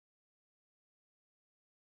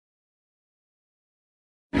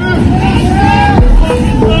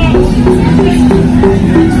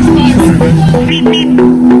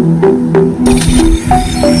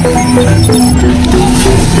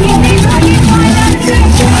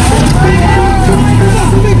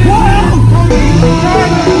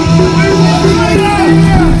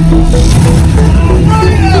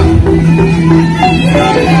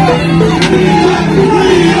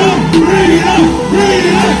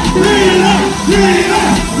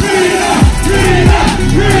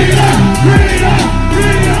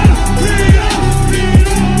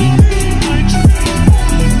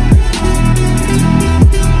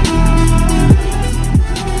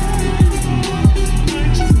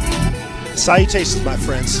Salutations, my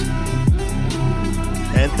friends,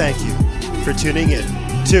 and thank you for tuning in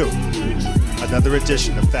to another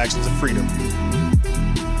edition of Factions of Freedom.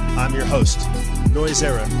 I'm your host, Noise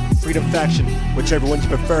Era, Freedom Faction, whichever one you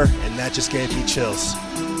prefer, and that just gave me chills.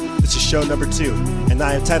 This is show number 2, and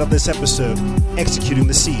I entitled this episode, Executing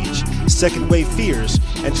the Siege, Second Wave Fears,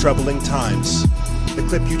 and Troubling Times. The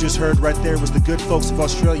clip you just heard right there was the good folks of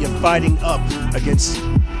Australia fighting up against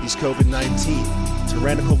these COVID-19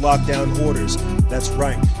 tyrannical lockdown orders. That's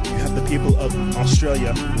right, you have the people of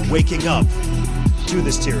Australia waking up to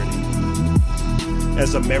this tyranny.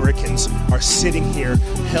 As Americans are sitting here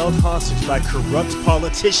held hostage by corrupt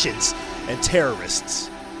politicians and terrorists.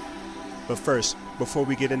 But first, before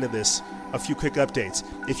we get into this, a few quick updates.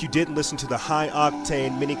 If you didn't listen to the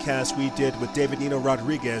high-octane minicast we did with David Nino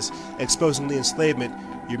Rodriguez exposing the enslavement,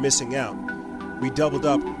 you're missing out. We doubled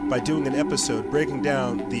up by doing an episode breaking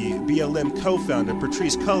down the BLM co-founder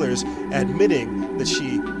Patrisse Cullors admitting that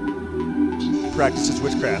she practices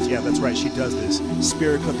witchcraft. Yeah, that's right, she does this.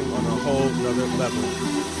 Spirit cooking on a whole nother level.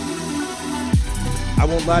 I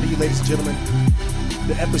won't lie to you, ladies and gentlemen.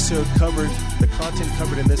 The content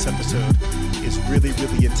covered in this episode is really,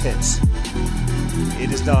 really intense.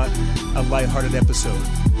 It is not a lighthearted episode.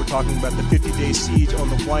 We're talking about the 50-day siege on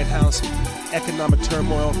the White House, economic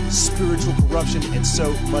turmoil, spiritual corruption, and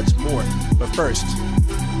so much more. But first,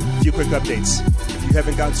 a few quick updates. If you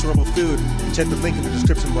haven't gotten Sorrowful Food, check the link in the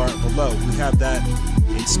description bar below. We have that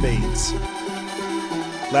in spades.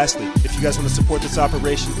 Lastly, if you guys want to support this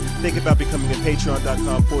operation, think about becoming a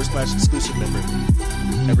patreon.com/exclusive member.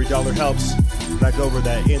 Every dollar helps, and I go over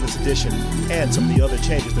that in this edition and some of the other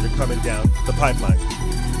changes that are coming down the pipeline.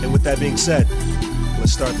 And with that being said,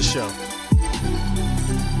 let's start the show.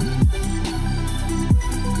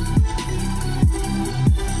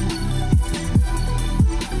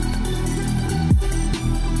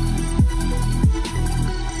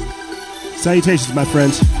 Salutations, my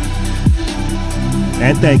friends,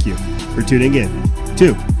 and thank you for tuning in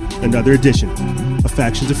to another edition of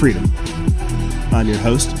Factions of Freedom. I'm your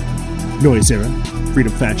host, Noise Era,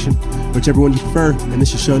 Freedom Faction, whichever one you prefer, and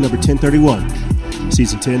this is show number 1031,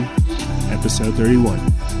 Season 10, Episode 31.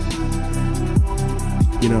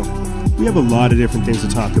 You know, we have a lot of different things to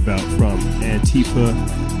talk about, from Antifa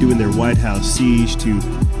doing their White House siege, to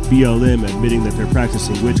BLM admitting that they're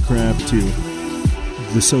practicing witchcraft, to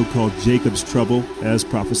the so-called Jacob's trouble, as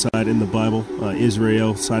prophesied in the Bible,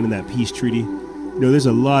 Israel signing that peace treaty. You know, there's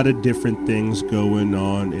a lot of different things going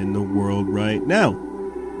on in the world right now.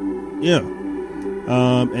 Yeah.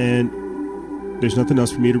 And there's nothing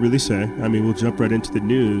else for me to really say. I mean, we'll jump right into the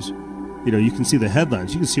news. You know, you can see the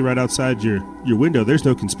headlines. You can see right outside your window. There's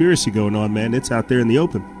no conspiracy going on, man. It's out there in the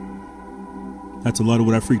open. That's a lot of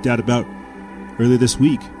what I freaked out about earlier this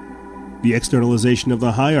week. The externalization of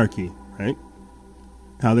the hierarchy, right?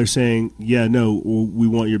 How they're saying, yeah, no, we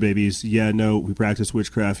want your babies. Yeah, no, we practice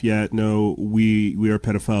witchcraft. Yeah, no, we are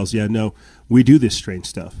pedophiles. Yeah, no, we do this strange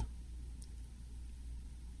stuff.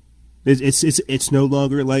 It's no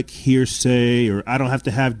longer like hearsay, or I don't have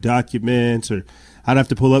to have documents, or I don't have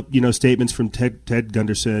to pull up, you know, statements from Ted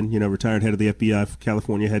Gunderson, you know, retired head of the FBI,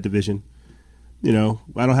 California Head Division. You know,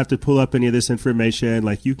 I don't have to pull up any of this information.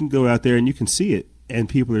 Like, you can go out there and you can see it. And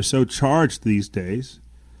people are so charged these days.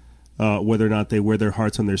 Whether or not they wear their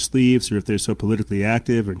hearts on their sleeves, or if they're so politically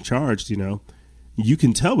active and charged, you know, you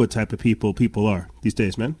can tell what type of people are these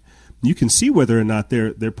days, man. You can see whether or not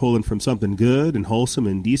they're pulling from something good and wholesome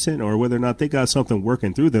and decent, or whether or not they got something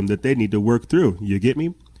working through them that they need to work through. You get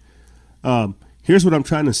me? Here's what I'm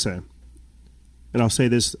trying to say. And I'll say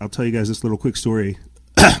this, I'll tell you guys this little quick story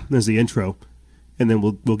as the intro, and then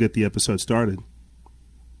we'll get the episode started.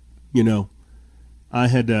 You know, I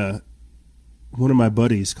had one of my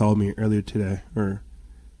buddies called me earlier today, or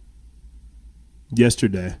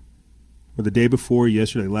yesterday, or the day before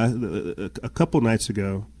yesterday, a couple nights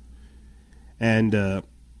ago, and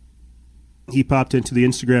he popped into the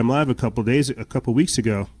Instagram Live a couple weeks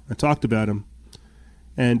ago. I talked about him,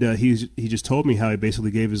 And he just told me how he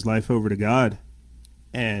basically gave his life over to God.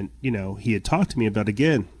 And, he had talked to me about,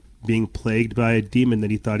 again, being plagued by a demon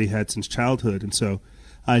that he thought he had since childhood. And so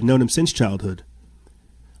I had known him since childhood.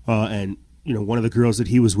 And one of the girls that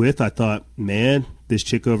he was with, I thought, man, this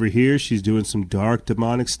chick over here, she's doing some dark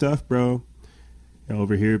demonic stuff, bro.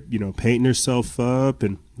 Over here, painting herself up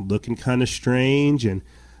and looking kind of strange and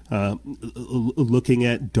looking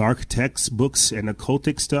at dark textbooks and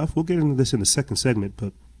occultic stuff. We'll get into this in the second segment,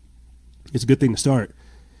 but it's a good thing to start.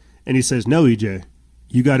 And he says, no, EJ,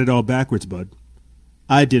 you got it all backwards, bud.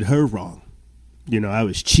 I did her wrong. I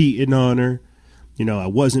was cheating on her. I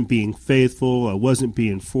wasn't being faithful. I wasn't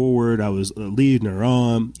being forward. I was leading her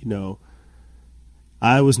on.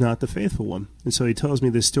 I was not the faithful one. And so he tells me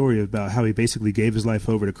this story about how he basically gave his life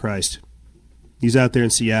over to Christ. He's out there in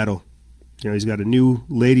Seattle. He's got a new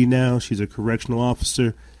lady now. She's a correctional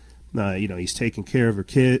officer. He's taking care of her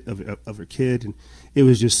kid, of her kid. And it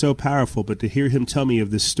was just so powerful. But to hear him tell me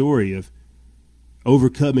of this story of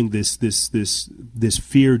overcoming this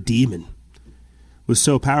fear demon was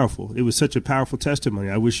so powerful. It was such a powerful testimony.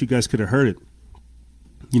 I wish you guys could have heard it.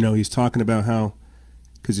 He's talking about how,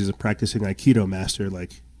 because he's a practicing Aikido master,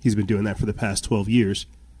 like he's been doing that for the past 12 years.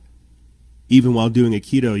 Even while doing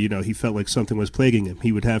Aikido, he felt like something was plaguing him.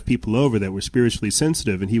 He would have people over that were spiritually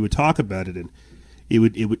sensitive, and he would talk about it, and it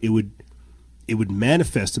would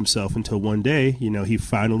manifest himself until one day, he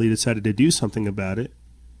finally decided to do something about it.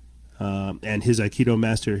 And his Aikido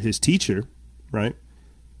master, his teacher, right,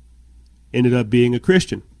 ended up being a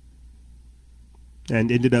Christian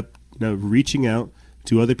and ended up reaching out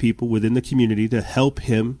to other people within the community to help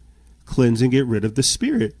him cleanse and get rid of the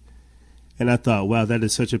spirit. And I thought, wow, that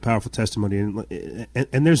is such a powerful testimony.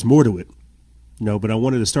 And there's more to it, but I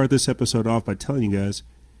wanted to start this episode off by telling you guys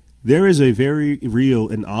there is a very real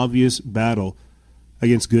and obvious battle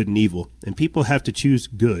against good and evil, and people have to choose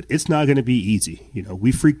good. It's not going to be easy.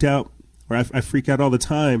 We freaked out, or I freak out all the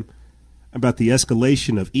time about the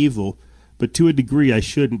escalation of evil, but to a degree I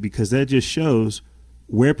shouldn't, because that just shows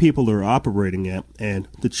where people are operating at and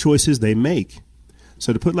the choices they make.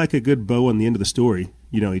 So to put like a good bow on the end of the story,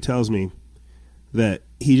 he tells me that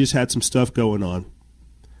he just had some stuff going on.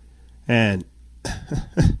 And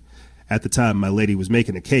at the time, my lady was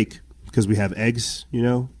making a cake because we have eggs,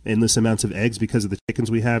 endless amounts of eggs because of the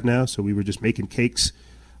chickens we have now. So we were just making cakes.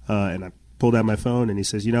 And I pulled out my phone and he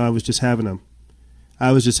says, I was just having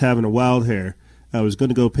a wild hair. I was going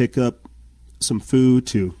to go pick up some food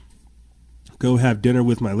to go have dinner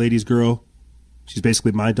with my lady's girl. She's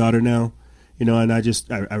basically my daughter now, and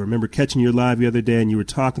I remember catching you live the other day, and you were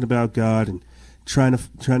talking about God and trying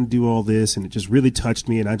to do all this, and it just really touched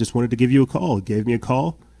me, and I just wanted to give you a call. It gave me a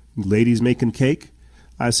call. Lady's making cake.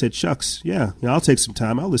 I said, shucks, yeah, I'll take some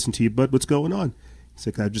time. I'll listen to you, bud. What's going on? He's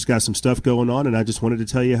like, I've just got some stuff going on, and I just wanted to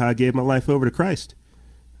tell you how I gave my life over to Christ.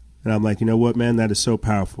 And I'm like, you know what, man, that is so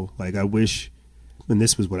powerful. Like, I wish, and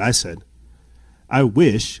this was what I said, I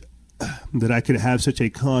wish that I could have such a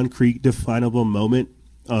concrete, definable moment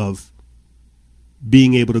of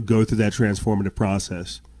being able to go through that transformative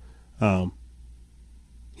process.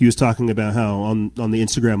 He was talking about how on the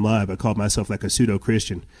Instagram Live, I called myself like a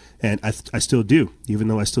pseudo-Christian, and I still do, even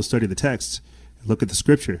though I still study the texts, look at the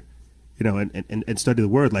scripture, and study the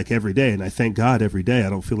word like every day, and I thank God every day. I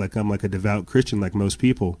don't feel like I'm like a devout Christian like most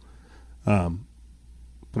people. But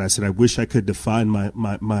I said, I wish I could define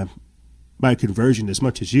my conversion as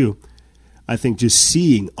much as you. I think just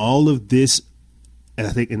seeing all of this, and I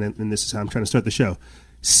think, and this is how I'm trying to start the show,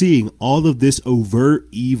 seeing all of this overt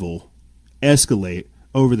evil escalate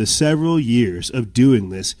over the several years of doing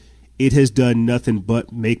this, it has done nothing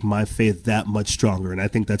but make my faith that much stronger. And I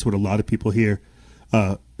think that's what a lot of people here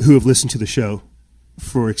who have listened to the show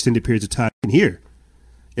for extended periods of time can hear.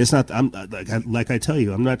 It's not, like I tell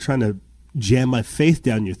you, I'm not trying to jam my faith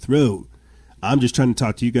down your throat. I'm just trying to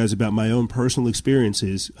talk to you guys about my own personal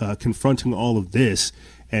experiences confronting all of this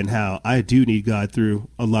and how I do need God through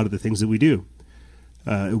a lot of the things that we do.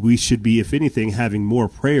 We should be, if anything, having more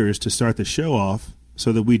prayers to start the show off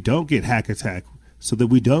so that we don't get hack attack, so that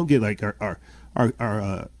we don't get like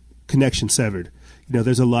our connection severed.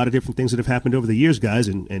 There's a lot of different things that have happened over the years, guys,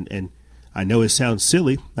 and I know it sounds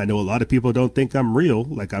silly. I know a lot of people don't think I'm real,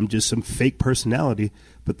 like I'm just some fake personality,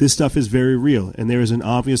 but this stuff is very real, and there is an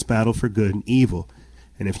obvious battle for good and evil.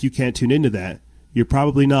 And if you can't tune into that, you're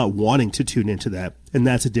probably not wanting to tune into that, and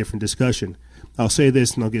that's a different discussion. I'll say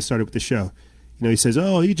this, and I'll get started with the show. He says,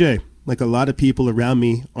 oh, EJ, like a lot of people around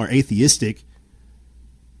me are atheistic.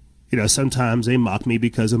 Sometimes they mock me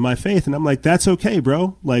because of my faith, and I'm like, that's okay,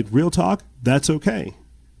 bro. Like, real talk, that's okay.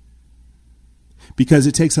 Because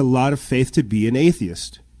it takes a lot of faith to be an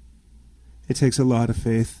atheist. It takes a lot of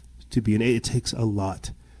faith to be it takes a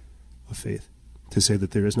lot of faith to say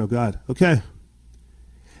that there is no God. Okay.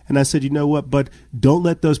 And I said, you know what? But don't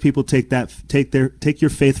let those people take your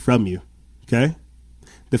faith from you. Okay.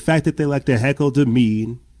 The fact that they like to heckle,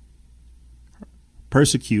 demean,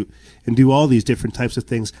 persecute, and do all these different types of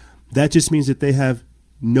things, that just means that they have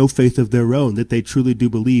no faith of their own, that they truly do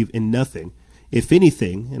believe in nothing. If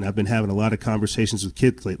anything, and I've been having a lot of conversations with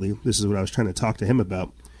kids lately, this is what I was trying to talk to him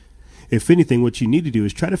about. If anything, what you need to do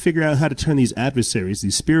is try to figure out how to turn these adversaries,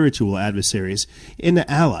 these spiritual adversaries,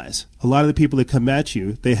 into allies. A lot of the people that come at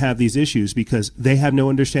you, they have these issues because they have no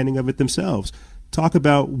understanding of it themselves. Talk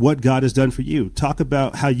about what God has done for you. Talk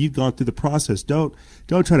about how you've gone through the process. Don't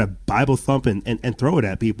try to Bible thump and throw it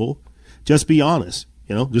at people. Just be honest.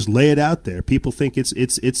 Just lay it out there. People think it's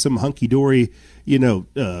some hunky dory,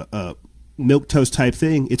 milquetoast type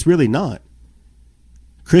thing. It's really not.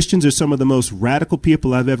 Christians are some of the most radical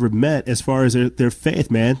people I've ever met as far as their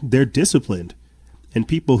faith, man. They're disciplined. And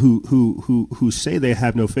people who say they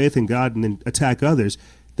have no faith in God and then attack others,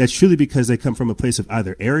 that's truly because they come from a place of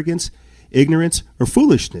either arrogance, ignorance, or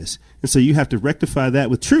foolishness. And so you have to rectify that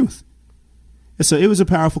with truth. And so it was a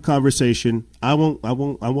powerful conversation. I won't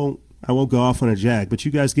go off on a jag, but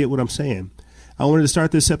you guys get what I'm saying. I wanted to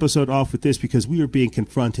start this episode off with this because we are being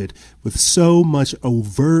confronted with so much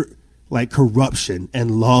overt corruption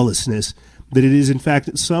and lawlessness that it is in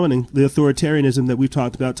fact summoning the authoritarianism that we've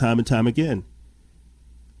talked about time and time again.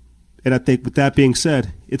 And I think with that being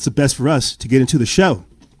said, it's the best for us to get into the show.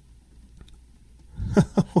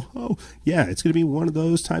 Yeah, it's going to be one of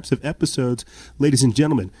those types of episodes, ladies and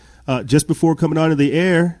gentlemen. Just before coming onto the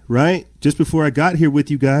air, right? Just before I got here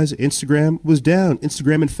with you guys, Instagram was down.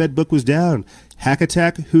 Instagram and Fedbook was down. Hack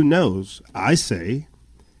attack, who knows?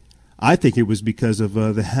 I think it was because of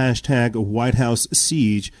the hashtag White House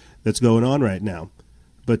siege that's going on right now.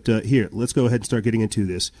 But here, let's go ahead and start getting into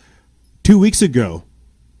this. 2 weeks ago,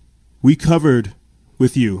 we covered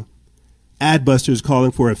with you Adbusters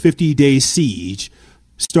calling for a 50-day siege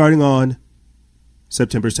starting on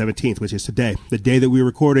September 17th, which is today, the day that we're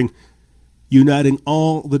recording, uniting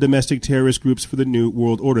all the domestic terrorist groups for the New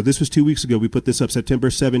World Order. This was 2 weeks ago. We put this up September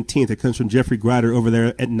 17th. It comes from Jeffrey Grider over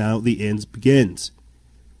there at Now the Ends Begins.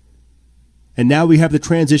 And now we have the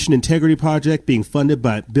Transition Integrity Project being funded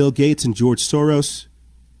by Bill Gates and George Soros.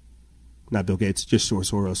 Not Bill Gates, just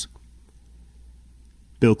George Soros.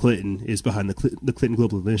 Bill Clinton is behind the Clinton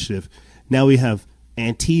Global Initiative. Now we have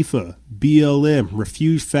Antifa, BLM,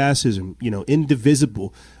 Refuge Fascism,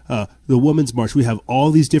 Indivisible, the Women's March. We have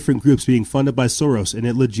all these different groups being funded by Soros, and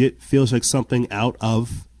it legit feels like something out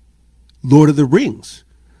of Lord of the Rings,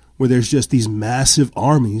 where there's just these massive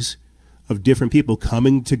armies of different people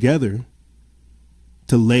coming together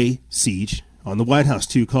to lay siege on the White House,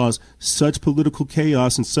 to cause such political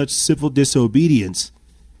chaos and such civil disobedience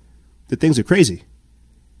that things are crazy.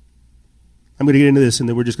 I'm going to get into this, and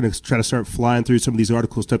then we're just going to try to start flying through some of these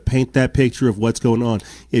articles to paint that picture of what's going on.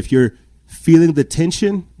 If you're feeling the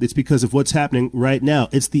tension, it's because of what's happening right now.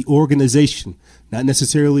 It's the organization, not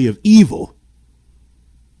necessarily of evil,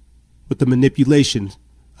 but the manipulation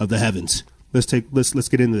of the heavens. Let's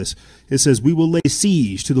get into this. It says, we will lay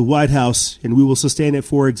siege to the White House, and we will sustain it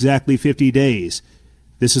for exactly 50 days.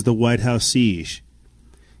 This is the White House siege.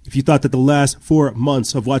 If you thought that the last 4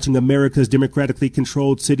 months of watching America's democratically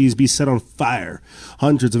controlled cities be set on fire,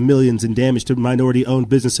 hundreds of millions in damage to minority-owned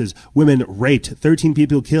businesses, women raped, 13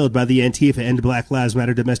 people killed by the Antifa and Black Lives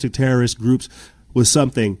Matter domestic terrorist groups was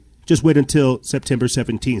something, just wait until September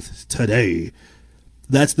 17th, today.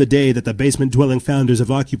 That's the day that the basement-dwelling founders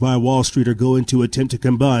of Occupy Wall Street are going to attempt to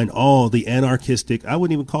combine all the anarchistic, I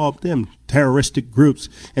wouldn't even call them terroristic groups,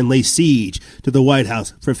 and lay siege to the White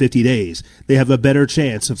House for 50 days. They have a better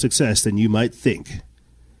chance of success than you might think.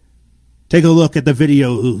 Take a look at the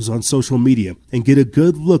videos on social media and get a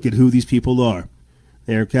good look at who these people are.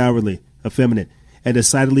 They are cowardly, effeminate, and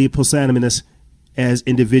decidedly pusillanimous as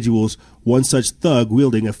individuals. One such thug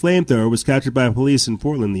wielding a flamethrower was captured by police in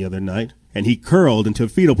Portland the other night, and he curled into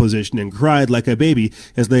fetal position and cried like a baby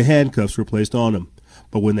as the handcuffs were placed on him.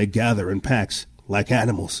 But when they gather in packs, like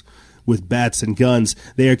animals, with bats and guns,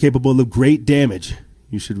 they are capable of great damage.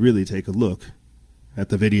 You should really take a look at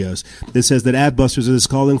the videos. This says that Adbusters is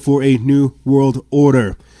calling for a new world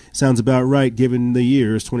order. Sounds about right given the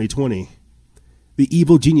year is 2020. The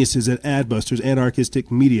evil geniuses at Adbusters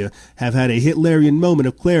Anarchistic Media have had a Hitlerian moment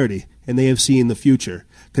of clarity, and they have seen the future.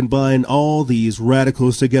 Combine all these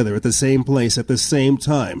radicals together at the same place at the same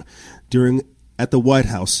time at the White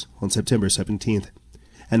House on September 17th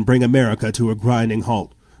and bring America to a grinding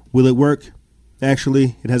halt. Will it work?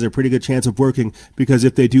 Actually, it has a pretty good chance of working, because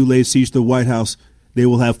if they do lay siege to the White House, they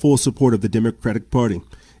will have full support of the Democratic Party.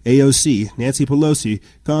 AOC, Nancy Pelosi,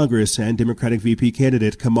 Congress, and Democratic VP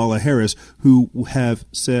candidate Kamala Harris, who have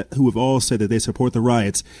all said that they support the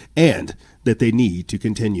riots and that they need to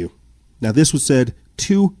continue. Now, this was said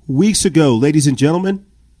 2 weeks ago, ladies and gentlemen,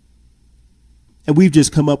 and we've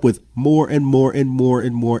just come up with more and more and more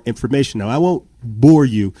and more information. Now, I won't bore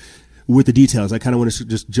you with the details. I kind of want to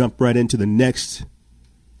just jump right into the next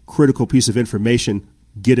critical piece of information,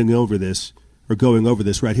 going over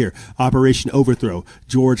this right here. Operation Overthrow,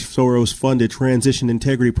 George Soros-funded Transition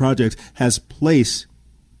Integrity Project has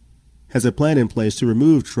a plan in place to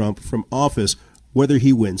remove Trump from office, whether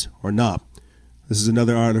he wins or not. This is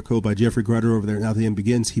another article by Jeffrey Grutter over there. Now the end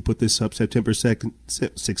begins. He put this up September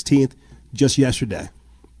 16th, just yesterday.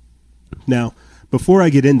 Now, before I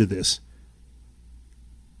get into this,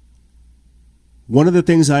 one of the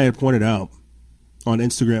things I had pointed out on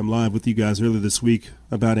Instagram Live with you guys earlier this week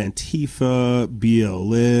about Antifa,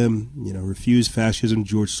 BLM, Refuse Fascism,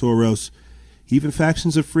 George Soros, even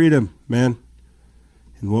Factions of Freedom, man,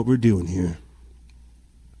 and what we're doing here.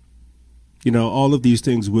 All of these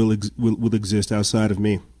things will exist outside of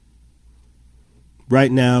me.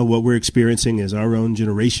 Right now, what we're experiencing is our own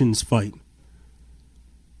generation's fight.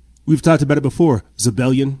 We've talked about it before.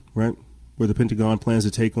 Zebellion, right? Where the Pentagon plans to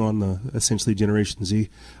take on essentially Generation Z.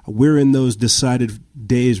 We're in those decided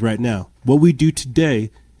days right now. What we do today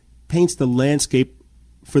paints the landscape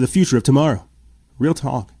for the future of tomorrow. Real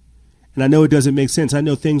talk. And I know it doesn't make sense. I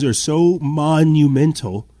know things are so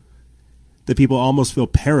monumental that people almost feel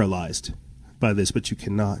paralyzed by this, but you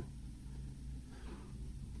cannot.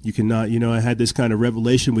 You cannot. I had this kind of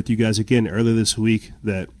revelation with you guys again earlier this week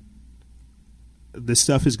that this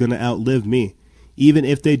stuff is going to outlive me. Even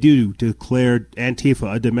if they do declare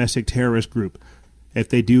Antifa a domestic terrorist group, if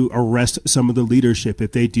they do arrest some of the leadership,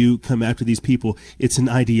 if they do come after these people, it's an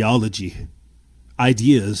ideology.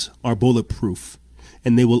 Ideas are bulletproof,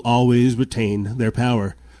 and they will always retain their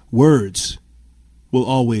power. Words will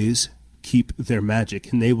always keep their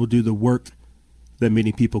magic, and they will do the work that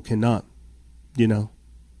many people cannot.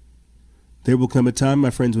 There will come a time, my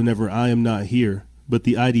friends, whenever I am not here, but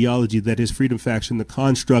the ideology that is Freedom Faction, the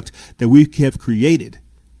construct that we have created,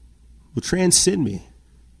 will transcend me.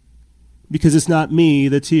 Because it's not me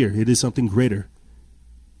that's here. It is something greater.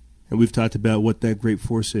 And we've talked about what that great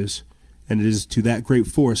force is. And it is to that great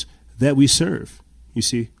force that we serve. You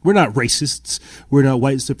see, we're not racists. We're not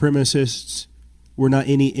white supremacists. We're not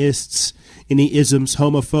any ists, any isms,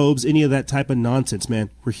 homophobes, any of that type of nonsense, man.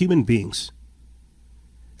 We're human beings.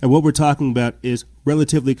 And what we're talking about is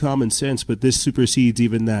relatively common sense, but this supersedes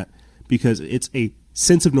even that because it's a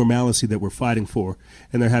sense of normalcy that we're fighting for,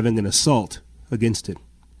 and they're having an assault against it.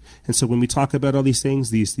 And so when we talk about all these things,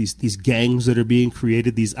 these gangs that are being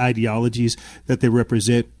created, these ideologies that they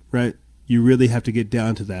represent, right, you really have to get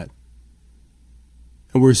down to that.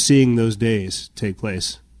 And we're seeing those days take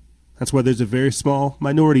place. That's why there's a very small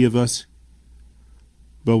minority of us,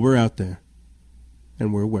 but we're out there,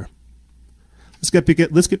 and we're aware.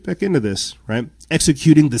 Let's get back into this, right?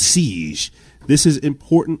 Executing the siege. This is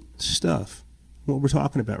important stuff, what we're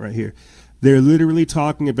talking about right here. They're literally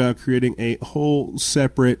talking about creating a whole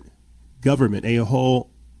separate government, a whole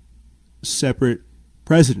separate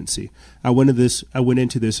presidency. I went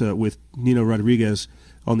into this with Nino Rodriguez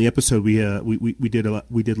on the episode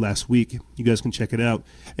we did last week. You guys can check it out,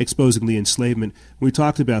 Exposing the Enslavement. We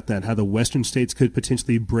talked about that, how the Western states could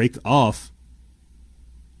potentially break off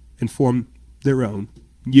and form their own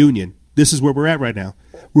union. This is where we're at right now.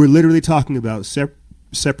 We're literally talking about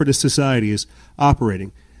separatist societies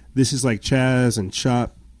operating. This is like Chaz and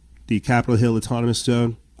CHOP, the Capitol Hill Autonomous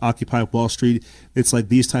Zone, Occupy Wall Street. It's like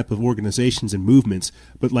these type of organizations and movements,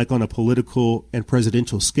 but like on a political and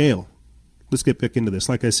presidential scale. Let's get back into this.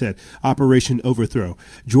 Like I said, Operation Overthrow.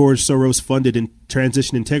 George Soros-funded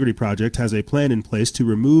Transition Integrity Project has a plan in place to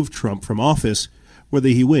remove Trump from office, whether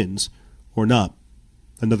he wins or not.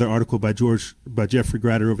 Another article by Jeffrey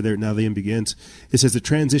Grutter over there at Now the End Begins. It says the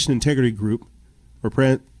Transition Integrity Group, or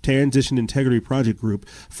Transition Integrity Project Group,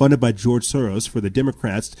 funded by George Soros for the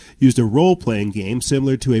Democrats, used a role-playing game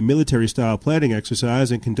similar to a military-style planning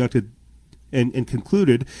exercise and concluded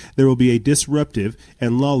there will be a disruptive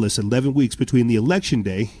and lawless 11 weeks between the election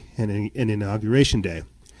day and inauguration day.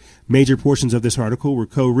 Major portions of this article were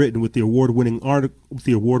co-written with the award-winning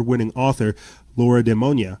author Laura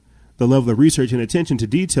Demonia. The level of research and attention to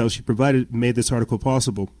detail she provided made this article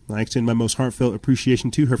possible. I extend my most heartfelt appreciation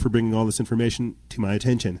to her for bringing all this information to my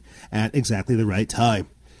attention at exactly the right time.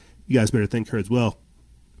 You guys better thank her as well.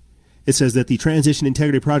 It says that the Transition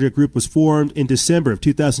Integrity Project Group was formed in December of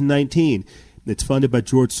 2019. It's funded by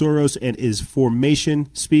George Soros, and its formation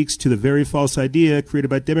speaks to the very false idea created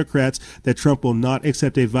by Democrats that Trump will not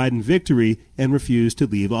accept a Biden victory and refuse to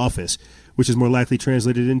leave office, which is more likely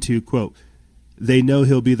translated into, quote, they know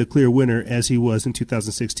he'll be the clear winner as he was in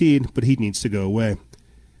 2016, but he needs to go away.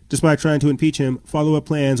 Despite trying to impeach him, follow-up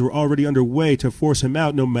plans were already underway to force him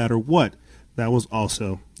out no matter what. That was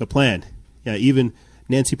also the plan. Yeah, even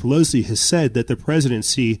Nancy Pelosi has said that the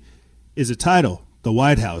presidency is a title, the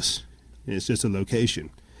White House. It's just a location.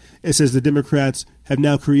 It says the Democrats have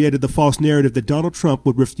now created the false narrative that Donald Trump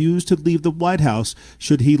would refuse to leave the White House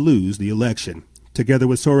should he lose the election. Together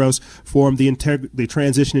with Soros, formed the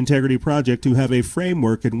Transition Integrity Project to have a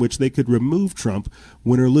framework in which they could remove Trump,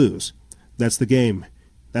 win or lose. That's the game.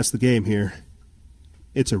 That's the game here.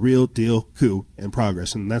 It's a real deal coup in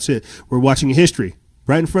progress, and that's it. We're watching history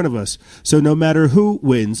right in front of us. So no matter who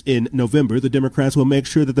wins in November, the Democrats will make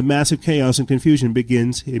sure that the massive chaos and confusion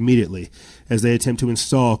begins immediately as they attempt to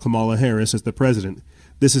install Kamala Harris as the president.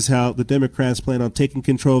 This is how the Democrats plan on taking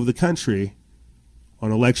control of the country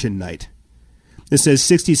on election night. It says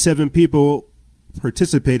 67 people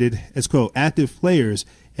participated as, quote, active players,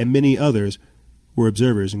 and many others were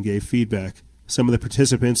observers and gave feedback. Some of the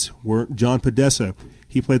participants were John Podesta.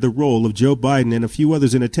 He played the role of Joe Biden, and a few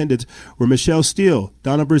others in attendance were Michelle Steele,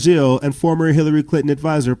 Donna Brazile, and former Hillary Clinton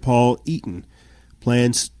advisor Paul Eaton.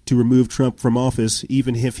 Plans to remove Trump from office,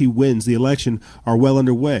 even if he wins the election, are well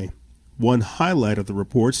underway. One highlight of the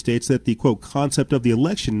report states that the, quote, concept of the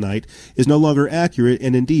election night is no longer accurate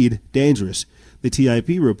and indeed dangerous. The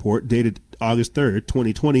TIP report, dated August 3rd,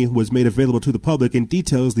 2020, was made available to the public and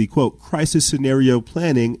details the, quote, crisis scenario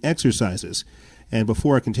planning exercises. And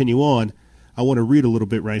before I continue on, I want to read a little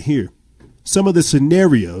bit right here. Some of the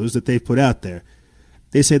scenarios that they've put out there.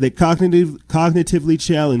 They say that cognitively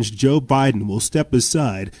challenged Joe Biden will step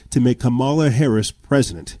aside to make Kamala Harris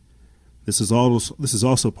president. This is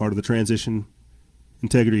also part of the Transition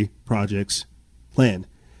Integrity Project's plan.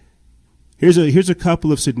 Here's a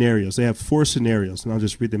couple of scenarios. They have 4 scenarios, and I'll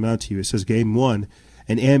just read them out to you. It says, Game 1,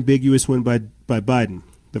 an ambiguous win by Biden.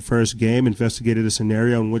 The first game investigated a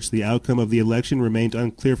scenario in which the outcome of the election remained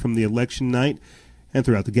unclear from the election night and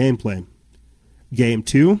throughout the gameplay. Game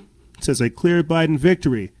 2 says a clear Biden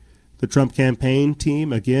victory. The Trump campaign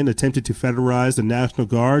team again attempted to federalize the National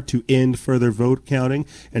Guard to end further vote counting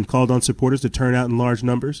and called on supporters to turn out in large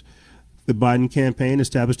numbers. The Biden campaign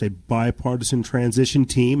established a bipartisan transition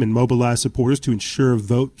team and mobilized supporters to ensure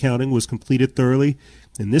vote counting was completed thoroughly.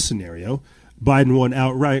 In this scenario, Biden won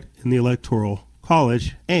outright in the Electoral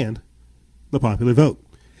College and the popular vote.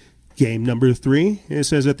 Game number 3, it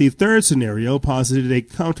says that the third scenario posited a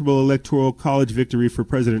comfortable Electoral College victory for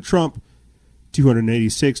President Trump,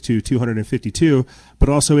 286 to 252, but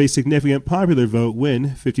also a significant popular vote win,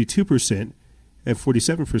 52%, and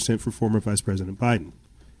 47% for former Vice President Biden.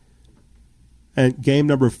 And game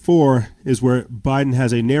number 4 is where Biden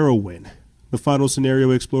has a narrow win. The final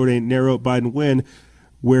scenario explored a narrow Biden win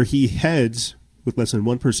where he heads with less than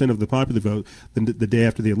 1% of the popular vote the day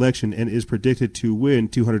after the election and is predicted to win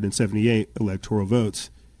 278 electoral votes.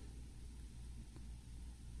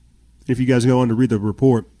 If you guys go on to read the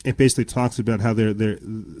report, it basically talks about how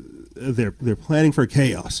they're planning for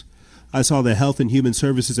chaos. I saw the Health and Human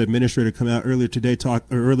Services Administrator come out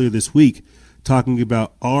earlier this week talking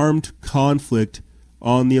about armed conflict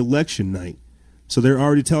on the election night. So they're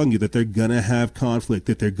already telling you that they're going to have conflict,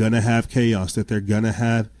 that they're going to have chaos, that they're going to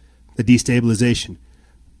have the destabilization,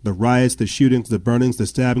 the riots, the shootings, the burnings, the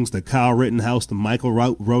stabbings, the Kyle Rittenhouse, the Michael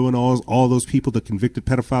Rowan, all those people, the convicted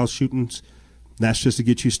pedophile shootings. That's just to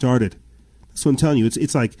get you started. That's what I'm telling you.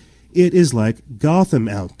 It is like Gotham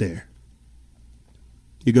out there.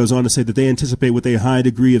 He goes on to say that they anticipate with a high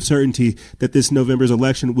degree of certainty that this November's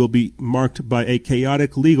election will be marked by a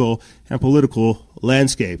chaotic legal and political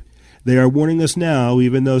landscape. They are warning us now,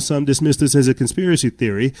 even though some dismiss this as a conspiracy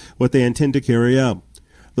theory, what they intend to carry out.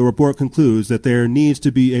 The report concludes that there needs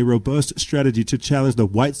to be a robust strategy to challenge the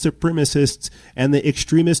white supremacists and the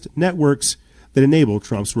extremist networks that enable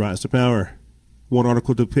Trump's rise to power. One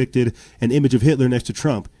article depicted an image of Hitler next to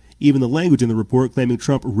Trump. Even the language in the report claiming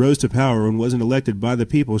Trump rose to power and wasn't elected by the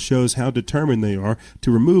people shows how determined they are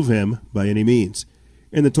to remove him by any means.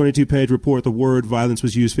 In the 22-page report, the word violence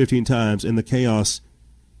was used 15 times and the chaos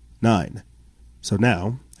 9. So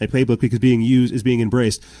now, a playbook is being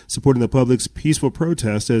embraced, supporting the public's peaceful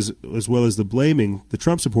protests as well as blaming the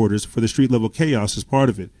Trump supporters for the street-level chaos as part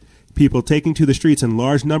of it. People taking to the streets in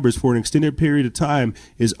large numbers for an extended period of time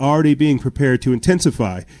is already being prepared to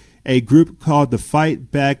intensify. A group called the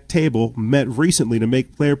Fight Back Table met recently to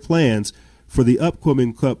make their plans for the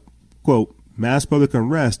upcoming, quote, mass public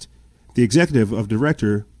unrest. The executive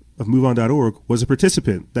director of MoveOn.org was a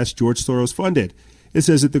participant. That's George Soros funded. It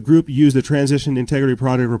says that the group used the Transition Integrity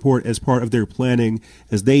Project report as part of their planning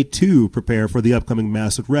as they, too, prepare for the upcoming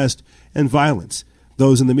mass unrest and violence.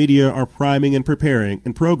 Those in the media are priming and preparing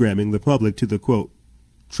and programming the public to the, quote,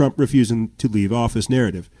 Trump refusing to leave office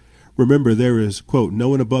narrative. Remember, there is, quote, no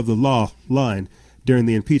one above the law line during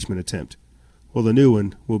the impeachment attempt. Well, the new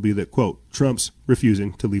one will be that, quote, Trump's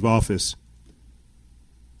refusing to leave office.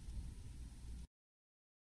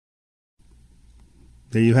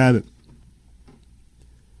 There you have it.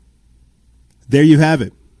 There you have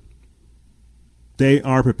it. They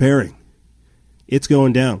are preparing. It's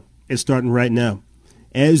going down. It's starting right now.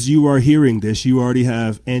 As you are hearing this, you already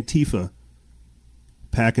have Antifa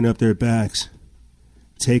packing up their bags,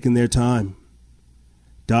 taking their time,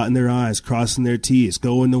 dotting their I's, crossing their T's,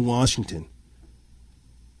 going to Washington.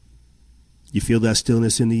 You feel that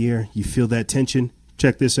stillness in the air? You feel that tension?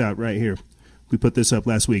 Check this out right here. We put this up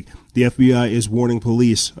last week. The FBI is warning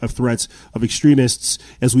police of threats of extremists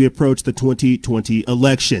as we approach the 2020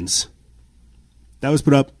 elections. That was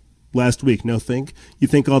put up last week. No think? You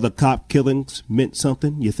think all the cop killings meant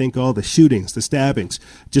something? You think all the shootings, the stabbings,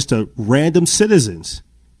 just to random citizens?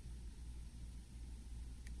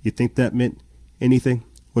 You think that meant anything?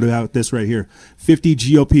 What about this right here? 50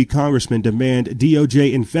 GOP congressmen demand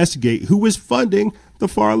DOJ investigate who was funding the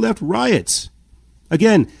far-left riots.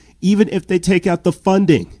 Again, even if they take out the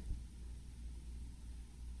funding,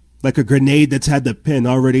 like a grenade that's had the pin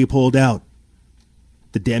already pulled out,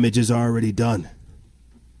 the damage is already done.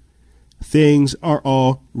 Things are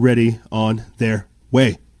already on their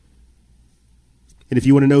way. And if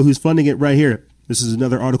you want to know who's funding it, right here, this is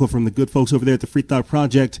another article from the good folks over there at the Free Thought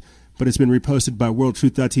Project, but it's been reposted by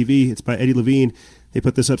WorldTruth.tv. It's by Eddie Levine. They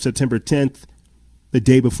put this up September 10th. The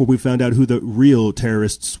day before we found out who the real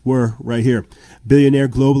terrorists were, right here. Billionaire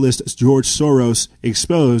globalist George Soros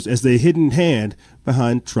exposed as the hidden hand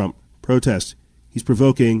behind Trump protests. He's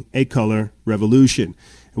provoking a color revolution.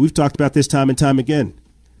 And we've talked about this time and time again.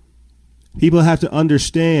 People have to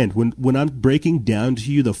understand when I'm breaking down to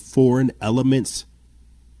you the foreign elements,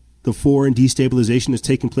 the foreign destabilization that's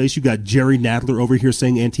taking place. You got Jerry Nadler over here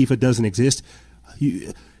saying Antifa doesn't exist.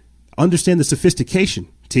 You understand the sophistication,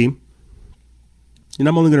 team. And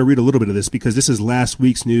I'm only going to read a little bit of this because this is last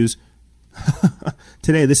week's news.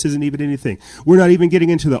 Today, this isn't even anything. We're not even getting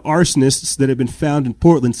into the arsonists that have been found in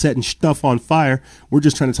Portland setting stuff on fire. We're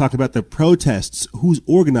just trying to talk about the protests. Who's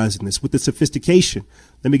organizing this with the sophistication?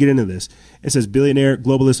 Let me get into this. It says billionaire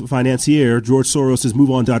globalist financier George Soros'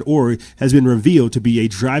 MoveOn.org has been revealed to be a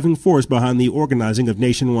driving force behind the organizing of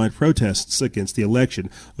nationwide protests against the election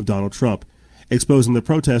of Donald Trump, exposing the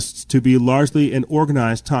protests to be largely an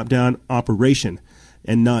organized top-down operation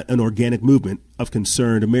and not an organic movement of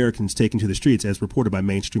concerned Americans taking to the streets, as reported by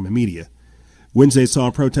mainstream media. Wednesday saw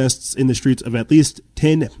protests in the streets of at least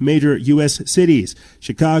 10 major U.S. cities: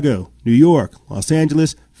 Chicago, New York, Los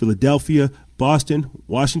Angeles, Philadelphia, Boston,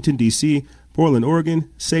 Washington, D.C., Portland,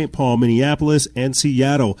 Oregon, St. Paul, Minneapolis, and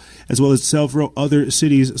Seattle, as well as several other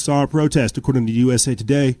cities saw a protest, according to USA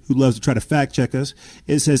Today, who loves to try to fact-check us.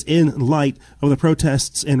 It says, in light of the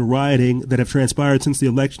protests and rioting that have transpired since the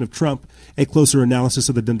election of Trump, a closer analysis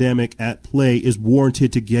of the dynamic at play is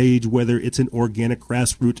warranted to gauge whether it's an organic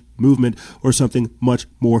grassroots movement or something much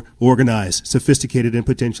more organized, sophisticated, and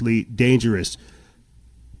potentially dangerous.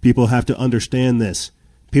 People have to understand this.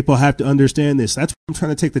 People have to understand this. That's why I'm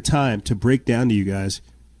trying to take the time to break down to you guys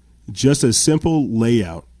just a simple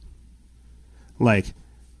layout. Like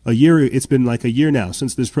a year, it's been like a year now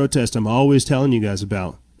since this protest I'm always telling you guys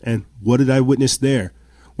about. And what did I witness there?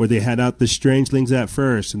 Where they had out the strangelings at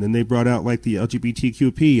first, and then they brought out like the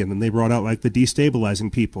LGBTQP, and then they brought out like the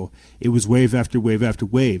destabilizing people. It was wave after wave after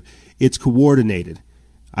wave. It's coordinated.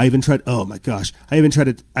 I even tried, oh my gosh, we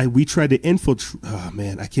tried to infiltrate, oh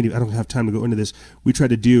man, I don't have time to go into this. We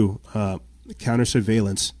tried to do counter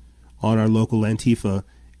surveillance on our local Antifa,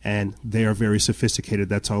 and they are very sophisticated.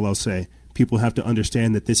 That's all I'll say. People have to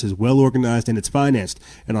understand that this is well organized and it's financed.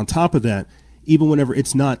 And on top of that, even whenever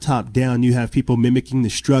it's not top down, you have people mimicking the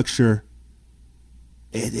structure.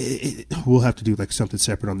 We'll have to do like something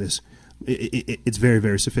separate on this. It's very,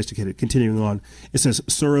 very sophisticated. Continuing on, it says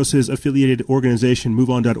Soros' affiliated organization,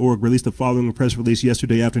 MoveOn.org, released the following press release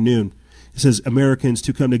yesterday afternoon. It says Americans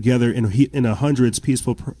to come together in hundreds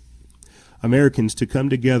peaceful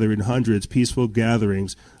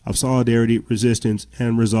gatherings of solidarity, resistance,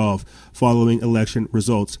 and resolve following election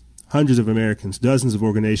results. Hundreds of Americans, dozens of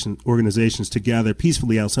organizations to gather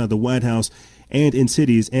peacefully outside the White House and in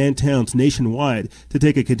cities and towns nationwide to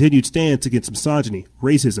take a continued stance against misogyny,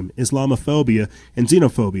 racism, Islamophobia, and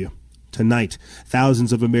xenophobia. Tonight,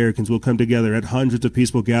 thousands of Americans will come together at hundreds of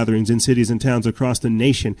peaceful gatherings in cities and towns across the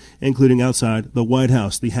nation, including outside the White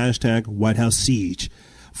House, the hashtag White House Siege,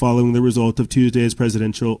 following the result of Tuesday's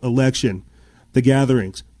presidential election. The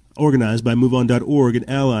gatherings, organized by MoveOn.org and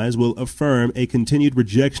allies, will affirm a continued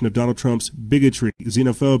rejection of Donald Trump's bigotry,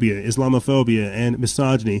 xenophobia, Islamophobia, and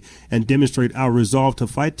misogyny, and demonstrate our resolve to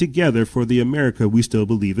fight together for the America we still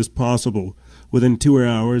believe is possible. Within 2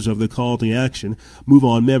 hours of the call to action,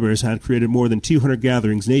 MoveOn members had created more than 200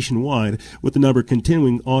 gatherings nationwide, with the number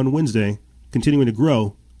continuing to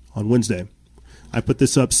grow on Wednesday. I put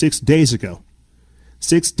this up 6 days ago.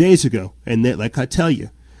 6 days ago, and like I tell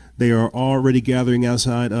you, they are already gathering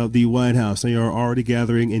outside of the White House. They are already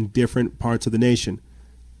gathering in different parts of the nation.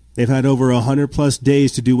 They've had over 100+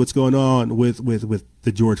 days to do what's going on with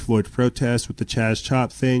the George Floyd protests, with the Chaz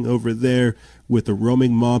Chop thing over there, with the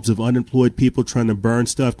roaming mobs of unemployed people trying to burn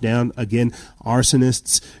stuff down. Again,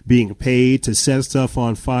 arsonists being paid to set stuff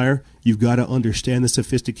on fire. You've got to understand the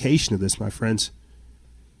sophistication of this, my friends.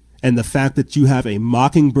 And the fact that you have a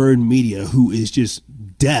mockingbird media who is just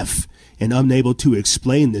deaf and unable to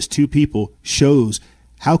explain this to people shows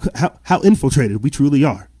how infiltrated we truly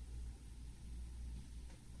are.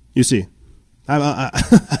 You see,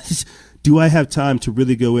 do I have time to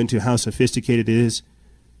really go into how sophisticated it is?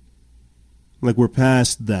 Like, we're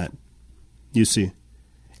past that, you see.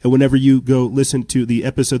 And whenever you go listen to the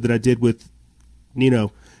episode that I did with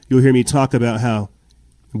Nino, you'll hear me talk about how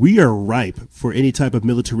we are ripe for any type of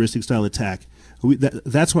militaristic style attack.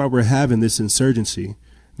 That's why we're having this insurgency.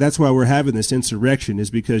 That's why we're having this insurrection, is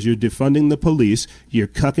because you're defunding the police, you're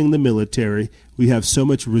cucking the military. We have so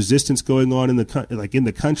much resistance going on in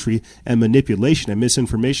the country, and manipulation and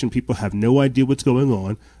misinformation. People have no idea what's going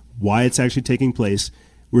on, why it's actually taking place.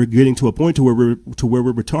 We're getting to a point to where we're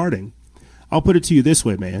retarding. I'll put it to you this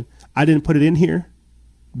way, man. I didn't put it in here,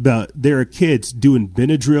 but there are kids doing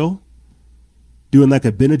Benadryl, doing like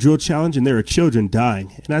a Benadryl challenge, and there are children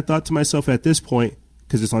dying. And I thought to myself at this point,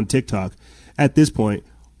 because it's on TikTok, at this point,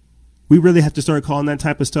 we really have to start calling that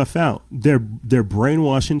type of stuff out. They're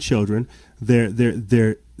brainwashing children. They're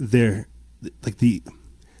like the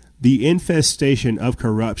infestation of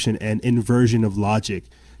corruption and inversion of logic,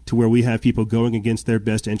 to where we have people going against their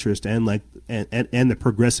best interest and the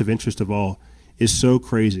progressive interest of all, is so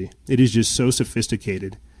crazy. It is just so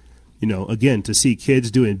sophisticated. You know, again, to see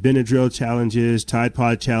kids doing Benadryl challenges, Tide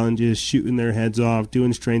Pod challenges, shooting their heads off,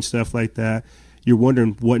 doing strange stuff like that, you're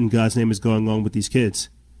wondering what in God's name is going on with these kids.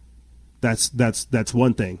 That's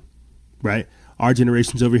one thing, right? Our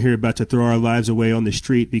generation's over here about to throw our lives away on the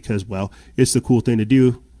street because, well, it's the cool thing to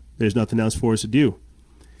do. There's nothing else for us to do.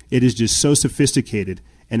 It is just so sophisticated,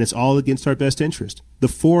 and it's all against our best interest. The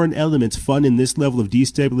foreign elements funding this level of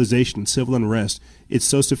destabilization and civil unrest, it's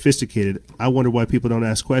so sophisticated, I wonder why people don't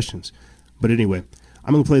ask questions. But anyway,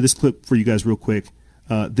 I'm going to play this clip for you guys real quick.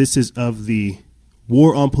 This is of the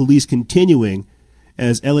war on police continuing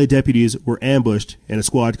as LA deputies were ambushed in a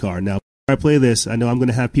squad car. Now, I play this, I know I'm going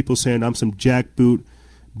to have people saying I'm some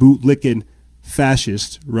boot-licking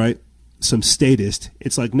fascist, right? Some statist.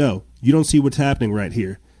 It's like, no, you don't see what's happening right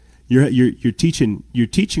here. You're teaching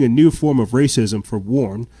a new form of racism, for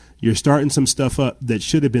one. You're starting some stuff up that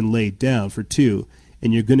should have been laid down, for two,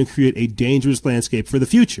 and you're going to create a dangerous landscape for the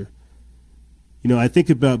future. You know, I think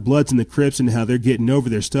about Bloods and the Crips and how they're getting over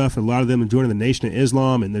their stuff, and a lot of them are joining the Nation of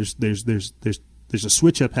Islam, and there's a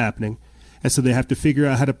switch up happening. And so they have to figure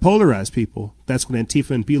out how to polarize people. That's what Antifa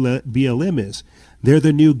and BLM is. They're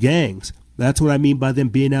the new gangs. That's what I mean by them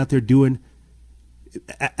being out there doing,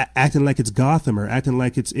 acting like it's Gotham, or acting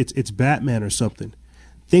like it's Batman or something.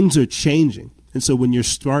 Things are changing. And so when you're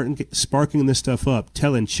sparking this stuff up,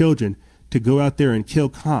 telling children to go out there and kill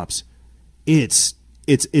cops, it's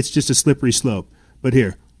just a slippery slope. But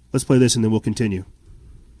here, let's play this and then we'll continue.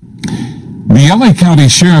 The LA County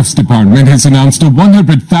Sheriff's Department has announced a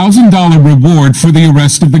 $100,000 reward for the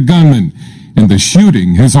arrest of the gunman, and the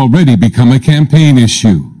shooting has already become a campaign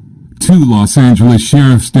issue. 2 Los Angeles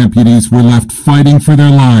sheriff's deputies were left fighting for their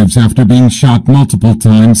lives after being shot multiple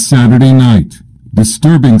times Saturday night.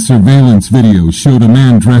 Disturbing surveillance video showed a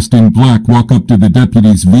man dressed in black walk up to the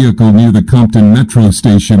deputy's vehicle near the Compton Metro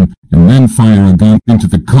station and then fire a gun into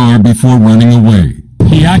the car before running away.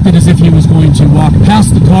 He acted as if he was going to walk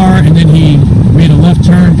past the car, and then he made a left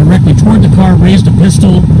turn directly toward the car, raised a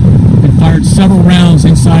pistol, and fired several rounds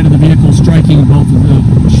inside of the vehicle, striking both of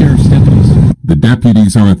the sheriff's deputies. The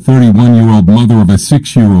deputies are a 31-year-old mother of a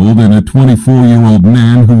 6-year-old and a 24-year-old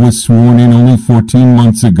man who was sworn in only 14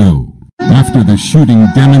 months ago. After the shooting,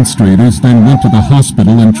 demonstrators then went to the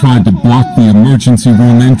hospital and tried to block the emergency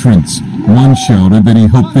room entrance. One shouted that he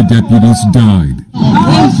hoped the deputies died.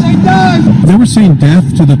 They were saying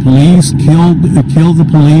death to the police, kill the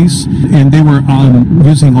police, and they were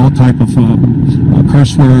using all type of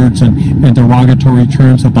curse words and derogatory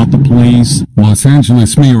terms about the police. Los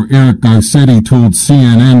Angeles Mayor Eric Garcetti told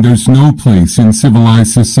CNN there's no place in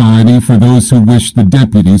civilized society for those who wish the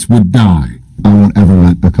deputies would die. I won't ever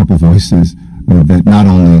let a couple voices that not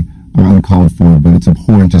only are uncalled for, but it's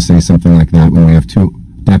abhorrent to say something like that when we have two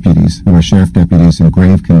deputies who are sheriff deputies in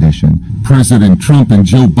grave condition. President Trump and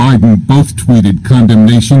Joe Biden both tweeted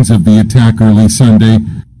condemnations of the attack early Sunday.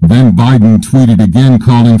 Then Biden tweeted again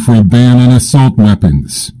calling for a ban on assault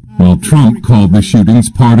weapons, while Trump called the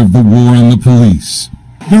shootings part of the war on the police.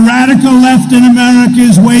 The radical left in America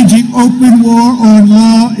is waging open war on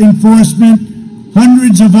law enforcement.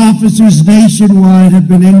 Hundreds of officers nationwide have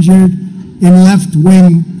been injured in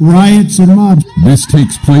left-wing riots and mobs. This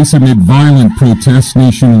takes place amid violent protests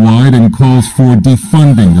nationwide and calls for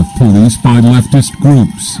defunding of police by leftist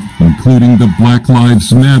groups, including the Black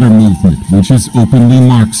Lives Matter movement, which is openly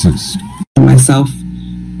Marxist. Myself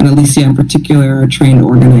and Alicia in particular are trained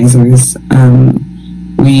organizers.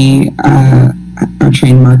 We are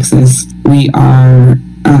trained Marxists. We are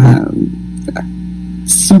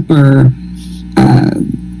super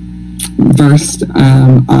versed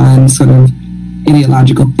on sort of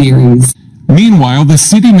ideological theories. Meanwhile, the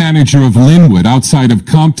city manager of Linwood, outside of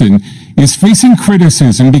Compton, is facing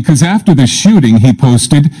criticism because after the shooting, he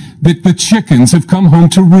posted that the chickens have come home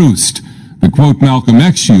to roost, the quote Malcolm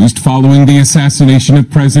X used following the assassination of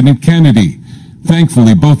President Kennedy.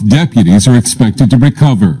 Thankfully, both deputies are expected to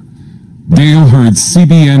recover. Dale Hurd,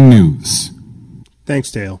 CBN News.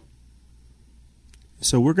 Thanks, Dale.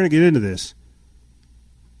 So we're going to get into this.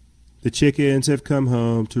 The chickens have come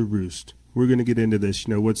home to roost. We're going to get into this.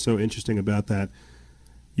 You know, what's so interesting about that?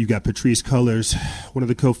 You got Patrisse Cullors, one of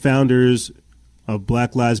the co-founders of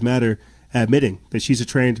Black Lives Matter, admitting that she's a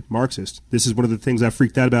trained Marxist. This is one of the things I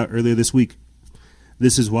freaked out about earlier this week.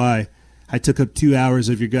 This is why I took up 2 hours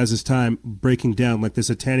of your guys' time breaking down like the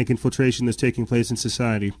satanic infiltration that's taking place in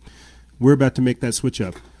society. We're about to make that switch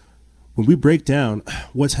up. When we break down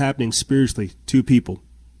what's happening spiritually to people,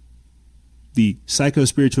 the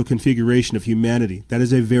psycho-spiritual configuration of humanity, that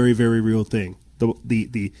is a very, very real thing.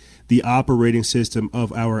 The operating system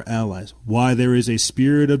of our allies. Why there is a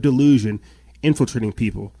spirit of delusion infiltrating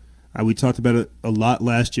people. We talked about it a lot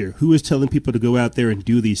last year. Who is telling people to go out there and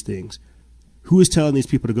do these things? Who is telling these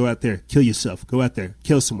people to go out there, kill yourself, go out there,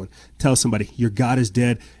 kill someone, tell somebody your God is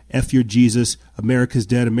dead, F your Jesus, America's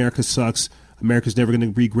dead, America sucks, America's never going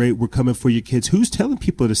to be great, we're coming for your kids. Who's telling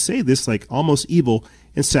people to say this like almost evil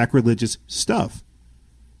and sacrilegious stuff?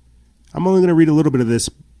 I'm only going to read a little bit of this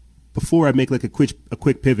before I make like a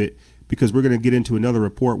quick pivot, because we're going to get into another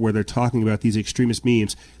report where they're talking about these extremist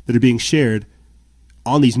memes that are being shared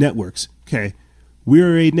on these networks. Okay, we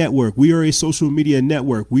are a network. We are a social media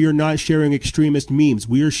network. We are not sharing extremist memes.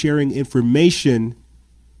 We are sharing information,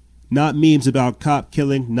 not memes about cop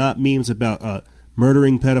killing, not memes about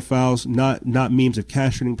murdering pedophiles, not memes of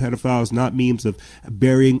castrating pedophiles, not memes of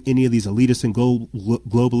burying any of these elitists and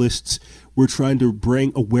globalists. We're trying to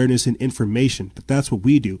bring awareness and information, but that's what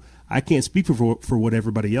we do. I can't speak for what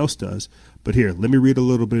everybody else does, but here, let me read a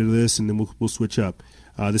little bit of this, and then we'll switch up.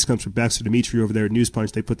 This comes from Baxter Dimitri over there at News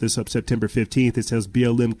Punch. They put this up September 15th. It says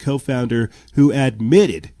BLM co-founder who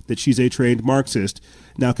admitted that she's a trained Marxist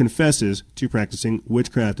now confesses to practicing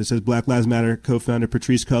witchcraft. It says Black Lives Matter co-founder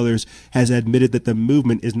Patrisse Cullors has admitted that the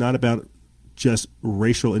movement is not about just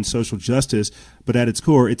racial and social justice, but at its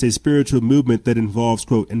core, it's a spiritual movement that involves,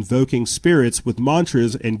 quote, invoking spirits with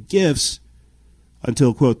mantras and gifts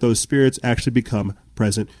until, quote, those spirits actually become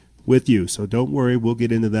present with you. So don't worry, we'll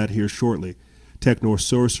get into that here shortly. Techno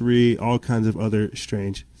sorcery, all kinds of other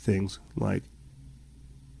strange things like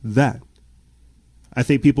that. I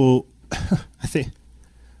think people,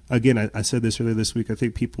 again, I said this earlier this week, I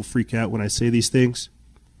think people freak out when I say these things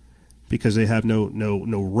because they have no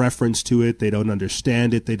reference to it. They don't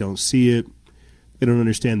understand it. They don't see it. They don't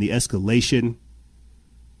understand the escalation,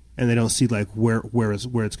 and they don't see like where it's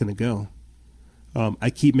going to go. I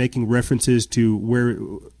keep making references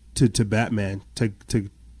to to Batman,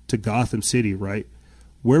 to Gotham City, right?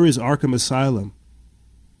 Where is Arkham Asylum?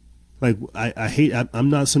 Like, I'm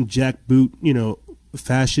not some jackboot,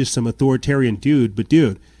 fascist, some authoritarian dude, but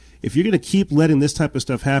dude, if you're going to keep letting this type of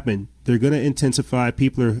stuff happen, they're going to intensify.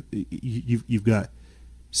 You've got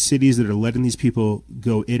cities that are letting these people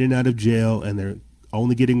go in and out of jail, and they're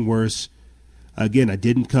only getting worse. Again, I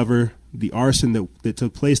didn't cover the arson that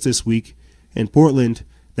took place this week in Portland.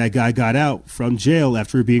 That guy got out from jail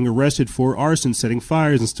after being arrested for arson, setting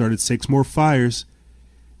fires, and started 6 more fires.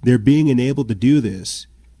 They're being enabled to do this.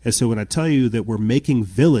 And so when I tell you that we're making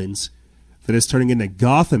villains, that it's turning into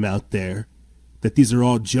Gotham out there, that these are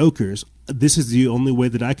all jokers, this is the only way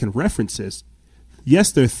that I can reference this.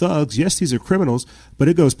 Yes, they're thugs. Yes, these are criminals, but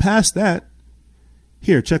it goes past that.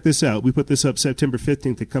 Here, check this out. We put this up September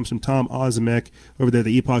 15th. It comes from Tom Ozimek over there at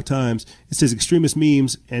the Epoch Times. It says extremist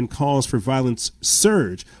memes and calls for violence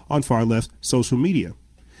surge on far-left social media.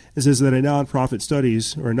 It says that a nonprofit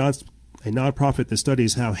that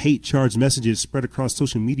studies how hate-charged messages spread across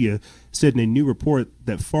social media said in a new report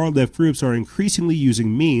that far-left groups are increasingly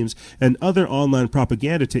using memes and other online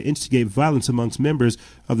propaganda to instigate violence amongst members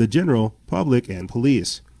of the general public and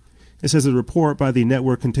police. It says a report by the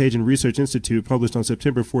Network Contagion Research Institute published on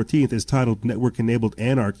September 14th is titled Network-Enabled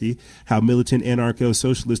Anarchy, How Militant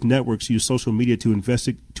Anarcho-Socialist Networks Use Social Media to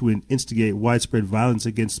instigate widespread violence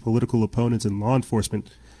against political opponents and law enforcement.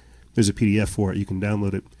 There's a PDF for it. You can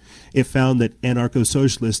download it. It found that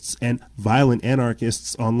anarcho-socialists and violent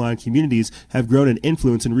anarchists' online communities have grown in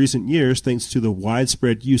influence in recent years thanks to the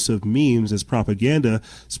widespread use of memes as propaganda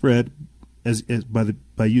spread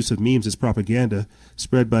by use of memes as propaganda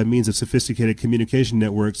spread by means of sophisticated communication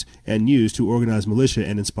networks and used to organize militia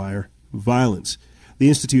and inspire violence. The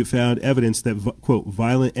Institute found evidence that, quote,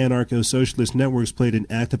 violent anarcho-socialist networks played an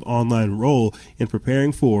active online role in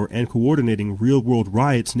preparing for and coordinating real-world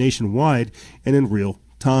riots nationwide and in real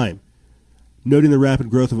time. Noting the rapid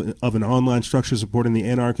growth of an online structure supporting the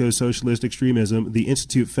anarcho-socialist extremism, the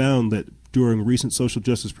Institute found that during recent social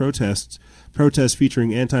justice protests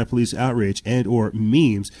featuring anti-police outrage and or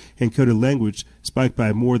memes and coded language spiked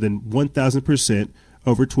by more than 1,000%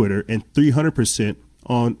 over Twitter and 300%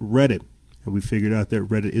 on Reddit. And we figured out that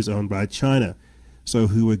Reddit is owned by China. So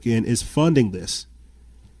who again is funding this?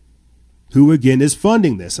 Who again is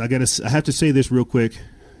funding this? I have to say this real quick,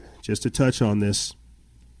 just to touch on this.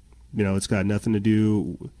 You know, it's got nothing to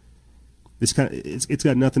do. It's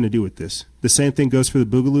got nothing to do with this. The same thing goes for the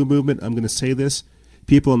Boogaloo movement. I'm going to say this: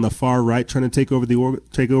 people on the far right trying to take over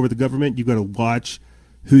the government. You got to watch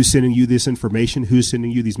who's sending you this information, who's sending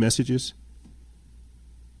you these messages.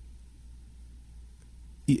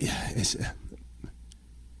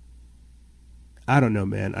 I don't know,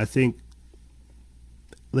 man. I think.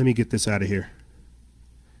 Let me get this out of here.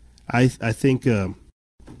 I think because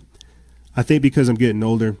I'm getting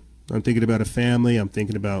older, I'm thinking about a family. I'm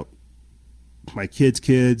thinking about my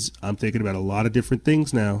kids. I'm thinking about a lot of different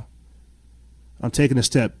things now. I'm taking a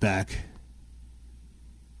step back.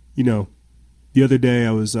 You know, the other day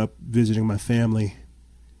I was up visiting my family,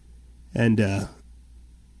 and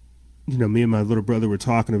you know, me and my little brother were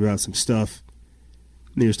talking about some stuff.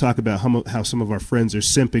 And he was talking about how some of our friends are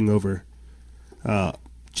simping over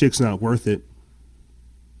chicks not worth it.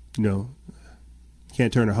 You know,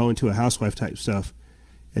 can't turn a hoe into a housewife type stuff.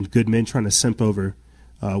 And good men trying to simp over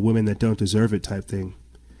women that don't deserve it type thing.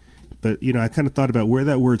 But, you know, I kind of thought about where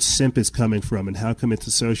that word simp is coming from and how come it's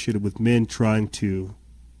associated with men trying to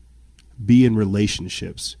be in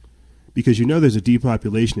relationships. Because you know there's a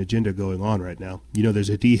depopulation agenda going on right now. You know there's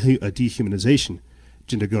a dehumanization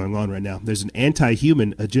agenda going on right now. There's an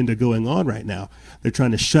anti-human agenda going on right now. They're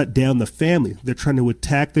trying to shut down the family. They're trying to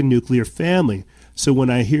attack the nuclear family. So when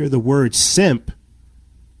I hear the word simp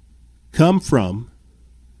come from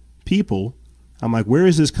people, I'm like, where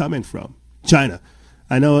is this coming from? China.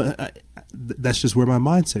 I know that's just where my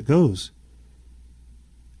mindset goes.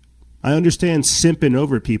 I understand simping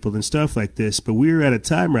over people and stuff like this, but we're at a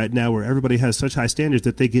time right now where everybody has such high standards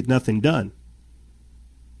that they get nothing done.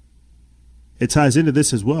 It ties into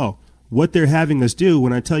this as well. What they're having us do,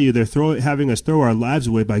 when I tell you they're having us throw our lives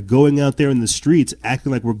away by going out there in the streets,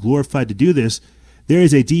 acting like we're glorified to do this, there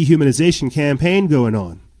is a dehumanization campaign going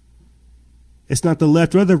on. It's not the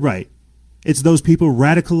left or the right. It's those people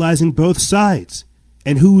radicalizing both sides.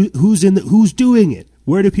 And who's doing it?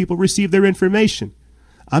 Where do people receive their information?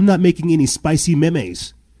 I'm not making any spicy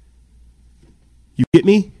memes. You get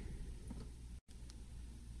me?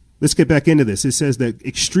 Let's get back into this. It says that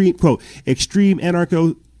extreme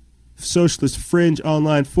anarcho-socialist fringe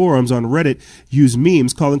online forums on Reddit use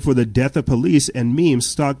memes calling for the death of police and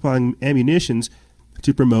memes stockpiling ammunitions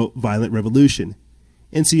to promote violent revolution.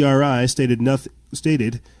 NCRI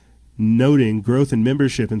stated noting growth in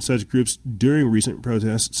membership in such groups during recent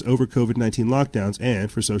protests over COVID-19 lockdowns and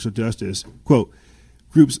for social justice. Quote,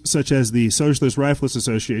 groups such as the Socialist Rifleist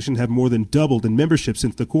Association have more than doubled in membership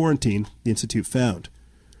since the quarantine, the Institute found.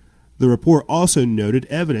 The report also noted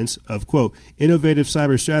evidence of, quote, innovative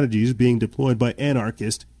cyber strategies being deployed by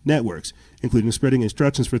anarchist networks, including spreading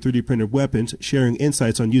instructions for 3D printed weapons, sharing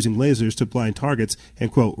insights on using lasers to blind targets,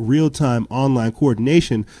 and, quote, real-time online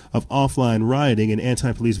coordination of offline rioting and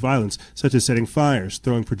anti-police violence, such as setting fires,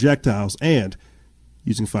 throwing projectiles, and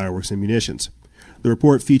using fireworks and munitions. The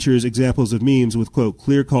report features examples of memes with, quote,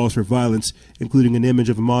 clear calls for violence, including an image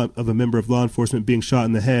of a member of law enforcement being shot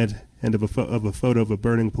in the head and of a photo of a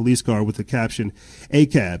burning police car with the caption,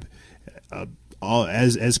 ACAB, all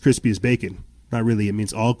as crispy as bacon. Not really. It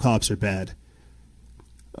means all cops are bad.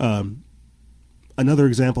 Another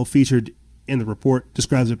example featured in the report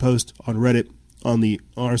describes a post on Reddit on the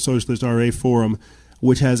R Socialist RA forum,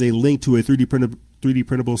 which has a link to a 3D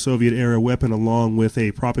printable Soviet-era weapon along with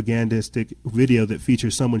a propagandistic video that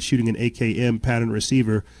features someone shooting an AKM pattern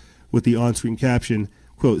receiver with the on-screen caption,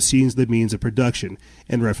 quote, seems the means of production,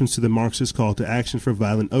 in reference to the Marxist call to action for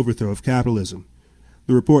violent overthrow of capitalism.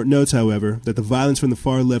 The report notes, however, that the violence from the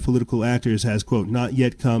far-left political actors has, quote, not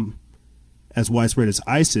yet come as widespread as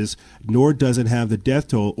ISIS, nor does it have the death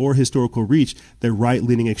toll or historical reach that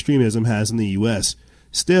right-leaning extremism has in the U.S.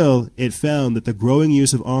 Still, it found that the growing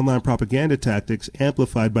use of online propaganda tactics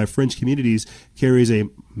amplified by fringe communities carries a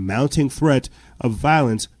mounting threat of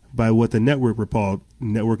violence by what the network recalled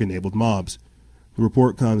network-enabled mobs. The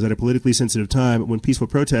report comes at a politically sensitive time when peaceful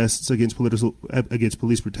protests against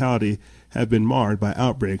police brutality have been marred by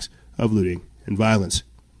outbreaks of looting and violence.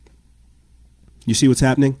 You see what's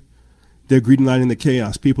happening? They're greenlighting the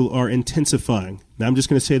chaos. People are intensifying. Now, I'm just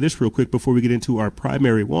going to say this real quick before we get into our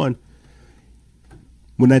primary one.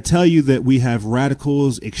 When I tell you that we have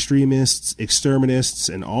radicals, extremists,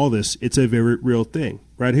 exterminists, and all this, it's a very real thing.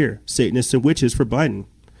 Right here, Satanists and witches for Biden.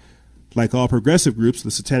 Like all progressive groups,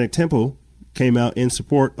 the Satanic Temple came out in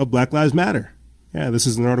support of Black Lives Matter. Yeah, this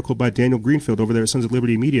is an article by Daniel Greenfield over there at Sons of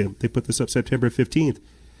Liberty Media. They put this up September 15th.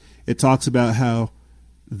 It talks about how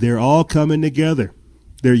they're all coming together.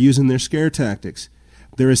 They're using their scare tactics.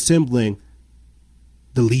 They're assembling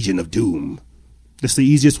the Legion of Doom. That's the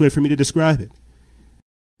easiest way for me to describe it.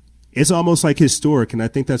 It's almost like historic, and I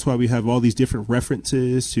think that's why we have all these different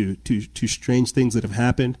references to strange things that have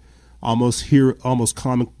happened, almost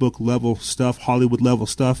comic book level stuff, Hollywood level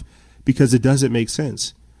stuff, because it doesn't make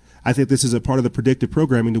sense. I think this is a part of the predictive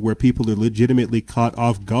programming to where people are legitimately caught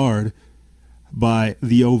off guard by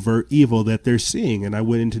the overt evil that they're seeing, and I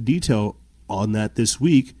went into detail on that this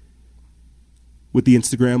week with the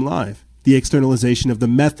Instagram Live, the externalization of the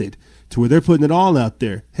method to where they're putting it all out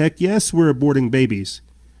there. Heck yes, we're aborting babies.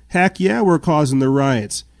 Heck yeah, we're causing the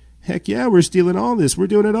riots. Heck yeah, we're stealing all this. We're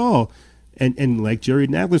doing it all. And like Jerry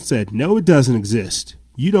Nadler said, no, it doesn't exist.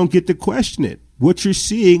 You don't get to question it. What you're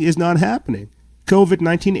seeing is not happening. COVID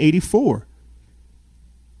 1984.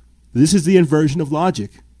 This is the inversion of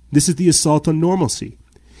logic. This is the assault on normalcy.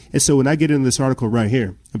 And so when I get into this article right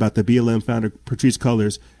here about the BLM founder Patrisse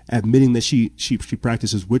Cullors admitting that she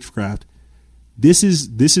practices witchcraft, this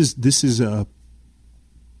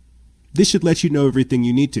should let you know everything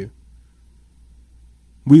you need to.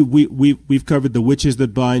 We've covered the witches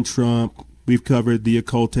that bind Trump. We've covered the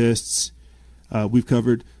occultists. We've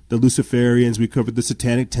covered the Luciferians. We've covered the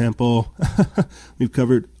Satanic Temple. We've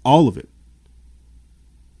covered all of it.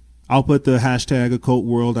 I'll put the hashtag occult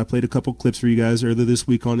world. I played a couple clips for you guys earlier this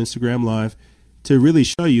week on Instagram Live to really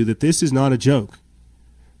show you that this is not a joke.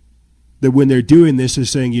 That when they're doing this, they're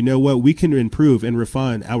saying, you know what, we can improve and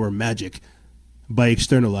refine our magic by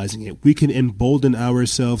externalizing it. We can embolden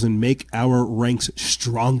ourselves and make our ranks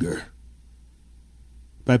stronger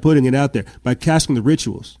by putting it out there, by casting the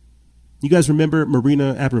rituals. You guys remember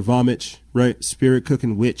Marina Abramovich, right? Spirit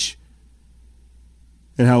cooking witch,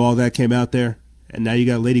 and how all that came out there. And now you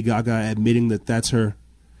got Lady Gaga admitting that that's her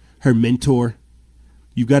mentor.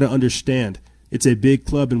 You've got to understand, it's a big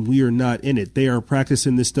club and we are not in it. They are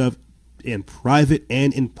practicing this stuff in private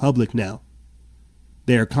and in public now.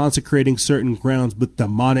 They are consecrating certain grounds with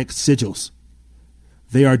demonic sigils.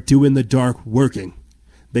 They are doing the dark working.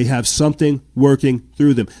 They have something working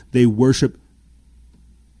through them. They worship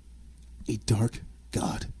a dark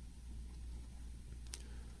god.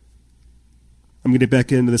 I'm going to get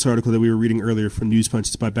back into this article that we were reading earlier from News Punch.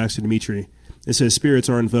 It's by Baxter Dimitri. It says spirits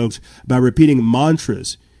are invoked by repeating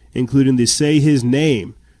mantras, including the say his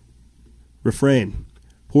name refrain,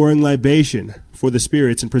 pouring libation for the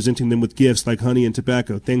spirits and presenting them with gifts like honey and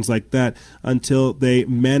tobacco, things like that, until they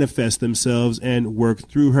manifest themselves and work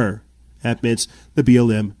through her, admits the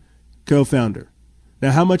BLM co-founder.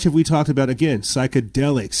 Now, how much have we talked about, again,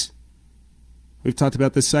 psychedelics? We've talked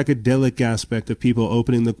about the psychedelic aspect of people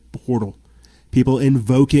opening the portal, People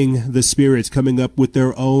invoking the spirits, coming up with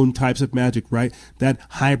their own types of magic, right? That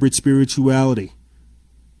hybrid spirituality.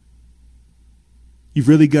 You've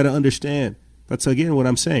really got to understand. That's, again, what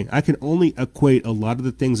I'm saying. I can only equate a lot of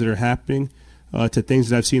the things that are happening to things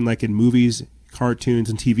that I've seen like in movies, cartoons,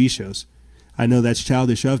 and TV shows. I know that's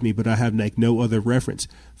childish of me, but I have like no other reference.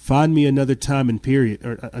 Find me another time in period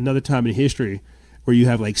or another time in history where you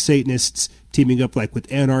have like Satanists teaming up like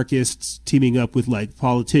with anarchists, teaming up with like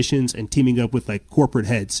politicians, and teaming up with like corporate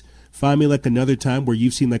heads. Find me like another time where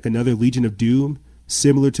you've seen like another Legion of Doom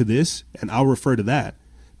similar to this, and I'll refer to that.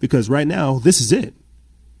 Because right now, this is it.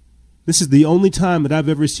 This is the only time that I've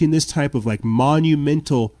ever seen this type of like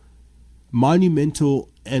monumental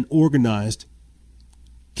and organized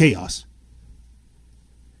chaos.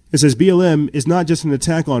 It says BLM is not just an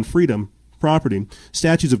attack on freedom, property,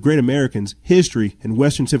 statues of great Americans, history, and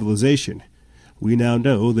Western civilization. We now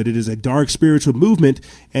know that it is a dark spiritual movement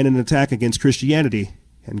and an attack against Christianity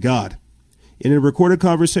and God. In a recorded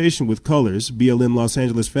conversation with Colors, BLM Los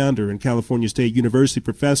Angeles founder and California State University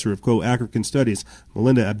professor of African Studies,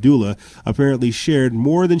 Melinda Abdullah, apparently shared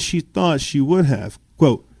more than she thought she would have.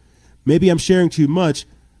 Quote, "Maybe I'm sharing too much,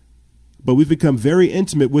 but we've become very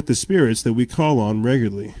intimate with the spirits that we call on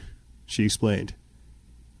regularly," she explained.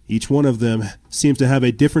 Each one of them seems to have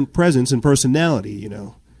a different presence and personality, you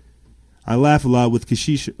know. I laugh a lot with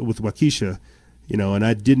Waukesha, you know, and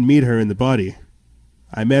I didn't meet her in the body.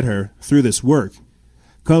 I met her through this work.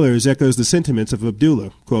 Colors echoes the sentiments of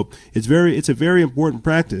Abdullah. Quote, it's a very important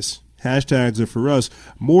practice. Hashtags are for us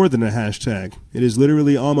more than a hashtag. It is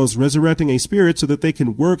literally almost resurrecting a spirit so that they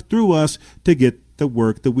can work through us to get the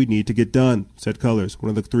work that we need to get done, said Colors, one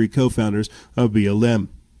of the 3 co-founders of BLM.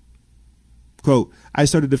 Quote, I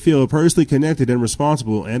started to feel personally connected and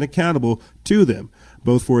responsible and accountable to them,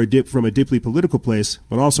 both from a deeply political place,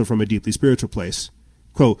 but also from a deeply spiritual place.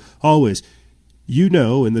 Quote, always, you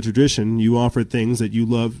know, in the tradition, you offered things that you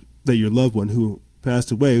love, that your loved one who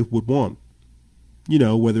passed away would want. You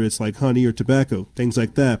know, whether it's like honey or tobacco, things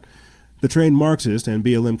like that. The trained Marxist and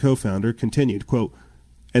BLM co-founder continued, quote,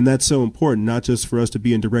 and that's so important, not just for us to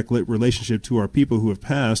be in direct relationship to our people who have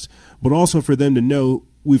passed, but also for them to know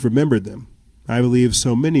we've remembered them. I believe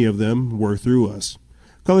so many of them were through us.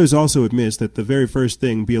 Colors also admits that the very first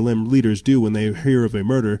thing BLM leaders do when they hear of a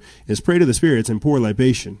murder is pray to the spirits and pour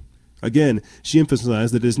libation. Again, she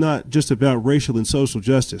emphasized that it is not just about racial and social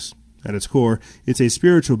justice. At its core, it's a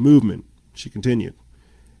spiritual movement, she continued.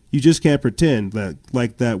 You just can't pretend that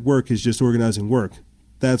like that work is just organizing work.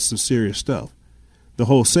 That's some serious stuff. The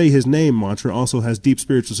whole say his name mantra also has deep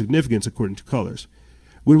spiritual significance according to Colors.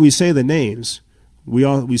 When we say the names,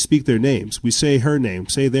 we speak their names. We say her name,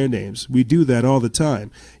 say their names. We do that all the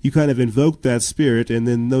time. You kind of invoke that spirit, and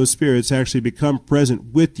then those spirits actually become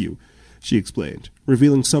present with you, she explained,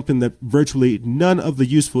 revealing something that virtually none of the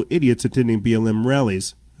useful idiots attending BLM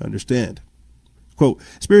rallies understand. Quote,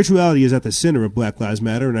 spirituality is at the center of Black Lives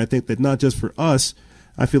Matter, and I think that not just for us,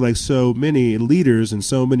 I feel like so many leaders and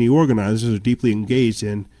so many organizers are deeply engaged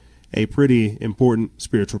in a pretty important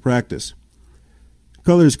spiritual practice.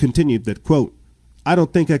 Colors continued that, quote, I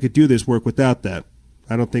don't think I could do this work without that.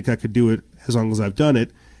 I don't think I could do it as long as I've done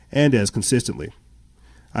it and as consistently.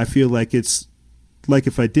 I feel like it's like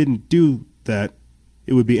if I didn't do that,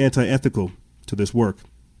 it would be anti-ethical to this work.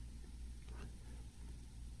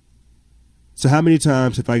 So how many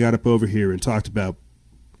times have I got up over here and talked about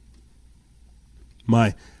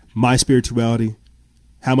my spirituality,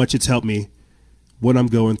 how much it's helped me, what I'm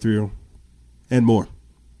going through, and more.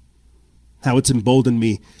 How it's emboldened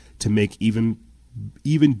me to make even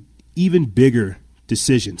bigger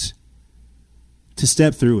decisions, to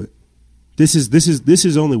step through it. This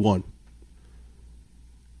is only one.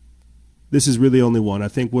 This is really only one. I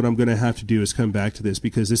think what I'm going to have to do is come back to this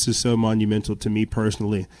because this is so monumental to me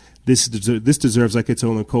personally. This deserves like its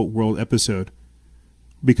own occult world episode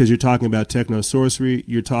because you're talking about techno-sorcery,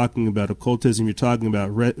 you're talking about occultism, you're talking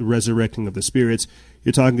about resurrecting of the spirits,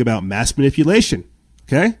 you're talking about mass manipulation,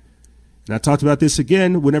 okay? And I talked about this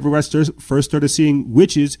again whenever I first started seeing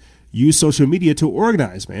witches use social media to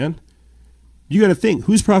organize, man. You got to think,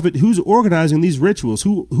 who's organizing these rituals?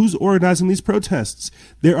 Who's organizing these protests?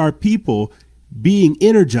 There are people being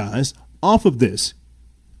energized off of this.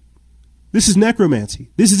 This is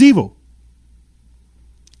necromancy. This is evil.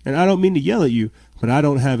 And I don't mean to yell at you, but I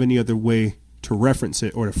don't have any other way to reference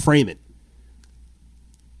it or to frame it.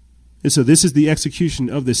 And so this is the execution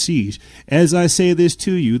of the siege. As I say this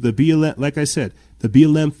to you, the BLM, like I said, the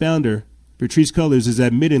BLM founder, Patrisse Cullors, is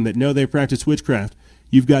admitting that no, they practice witchcraft.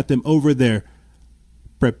 You've got them over there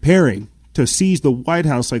preparing to seize the White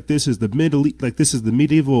House like this is the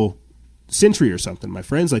medieval century or something, my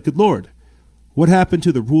friends. Like, good Lord, What happened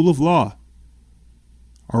to the rule of law?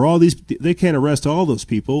 Are all these, they can't arrest all those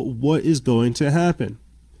people. What is going to happen?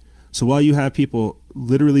 So while you have people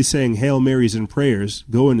literally saying Hail Marys and prayers,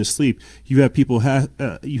 going to sleep, you have people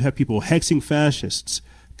hexing fascists,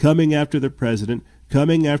 coming after the president,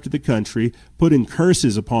 coming after the country, putting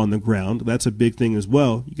curses upon the ground. That's a big thing as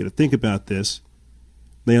well. You got to think about this.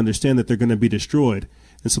 They understand that they're going to be destroyed,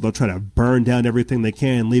 and so they'll try to burn down everything they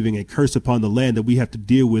can, leaving a curse upon the land that we have to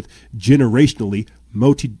deal with generationally,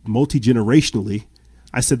 multi-generationally.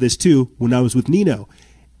 I said this too when I was with Nino.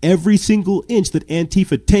 Every single inch that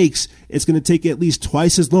Antifa takes, it's going to take at least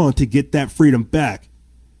twice as long to get that freedom back.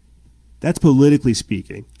 That's politically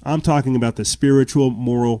speaking. I'm talking about the spiritual,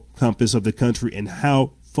 moral compass of the country and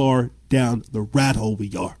how far down the rat hole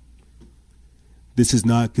we are. This is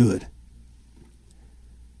not good.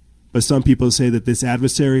 But some people say that this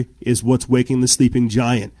adversary is what's waking the sleeping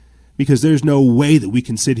giant, because there's no way that we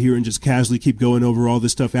can sit here and just casually keep going over all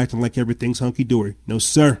this stuff acting like everything's hunky-dory. No,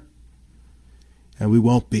 sir. And we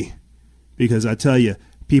won't be, because I tell you,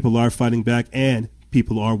 people are fighting back and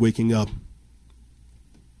people are waking up.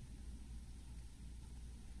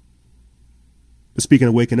 But speaking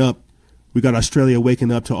of waking up, we got Australia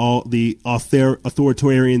waking up to all the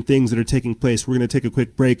authoritarian things that are taking place. We're going to take a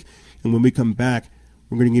quick break, and when we come back,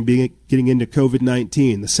 we're going to be getting into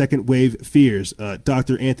COVID-19, the second wave fears.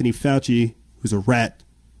 Dr. Anthony Fauci, who's a rat,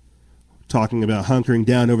 talking about hunkering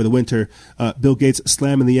down over the winter. Bill Gates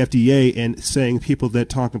slamming the FDA and saying people that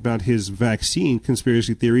talk about his vaccine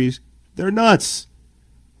conspiracy theories, they're nuts.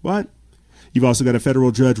 What? You've also got a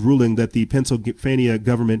federal judge ruling that the Pennsylvania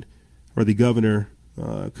government or the governor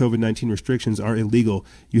COVID-19 restrictions are illegal.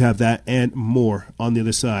 You have that and more on the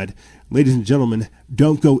other side. Ladies and gentlemen,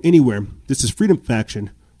 don't go anywhere. This is Freedom Faction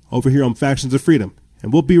over here on Factions of Freedom.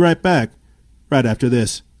 And we'll be right back right after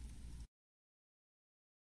this.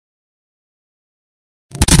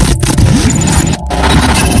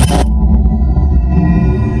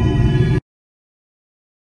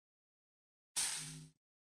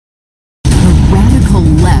 The radical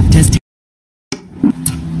left has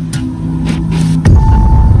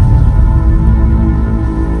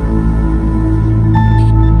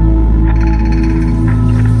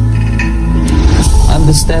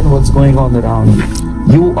understand what's going on around you.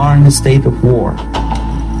 You are in a state of war,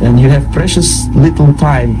 and you have precious little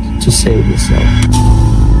time to save yourself.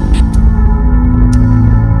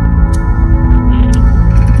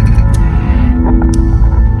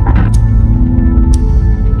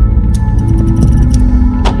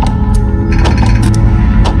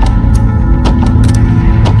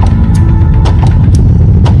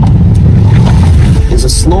 It's a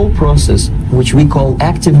slow process which we call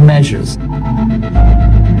active measures.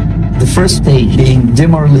 The first stage being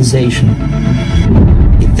demoralization.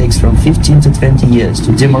 It takes from 15 to 20 years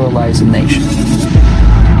to demoralize a nation.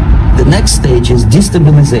 The next stage is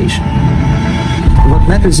destabilization. What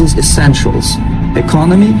matters is essentials: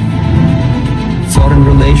 economy, foreign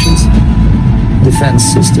relations, defense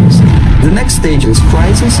systems. The next stage is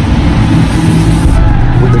crisis,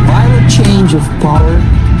 with a violent change of power,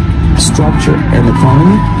 structure, and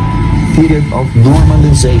economy, period of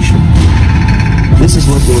normalization. This is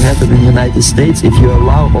what will happen in the United States if you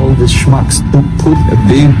allow all these schmucks to put a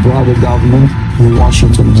big brother government in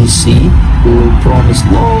Washington, D.C., who will promise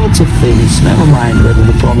lots of things, never mind whether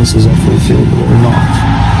the promises are fulfilled or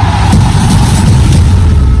not.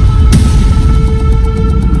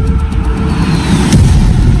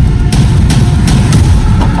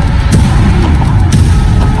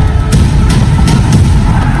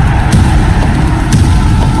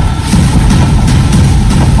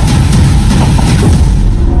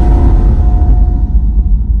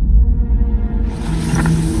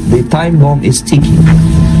 The time bomb is ticking.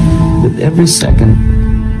 With every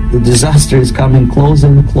second, the disaster is coming closer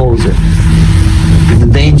and closer. The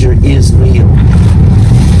danger is real.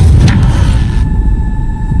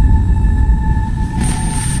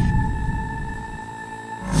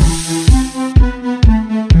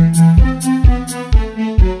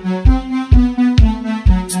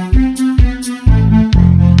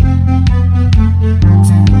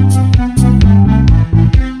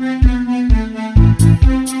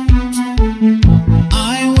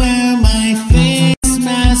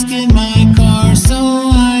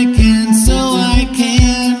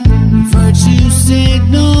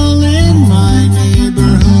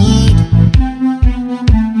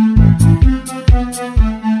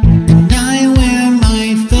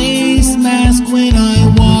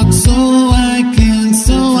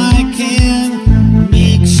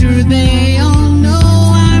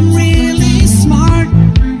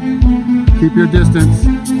 Keep your distance.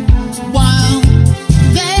 While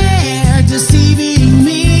they're deceived.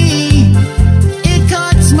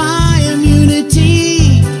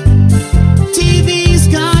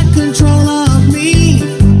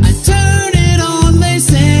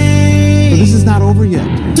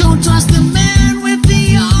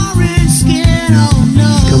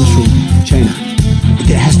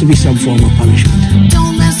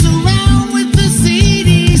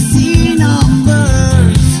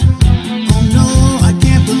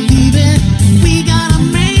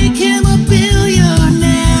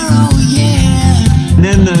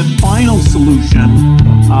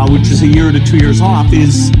 2 years off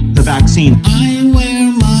is the vaccine. I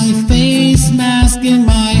wear my face mask in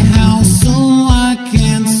my house so I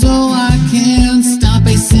can stop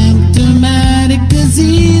a symptomatic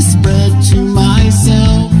disease spread to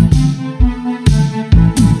myself.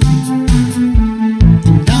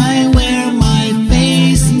 And I wear my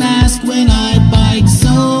face mask when I bike so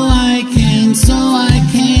I can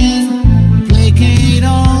placate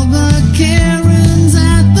all the Karens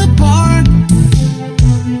at the park.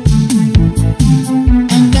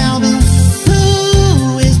 And now the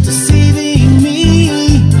WHO is deceiving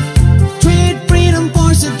me. Trade freedom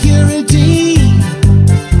for security.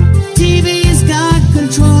 TV's got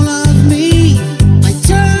control of me. I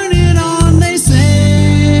turn it on, they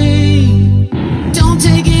say. Don't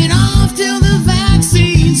take it off till the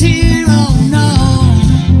vaccine's here, oh no.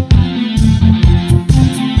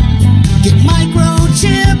 Get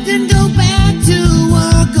microchipped and go back to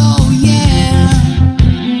work, oh yeah.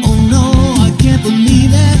 Oh no, I can't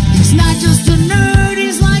believe it. He's not just a nerd,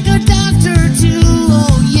 he's like a doctor too,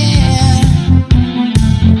 oh yeah.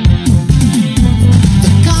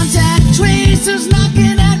 The contact tracer's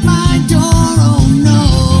knocking at my door, oh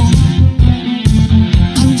no.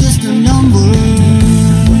 I'm just a number.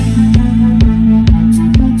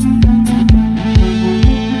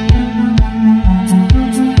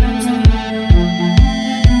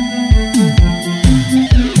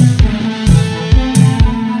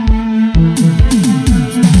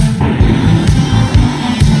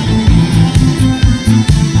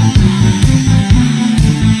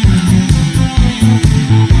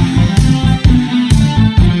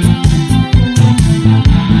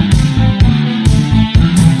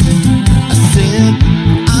 I said,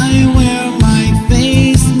 I wear my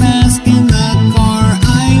face mask in the car.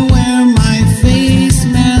 I wear my face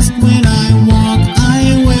mask when I walk.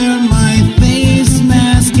 I wear my face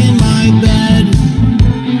mask in my bed.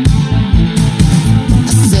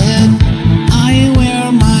 I said, I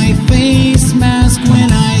wear my face mask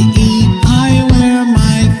when I eat. I wear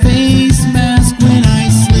my face mask when I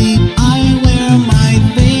sleep. I wear my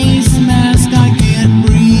face mask, I can't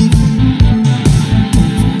breathe.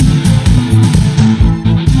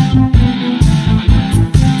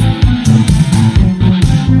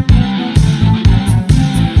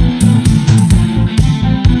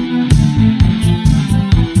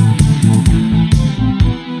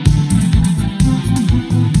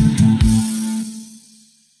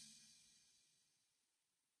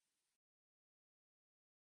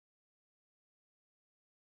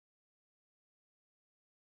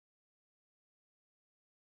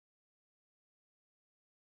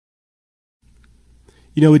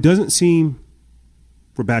 You know, it doesn't seem,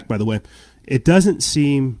 we're back, by the way, it doesn't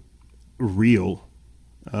seem real.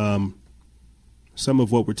 Some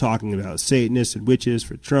of what we're talking about, Satanists and witches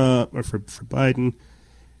for Trump or for Biden,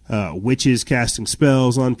 witches casting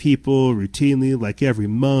spells on people routinely, like every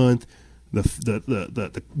month.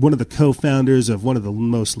 The one of the co-founders of one of the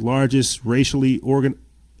most largest racially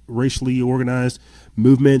organized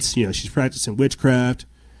movements, you know, she's practicing witchcraft.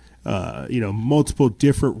 Multiple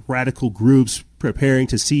different radical groups preparing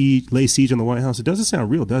to lay siege on the White House. It doesn't sound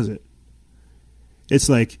real, does it? It's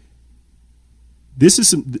like, this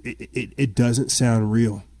is it doesn't sound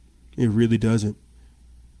real. It really doesn't.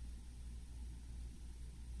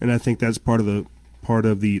 And I think that's part of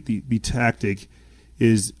the tactic,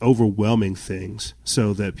 is overwhelming things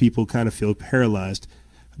so that people kind of feel paralyzed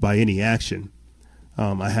by any action.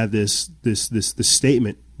 I had this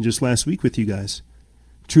statement just last week with you guys.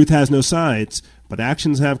 Truth has no sides, but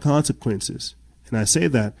actions have consequences. And I say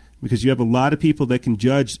that because you have a lot of people that can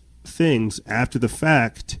judge things after the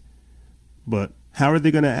fact, but how are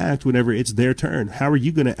they going to act whenever it's their turn? How are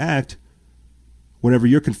you going to act whenever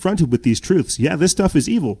you're confronted with these truths? Yeah, this stuff is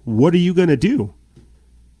evil. What are you going to do?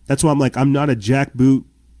 That's why I'm like, I'm not a jackboot,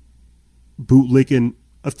 bootlicking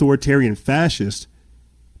authoritarian fascist,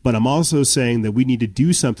 but I'm also saying that we need to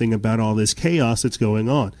do something about all this chaos that's going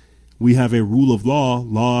on. We have a rule of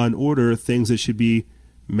law and order, things that should be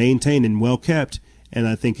maintained and well kept. And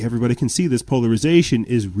I think everybody can see this polarization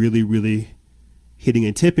is really, really hitting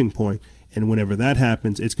a tipping point. And whenever that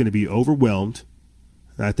happens, it's going to be overwhelmed.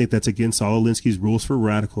 And I think that's against Saul Alinsky's rules for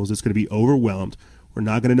radicals. It's going to be overwhelmed. We're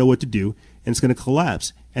not going to know what to do, and it's going to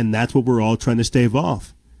collapse. And that's what we're all trying to stave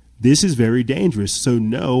off. This is very dangerous. So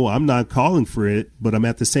no, I'm not calling for it, but I'm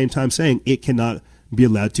at the same time saying it cannot be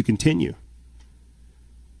allowed to continue.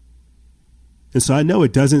 And so I know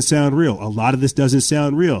it doesn't sound real. A lot of this doesn't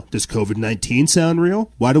sound real. Does COVID-19 sound real?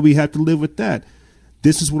 Why do we have to live with that?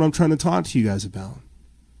 This is what I'm trying to talk to you guys about.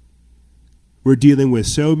 We're dealing with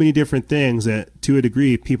so many different things that, to a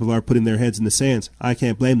degree, people are putting their heads in the sands. I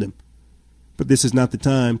can't blame them. But this is not the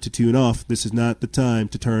time to tune off. This is not the time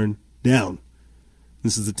to turn down.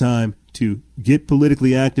 This is the time to get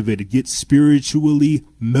politically activated, get spiritually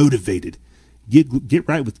motivated, get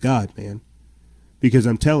right with God, man. Because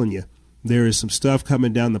I'm telling you, there is some stuff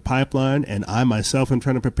coming down the pipeline, and I myself am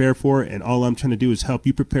trying to prepare for it, and all I'm trying to do is help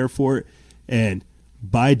you prepare for it. And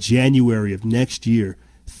by January of next year,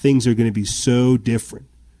 things are going to be so different.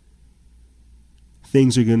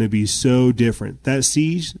 Things are going to be so different. That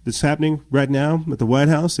siege that's happening right now at the White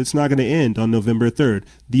House, it's not going to end on November 3rd.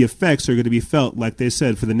 The effects are going to be felt, like they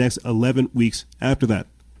said, for the next 11 weeks after that.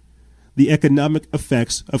 The economic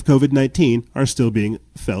effects of COVID-19 are still being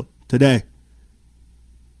felt today.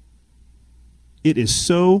 It is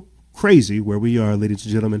so crazy where we are, ladies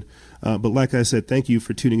and gentlemen. But like I said, thank you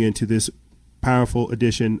for tuning in to this powerful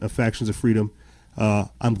edition of Factions of Freedom.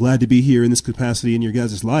 I'm glad to be here in this capacity in your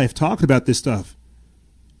guys' life talking about this stuff.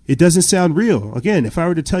 It doesn't sound real. Again, if I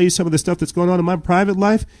were to tell you some of the stuff that's going on in my private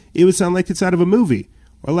life, it would sound like it's out of a movie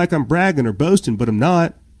or like I'm bragging or boasting, but I'm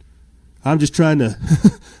not. I'm just trying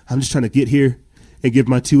to get here and give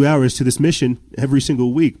my 2 hours to this mission every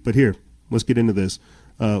single week. But here, let's get into this.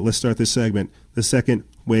 Let's start this segment. The second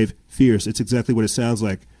wave fears. It's exactly what it sounds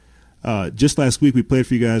like. Just last week, we played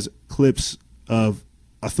for you guys clips of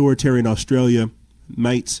authoritarian Australia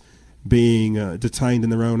mates being detained in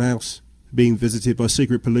their own house, being visited by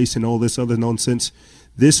secret police and all this other nonsense.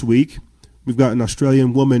 This week, we've got an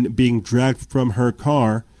Australian woman being dragged from her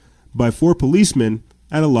car by 4 policemen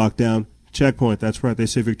at a lockdown checkpoint. That's right. They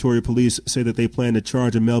say Victoria Police say that they plan to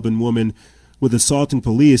charge a Melbourne woman with assaulting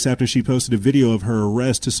police after she posted a video of her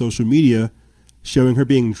arrest to social media showing her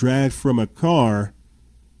being dragged from a car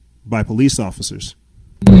by police officers.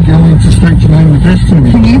 You're going to speak to name the best to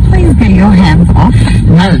me. Can you please get your hands off?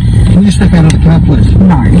 No. Can you step out of the car, please?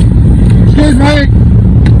 No. Excuse me.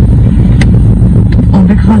 Well,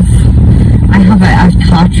 because I have a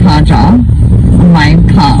car charger on my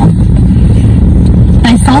car.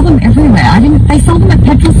 They sell them everywhere. They sell them at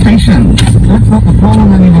petrol stations. That's not the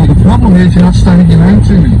problem anymore. The problem is you're not stating your name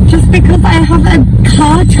to me. Just because I have a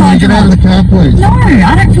car charger. Can you get out of the car, please? No,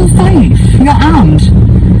 I don't feel safe. You're armed.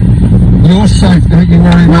 You're safe. Don't you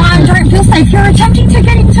worry about that. No, I don't feel safe. You're attempting to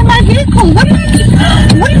get into my vehicle. What are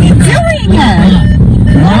you doing?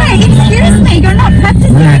 Why? Excuse me. You're not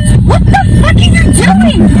practicing. What the fuck are you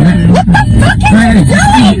doing? What the fuck are you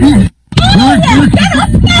doing? Get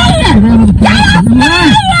off me! Get off me!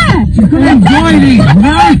 You're going to anxiety.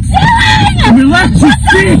 Relax. Relax. You're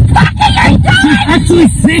sick. What the fuck are you doing? You're actually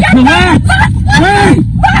sick. Relax. Hey!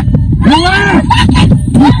 Relax.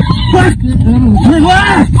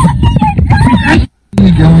 Relax.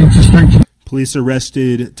 You're going to speak. Police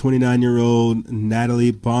arrested 29-year-old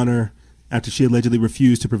Natalie Bonner after she allegedly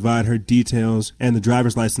refused to provide her details and the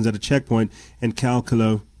driver's license at a checkpoint in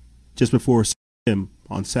Kalkalo just before him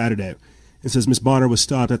on Saturday. It says Ms. Bonner was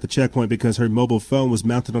stopped at the checkpoint because her mobile phone was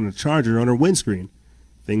mounted on a charger on her windscreen.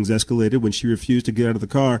 Things escalated when she refused to get out of the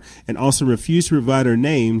car and also refused to provide her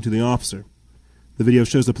name to the officer. The video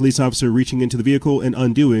shows the police officer reaching into the vehicle and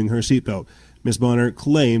undoing her seatbelt. Ms. Bonner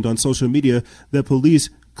claimed on social media that police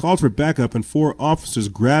called for backup and 4 officers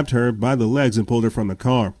grabbed her by the legs and pulled her from the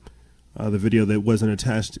car. The video that wasn't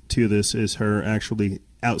attached to this is her actually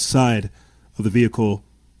outside of the vehicle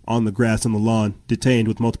on the grass on the lawn, detained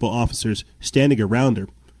with multiple officers standing around her. It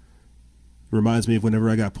reminds me of whenever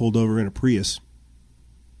I got pulled over in a Prius.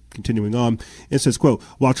 Continuing on, it says, quote,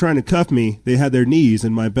 while trying to cuff me, they had their knees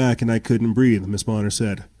in my back and I couldn't breathe, Ms. Bonner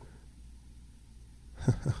said.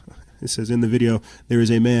 It says in the video, there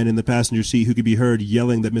is a man in the passenger seat who could be heard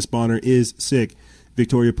yelling that Ms. Bonner is sick.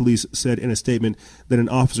 Victoria Police said in a statement that an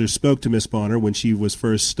officer spoke to Ms. Bonner when she was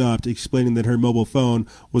first stopped, explaining that her mobile phone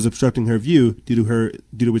was obstructing her view due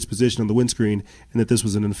to its position on the windscreen, and that this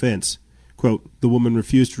was an offense. Quote, the woman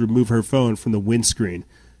refused to remove her phone from the windscreen,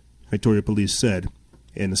 Victoria Police said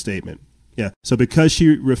in a statement. Yeah, so because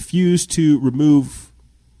she refused to remove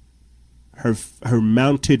her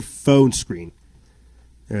mounted phone screen,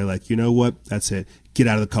 they're like, you know what? That's it. Get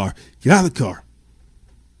out of the car. Get out of the car.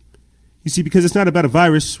 You see, because it's not about a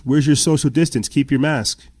virus, where's your social distance? Keep your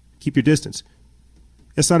mask. Keep your distance.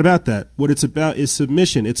 It's not about that. What it's about is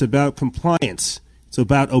submission. It's about compliance. It's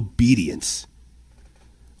about obedience.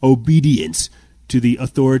 Obedience to the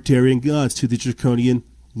authoritarian gods, to the draconian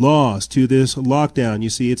laws, to this lockdown.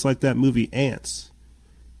 You see, it's like that movie Ants.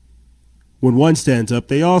 When one stands up,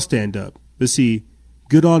 they all stand up. But see,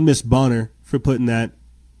 good on Miss Bonner for putting that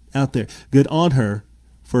out there. Good on her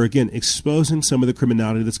for, again, exposing some of the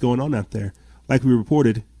criminality that's going on out there. Like we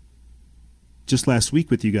reported just last week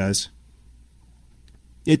with you guys.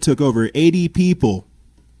 It took over 80 people.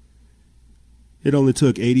 It only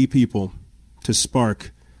took 80 people to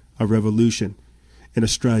spark a revolution in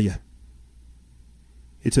Australia.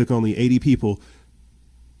 It took only 80 people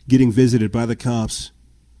getting visited by the cops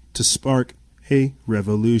to spark a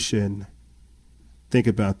revolution. Think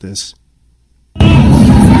about this.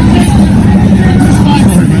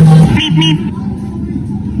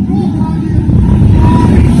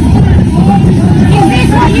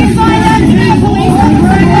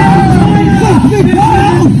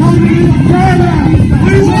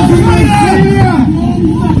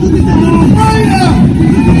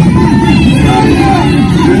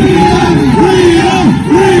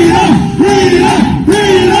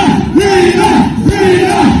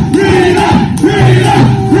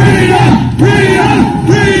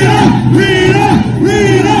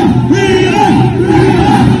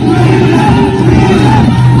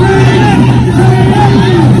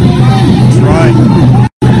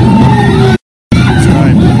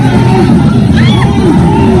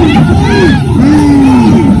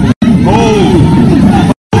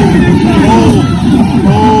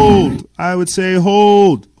 I would say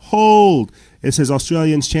hold. It says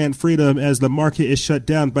Australians chant freedom as the market is shut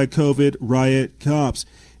down by COVID riot cops.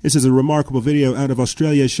 This is a remarkable video out of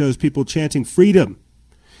Australia. It shows people chanting freedom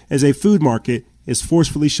as a food market is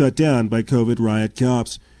forcefully shut down by COVID riot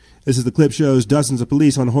cops. This is the clip shows dozens of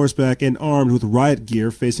police on horseback and armed with riot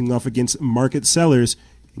gear facing off against market sellers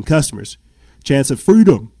and customers. Chants of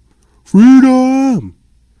freedom, freedom,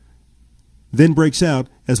 then breaks out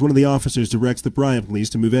as one of the officers directs the riot police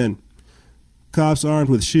to move in. Cops armed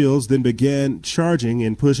with shields then began charging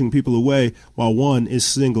and pushing people away while one is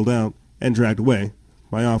singled out and dragged away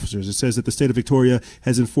by officers. It says that the state of Victoria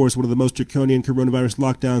has enforced one of the most draconian coronavirus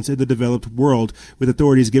lockdowns in the developed world, with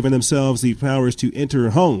authorities giving themselves the powers to enter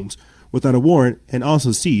homes without a warrant and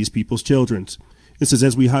also seize people's children. It says,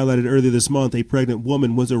 as we highlighted earlier this month, a pregnant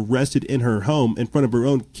woman was arrested in her home in front of her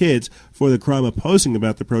own kids for the crime of posting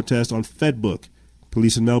about the protest on Facebook.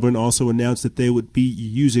 Police in Melbourne also announced that they would be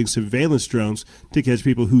using surveillance drones to catch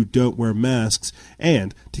people who don't wear masks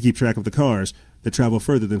and to keep track of the cars that travel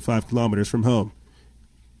further than 5 kilometers from home.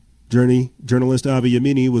 Journalist Avi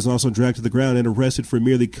Yamini was also dragged to the ground and arrested for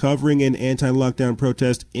merely covering an anti-lockdown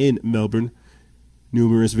protest in Melbourne.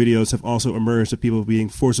 Numerous videos have also emerged of people being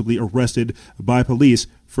forcibly arrested by police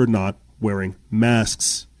for not wearing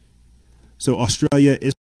masks. So Australia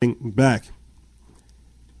is fighting back.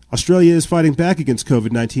 Australia is fighting back against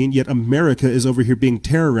COVID-19, yet America is over here being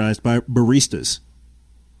terrorized by baristas.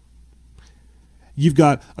 You've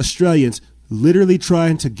got Australians literally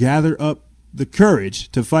trying to gather up the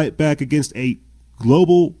courage to fight back against a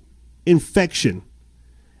global infection,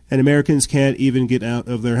 and Americans can't even get out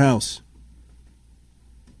of their house.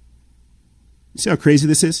 You see how crazy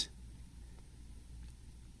this is?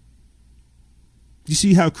 You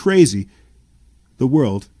see how crazy the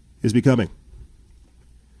world is becoming?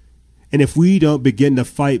 And if we don't begin to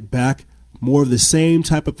fight back, more of the same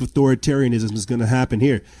type of authoritarianism is going to happen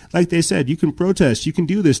here. Like they said, you can protest, you can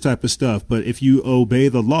do this type of stuff, but if you obey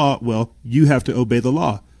the law, well, you have to obey the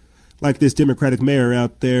law. Like this Democratic mayor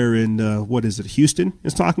out there in, Houston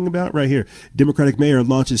is talking about right here. Democratic mayor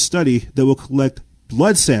launches study that will collect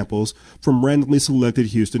blood samples from randomly selected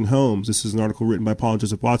Houston homes. This is an article written by Paul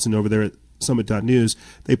Joseph Watson over there at Summit.News.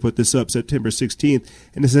 They put this up September 16th,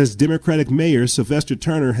 and it says Democratic Mayor Sylvester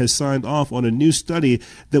Turner has signed off on a new study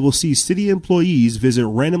that will see city employees visit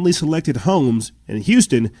randomly selected homes in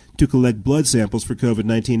Houston to collect blood samples for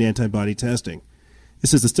COVID-19 antibody testing. It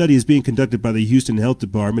says the study is being conducted by the Houston Health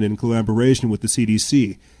Department in collaboration with the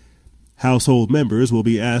CDC. Household members will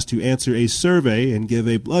be asked to answer a survey and give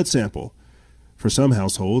a blood sample. For some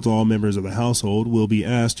households, all members of the household will be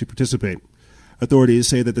asked to participate. Authorities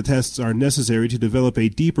say that the tests are necessary to develop a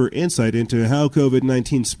deeper insight into how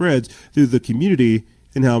COVID-19 spreads through the community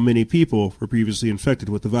and how many people were previously infected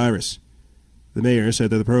with the virus. The mayor said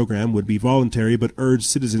that the program would be voluntary but urged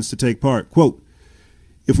citizens to take part. Quote,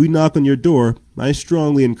 "If we knock on your door, I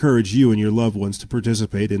strongly encourage you and your loved ones to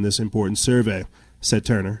participate in this important survey," said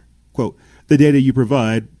Turner. Quote, "The data you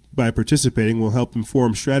provide by participating will help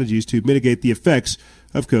inform strategies to mitigate the effects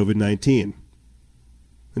of COVID-19.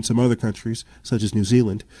 In some other countries, such as New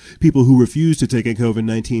Zealand, people who refuse to take a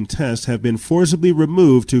COVID-19 test have been forcibly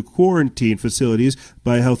removed to quarantine facilities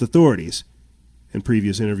by health authorities. In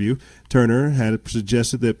previous interview, Turner had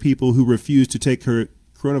suggested that people who refused to take her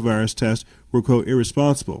coronavirus test were, quote,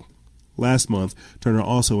 irresponsible. Last month, Turner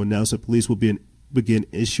also announced that police will begin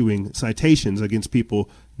issuing citations against people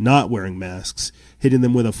not wearing masks, hitting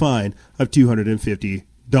them with a fine of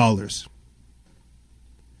 $250.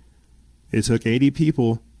 It took 80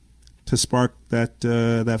 people to spark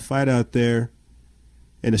that fight out there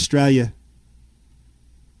in Australia.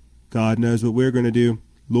 God knows what we're going to do.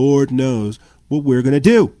 Lord knows what we're going to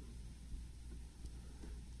do.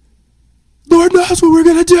 Lord knows what we're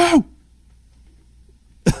going to do.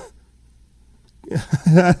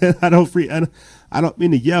 I don't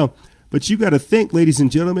mean to yell, but you got to think, ladies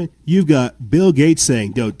and gentlemen, you've got Bill Gates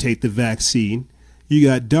saying, don't take the vaccine. You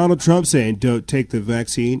got Donald Trump saying, don't take the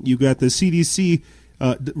vaccine. You got the CDC,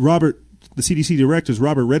 the CDC directors,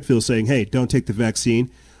 Robert Redfield, saying, hey, don't take the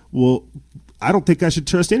vaccine. Well, I don't think I should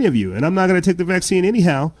trust any of you, and I'm not going to take the vaccine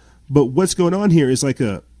anyhow. But what's going on here is like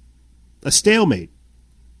a stalemate,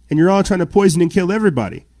 and you're all trying to poison and kill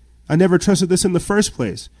everybody. I never trusted this in the first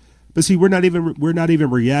place. But see, we're not even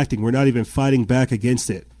reacting. We're not even fighting back against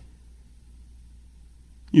it.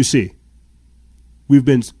 You see, we've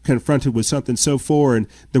been confronted with something so foreign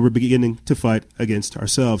that we're beginning to fight against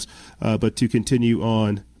ourselves. But to continue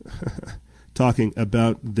on talking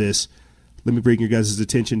about this, let me bring your guys'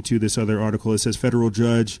 attention to this other article. It says federal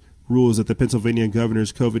judge rules that the Pennsylvania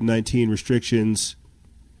governor's COVID-19 restrictions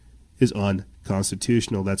is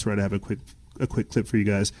unconstitutional. That's right. I have a quick clip for you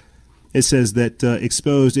guys. It says that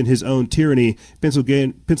exposed in his own tyranny,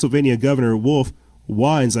 Pennsylvania Governor Wolf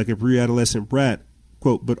whines like a pre-adolescent brat.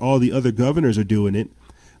 Quote, but all the other governors are doing it.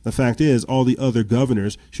 The fact is, all the other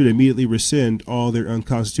governors should immediately rescind all their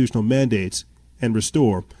unconstitutional mandates and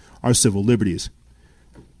restore our civil liberties.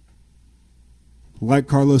 Like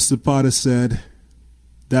Carlos Zapata said,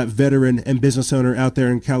 that veteran and business owner out there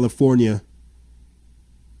in California,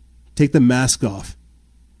 take the mask off.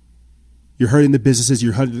 You're hurting the businesses.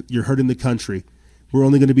 You're hurting the country. We're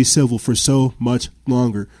only going to be civil for so much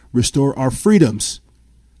longer. Restore our freedoms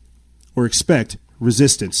or expect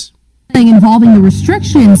resistance. Involving the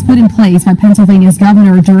restrictions put in place by Pennsylvania's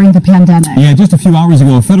governor during the pandemic. Yeah, just a few hours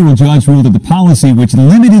ago, a federal judge ruled that the policy which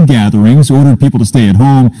limited gatherings, ordered people to stay at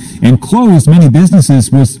home, and closed many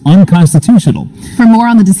businesses was unconstitutional. For more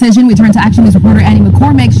on the decision, we turn to Action News reporter Annie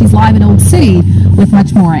McCormick. She's live in Old City with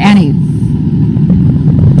much more. Annie.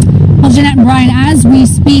 Well, Jeanette and Brian, as we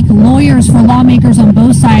speak, lawyers for lawmakers on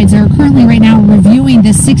both sides are currently right now reviewing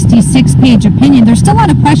this 66-page opinion. There's still a lot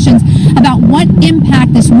of questions about what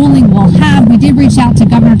impact this ruling will have. We did reach out to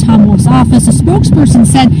Governor Tom Wolf's office. A spokesperson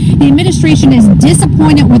said the administration is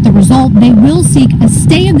disappointed with the result. They will seek a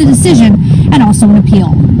stay of the decision and also an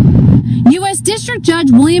appeal. U.S. District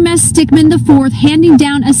Judge William S. Stickman IV handing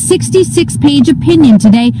down a 66-page opinion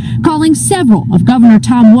today, calling several of Governor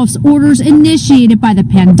Tom Wolf's orders initiated by the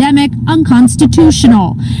pandemic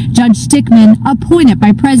unconstitutional. Judge Stickman, appointed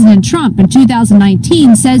by President Trump in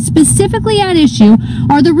 2019, says specifically at issue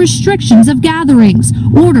are the restrictions of gatherings,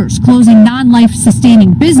 orders closing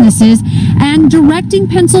non-life-sustaining businesses, and directing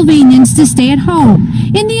Pennsylvanians to stay at home.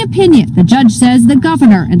 In the opinion, the judge says the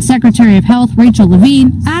governor and Secretary of Health Rachel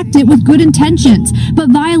Levine acted with good intentions, but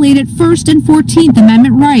violated First and 14th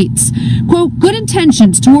Amendment rights. Quote, good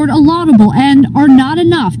intentions toward a laudable end are not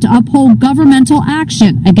enough to uphold governmental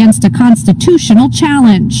action against a constitutional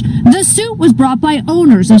challenge. The suit was brought by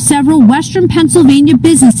owners of several Western Pennsylvania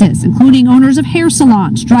businesses, including owners of hair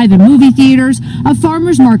salons, drive-in movie theaters, a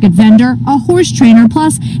farmer's market vendor, a horse trainer,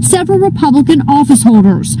 plus several Republican office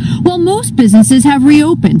holders. While most businesses have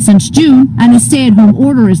reopened since June and a stay-at-home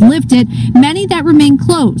order is lifted, many that remain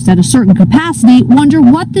closed at a certain capacity wonder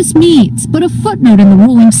what this means. But a footnote in the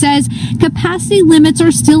ruling says capacity limits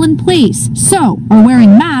are still in place, so are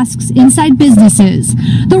wearing masks inside businesses.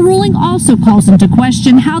 The ruling also calls into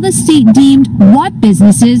question how the state deemed what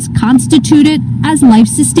businesses constituted as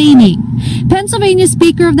life-sustaining. Pennsylvania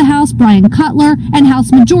Speaker of the House Brian Cutler and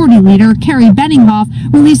House Majority Leader Kerry Benninghoff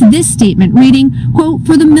released this statement reading, quote,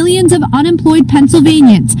 for the millions of unemployed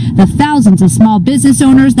Pennsylvanians, the thousands of small business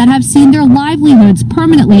owners that have seen their livelihoods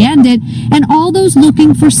permanently ended, and all those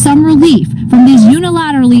looking for some relief from these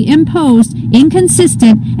unilaterally imposed,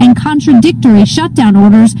 inconsistent, and contradictory shutdown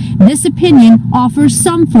orders, this opinion offers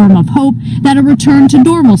some form of hope that a return to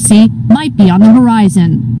normalcy might be on the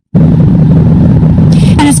horizon.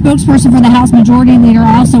 And a spokesperson for the House Majority Leader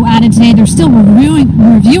also added today they're still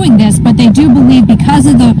reviewing this, but they do believe because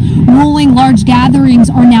of the ruling, large gatherings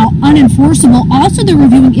are now unenforceable. Also, they're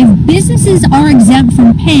reviewing if businesses are exempt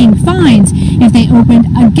from paying fines if they opened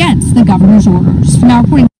against the governor's orders. Now,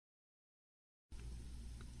 reporting.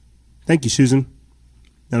 Thank you, Susan.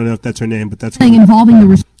 I don't know if that's her name, but that's what I'm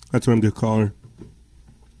going to call her.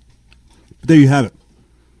 But there you have it.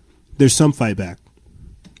 There's some fight back.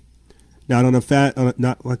 Not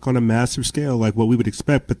not like on a massive scale, like what we would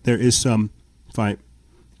expect, but there is some fight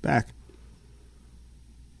back.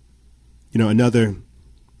 You know, another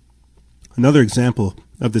example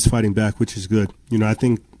of this fighting back, which is good. You know, I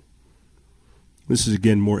think this is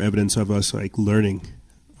again more evidence of us like learning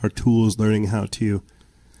our tools, learning how to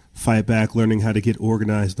fight back, learning how to get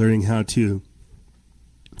organized, learning how to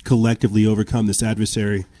collectively overcome this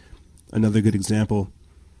adversary. Another good example,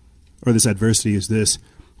 or this adversity, is this.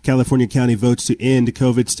 California County votes to end the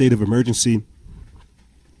COVID state of emergency.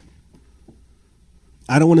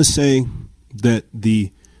 I don't want to say that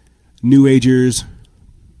the New Agers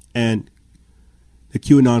and the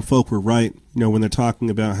QAnon folk were right, when they're talking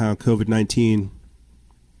about how COVID-19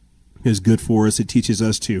 is good for us. It teaches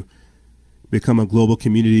us to become a global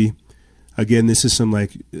community. Again, this is some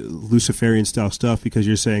like Luciferian style stuff, because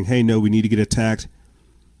you're saying, hey, no, we need to get attacked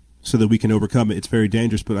so that we can overcome it. It's very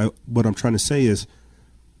dangerous. But what I'm trying to say is,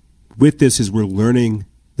 with this is we're learning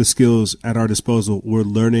the skills at our disposal. We're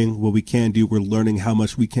learning what we can do. We're learning how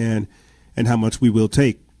much we can and how much we will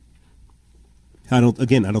take. I don't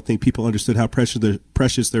think people understood how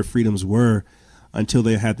precious their freedoms were until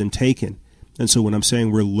they had them taken. And so when I'm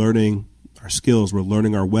saying we're learning our skills, we're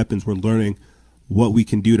learning our weapons, we're learning what we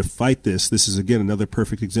can do to fight this is, again, another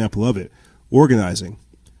perfect example of it. Organizing.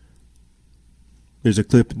 There's a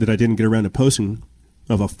clip that I didn't get around to posting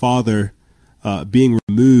of a father being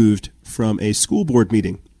removed from a school board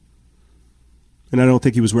meeting. And I don't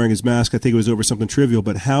think he was wearing his mask. I think it was over something trivial.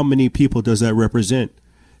 But how many people does that represent?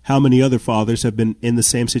 How many other fathers have been in the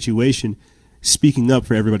same situation, speaking up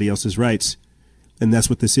for everybody else's rights? And that's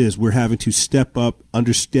what this is. We're having to step up,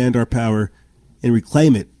 understand our power, and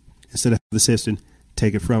reclaim it instead of the system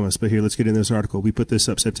take it from us. But here, let's get into this article. We put this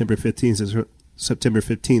up September 15th. September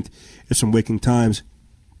 15th. It's from Waking Times.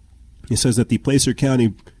 It says that the Placer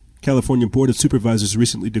County, California Board of Supervisors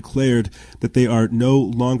recently declared that they are no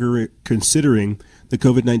longer considering the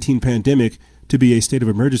COVID-19 pandemic to be a state of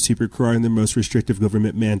emergency requiring the most restrictive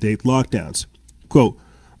government mandate lockdowns. Quote,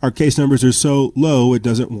 our case numbers are so low it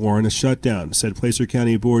doesn't warrant a shutdown, said Placer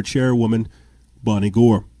County Board Chairwoman Bonnie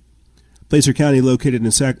Gore. Placer County, located in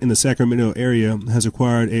the Sacramento area, has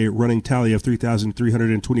acquired a running tally of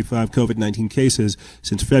 3,325 COVID-19 cases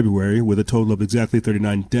since February, with a total of exactly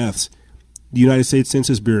 39 deaths. The United States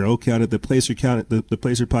Census Bureau counted the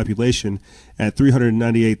Placer population at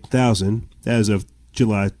 398,000 as of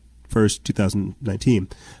July 1st, 2019,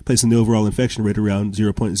 placing the overall infection rate around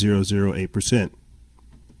 0.008%.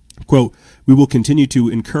 Quote, we will continue to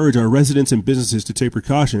encourage our residents and businesses to take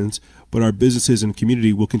precautions, but our businesses and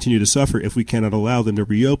community will continue to suffer if we cannot allow them to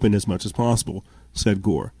reopen as much as possible, said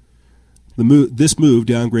Gore. This move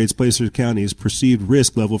downgrades Placer County's perceived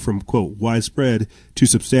risk level from, quote, widespread to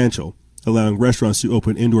substantial, allowing restaurants to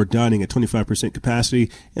open indoor dining at 25%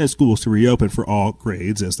 capacity and schools to reopen for all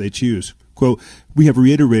grades as they choose. Quote, we have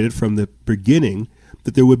reiterated from the beginning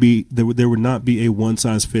that there would not be a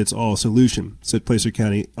one-size-fits-all solution, said Placer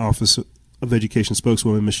County Office of Education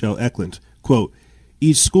spokeswoman Michelle Eklund. Quote,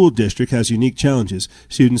 each school district has unique challenges,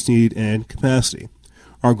 students' need, and capacity.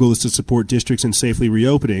 Our goal is to support districts in safely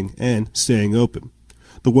reopening and staying open.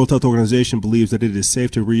 The World Health Organization believes that it is safe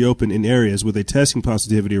to reopen in areas with a testing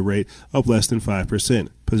positivity rate of less than 5%,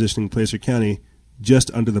 positioning Placer County just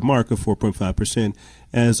under the mark of 4.5%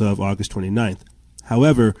 as of August 29th.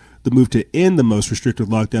 However, the move to end the most restrictive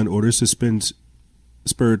lockdown orders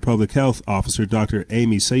spurred Public Health Officer Dr.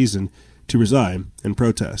 Amy Sazen to resign and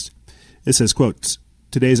protest. It says, quote,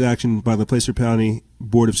 today's action by the Placer County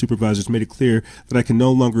Board of Supervisors made it clear that I can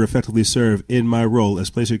no longer effectively serve in my role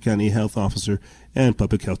as Placer County Health Officer and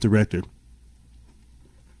Public Health Director.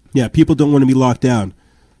 Yeah, people don't want to be locked down.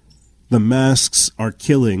 The masks are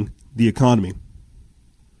killing the economy.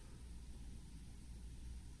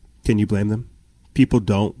 Can you blame them? People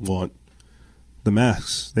don't want the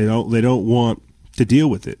masks. They don't want to deal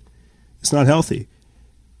with it. It's not healthy.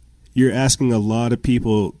 You're asking a lot of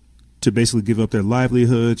people to basically give up their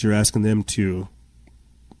livelihoods. You're asking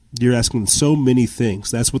so many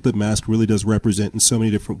things. That's what the mask really does represent in so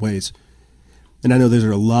many different ways. And I know there's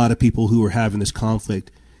a lot of people who are having this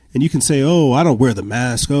conflict. And you can say, oh, I don't wear the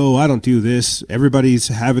mask. Oh, I don't do this. Everybody's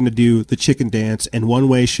having to do the chicken dance in one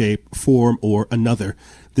way, shape, form, or another.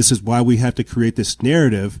 This is why we have to create this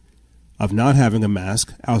narrative of not having a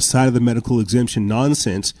mask outside of the medical exemption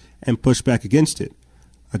nonsense and push back against it.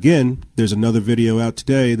 Again, there's another video out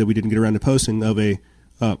today that we didn't get around to posting of a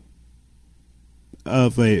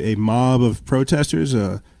mob of protesters,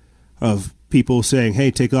 of people saying,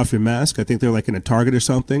 hey, take off your mask. I think they're like in a Target or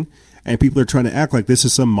something. And people are trying to act like this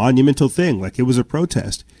is some monumental thing, like it was a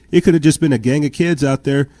protest. It could have just been a gang of kids out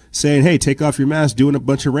there saying, hey, take off your mask, doing a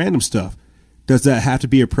bunch of random stuff. Does that have to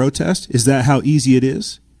be a protest? Is that how easy it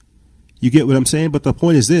is? You get what I'm saying? But the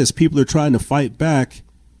point is this. People are trying to fight back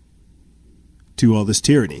to all this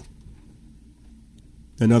tyranny.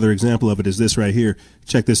 Another example of it is this right here.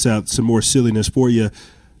 Check this out. Some more silliness for you.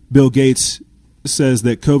 Bill Gates says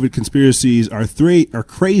that COVID conspiracies are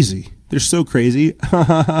crazy. They're so crazy.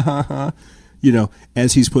 You know,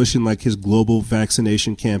 as he's pushing like his global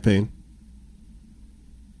vaccination campaign.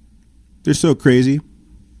 They're so crazy.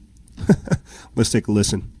 Let's take a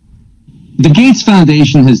listen. The Gates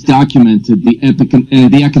Foundation has documented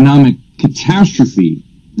the economic catastrophe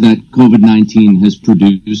that COVID-19 has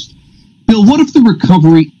produced. Bill, what if the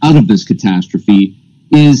recovery out of this catastrophe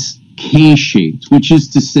is K-shaped, which is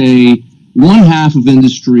to say one half of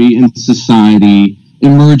industry and society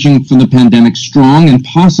emerging from the pandemic strong and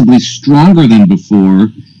possibly stronger than before,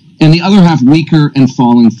 and the other half weaker and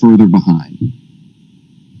falling further behind?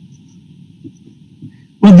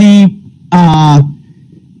 Well,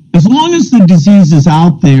 as long as the disease is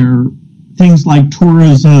out there, things like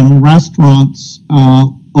tourism, restaurants,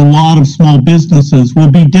 a lot of small businesses will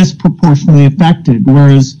be disproportionately affected,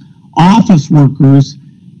 whereas office workers,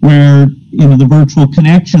 where the virtual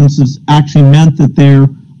connections has actually meant that their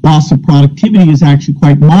loss of productivity is actually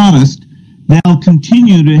quite modest, they'll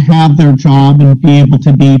continue to have their job and be able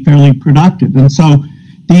to be fairly productive. And so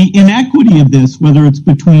the inequity of this, whether it's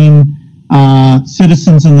between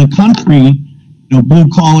citizens in the country, blue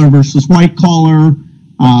collar versus white collar,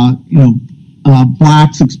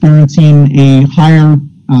 blacks experiencing a higher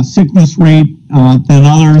sickness rate than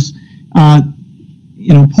others.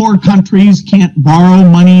 Poor countries can't borrow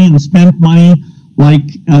money and spend money like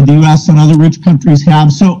the U.S. and other rich countries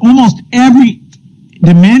have. So almost every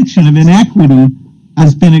dimension of inequity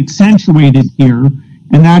has been accentuated here.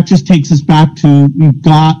 And that just takes us back to, we've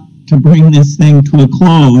got to bring this thing to a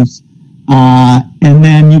close. And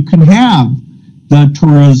then you can have the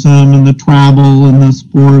tourism and the travel and the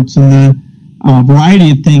sports and the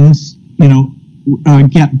variety of things,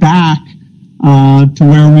 get back to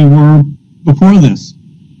where we were before this.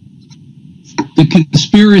 The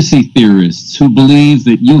conspiracy theorists who believe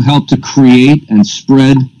that you helped to create and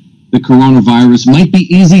spread the coronavirus might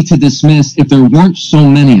be easy to dismiss if there weren't so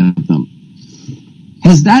many of them.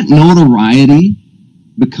 Has that notoriety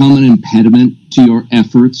become an impediment to your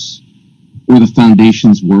efforts or the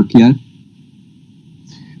foundation's work yet?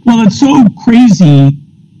 Well, it's so crazy,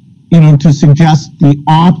 to suggest the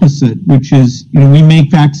opposite, which is, we make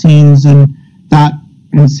vaccines and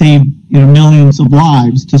save, millions of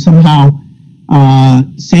lives, to somehow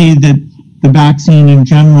say that the vaccine in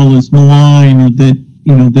general is malign, or that,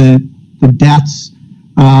 the deaths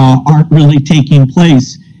aren't really taking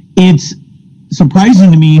place. It's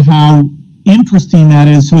surprising to me how interesting that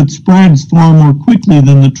is, so it spreads far more quickly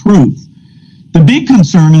than the truth. The big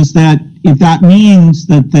concern is that if that means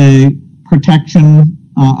that the protection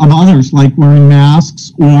of others, like wearing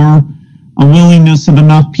masks or a willingness of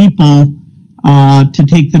enough people to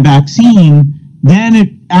take the vaccine, then it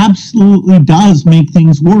absolutely does make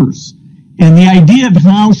things worse. And the idea of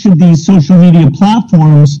how should these social media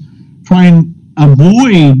platforms try and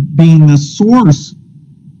avoid being the source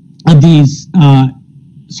of these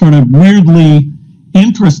sort of weirdly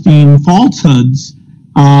interesting falsehoods,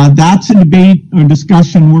 that's a debate or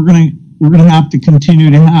discussion we're going to have to continue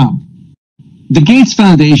to have. The Gates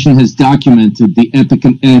Foundation has documented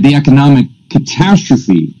the economic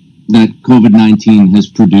catastrophe that COVID-19 has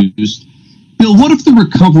produced. Bill, what if the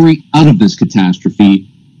recovery out of this catastrophe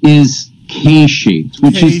is K-shaped,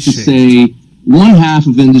 which is to say one half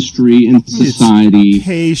of industry and society... It's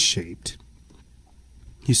K-shaped.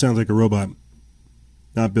 He sounds like a robot.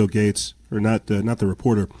 Not Bill Gates, or not the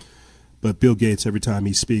reporter, but Bill Gates every time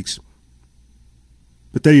he speaks.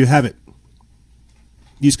 But there you have it.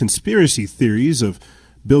 These conspiracy theories of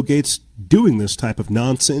Bill Gates doing this type of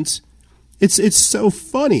nonsense, it's so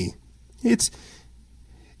funny. It's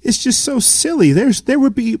just so silly. There's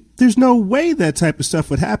no way that type of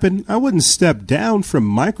stuff would happen. I wouldn't step down from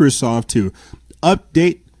Microsoft to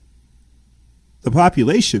update the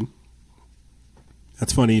population.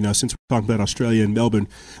 That's funny, since we're talking about Australia and Melbourne,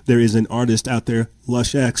 there is an artist out there,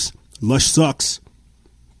 Lush X. Lush sucks.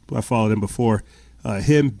 I followed him before.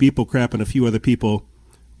 Him, Beeple Crap, and a few other people.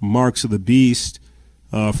 Marks of the Beast,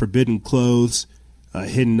 Forbidden Clothes,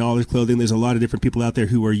 Hidden Knowledge Clothing. There's a lot of different people out there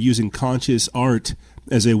who are using conscious art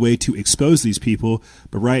as a way to expose these people.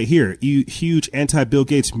 But right here, huge anti-Bill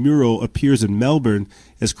Gates mural appears in Melbourne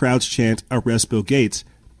as crowds chant, "Arrest Bill Gates,"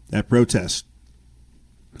 at protest.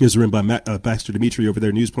 It was written by Baxter Dimitri over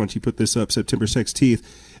there, Newspoint. He put this up September 16th.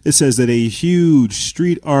 It says that a huge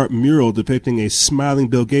street art mural depicting a smiling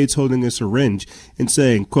Bill Gates holding a syringe and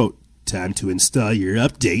saying, quote, "Time to install your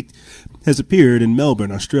update," has appeared in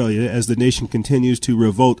Melbourne, Australia, as the nation continues to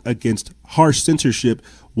revolt against harsh censorship,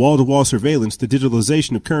 wall-to-wall surveillance, the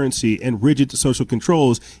digitalization of currency, and rigid social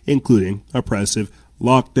controls, including oppressive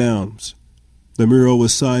lockdowns. The mural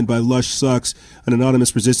was signed by Lush Sucks, an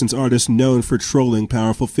anonymous resistance artist known for trolling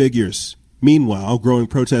powerful figures. Meanwhile, growing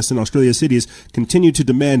protests in Australia's cities continue to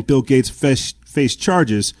demand Bill Gates face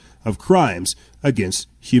charges of crimes against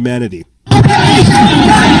humanity.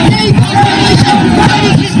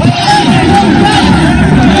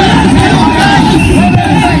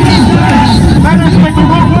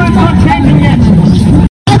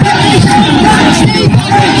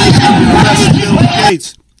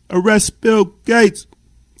 Arrest Bill Gates.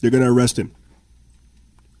 They're going to arrest him.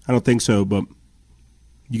 I don't think so, but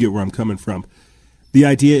you get where I'm coming from. The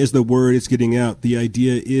idea is the word is getting out. The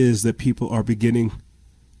idea is that people are beginning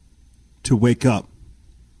to wake up.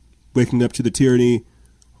 Waking up to the tyranny,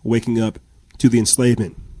 waking up to the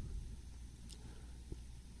enslavement.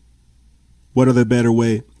 What other better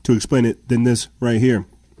way to explain it than this right here?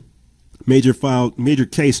 Major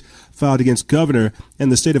case filed against governor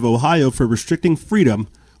and the state of Ohio for restricting freedom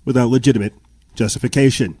without legitimate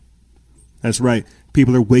justification. That's right.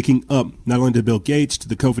 People are waking up not only to Bill Gates, to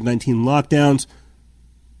the COVID-19 lockdowns,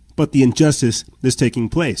 but the injustice that's taking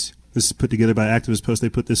place. This is put together by Activist Post. They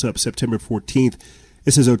put this up September 14th.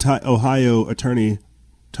 It says Ohio attorney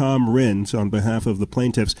Tom Renz, on behalf of the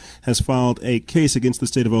plaintiffs, has filed a case against the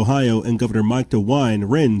state of Ohio and Governor Mike DeWine.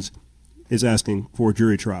 Renz is asking for a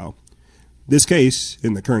jury trial. This case,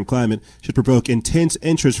 in the current climate, should provoke intense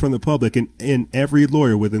interest from the public and in every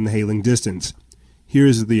lawyer within the hailing distance.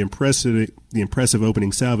 Here's the impressive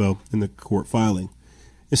opening salvo in the court filing.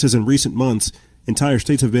 It says, in recent months, entire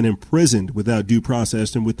states have been imprisoned without due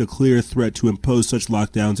process and with the clear threat to impose such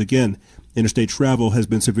lockdowns again. Interstate travel has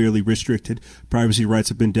been severely restricted. Privacy rights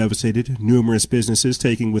have been devastated. Numerous businesses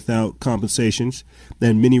taking without compensations,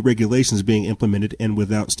 and many regulations being implemented and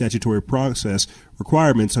without statutory process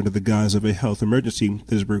requirements under the guise of a health emergency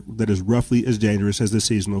that is roughly as dangerous as the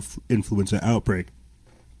seasonal influenza outbreak.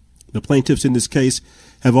 The plaintiffs in this case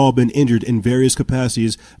have all been injured in various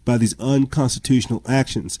capacities by these unconstitutional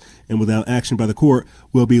actions, and without action by the court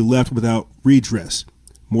will be left without redress.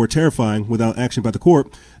 More terrifying, without action by the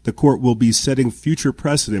court will be setting future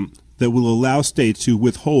precedent that will allow states to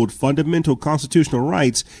withhold fundamental constitutional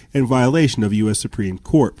rights in violation of U.S. Supreme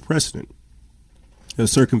Court precedent,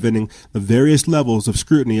 circumventing the various levels of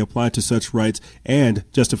scrutiny applied to such rights and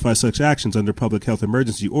justify such actions under public health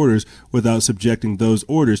emergency orders without subjecting those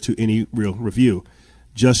orders to any real review.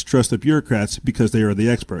 Just trust the bureaucrats because they are the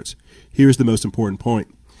experts. Here's the most important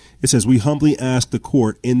point. It says, we humbly ask the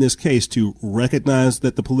court in this case to recognize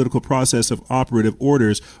that the political process of operative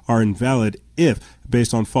orders are invalid if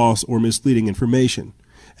based on false or misleading information,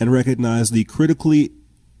 and recognize the criticality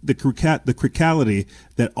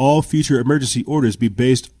that all future emergency orders be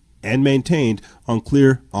based and maintained on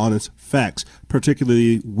clear, honest facts,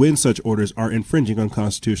 particularly when such orders are infringing on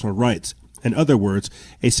constitutional rights. In other words,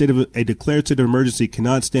 a declared state of emergency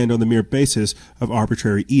cannot stand on the mere basis of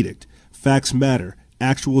arbitrary edict. Facts matter.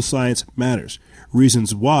 Actual science matters.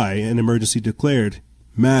 Reasons why an emergency declared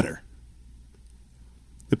matter.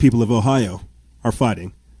 The people of Ohio are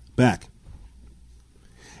fighting back.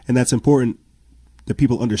 And that's important that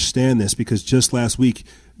people understand this, because just last week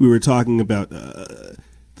we were talking about the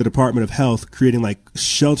Department of Health creating like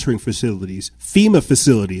sheltering facilities, FEMA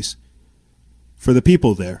facilities for the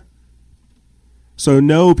people there. So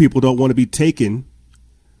no, people don't want to be taken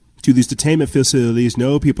to these detainment facilities.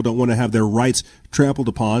 No, people don't want to have their rights trampled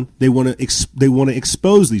upon. They want to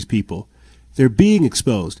expose these people. They're being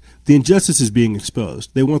exposed. The injustice is being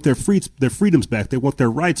exposed. They want their freedoms back. They want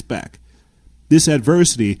their rights back. This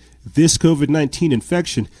adversity, this COVID-19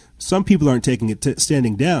 infection, some people aren't taking it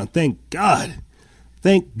standing down. Thank God.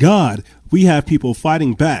 Thank God we have people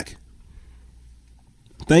fighting back.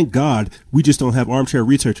 Thank God we just don't have armchair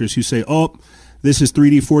researchers who say, oh, this is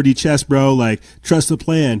 3D, 4D chess, bro. Like, trust the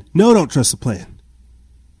plan. No, don't trust the plan.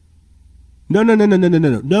 No.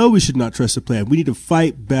 No, we should not trust the plan. We need to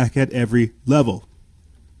fight back at every level.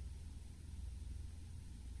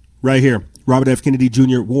 Right here, Robert F. Kennedy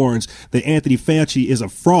Jr. warns that Anthony Fauci is a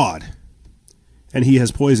fraud, and he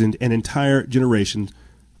has poisoned an entire generation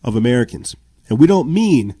of Americans. And we don't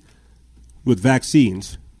mean with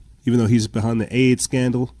vaccines, even though he's behind the AIDS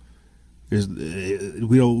scandal. There's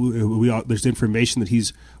information that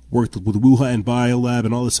he's worked with Wuhan Biolab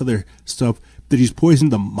and all this other stuff, that he's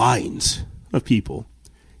poisoned the minds of people.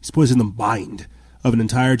 He's poisoned the mind of an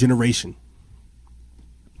entire generation.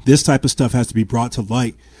 This type of stuff has to be brought to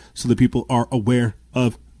light so that people are aware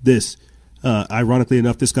of this. Ironically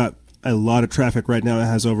enough, this got a lot of traffic right now. It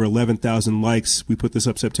has over 11,000 likes. We put this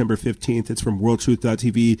up September 15th. It's from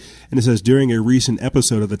worldtruth.tv, and it says, during a recent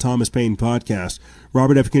episode of the Thomas Paine podcast,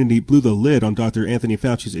 Robert F. Kennedy blew the lid on Dr. Anthony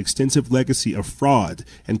Fauci's extensive legacy of fraud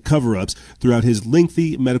and cover-ups throughout his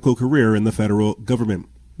lengthy medical career in the federal government.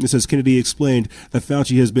 It says Kennedy explained that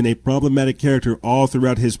Fauci has been a problematic character all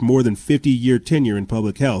throughout his more than 50-year tenure in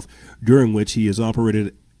public health, during which he has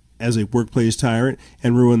operated as a workplace tyrant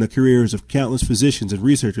and ruined the careers of countless physicians and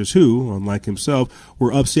researchers who, unlike himself,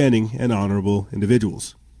 were upstanding and honorable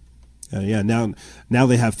individuals. Now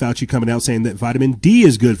they have Fauci coming out saying that vitamin D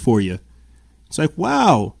is good for you. It's like,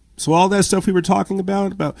 wow. So all that stuff we were talking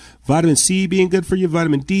about vitamin C being good for you,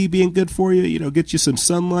 vitamin D being good for you, get you some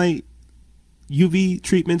sunlight, UV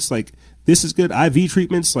treatments, like this is good, IV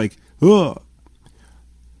treatments, like, ugh.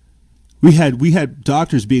 We had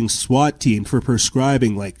doctors being SWAT teamed for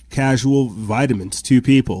prescribing like casual vitamins to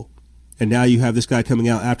people. And now you have this guy coming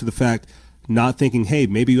out after the fact, not thinking, hey,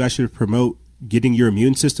 maybe I should promote getting your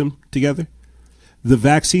immune system together. The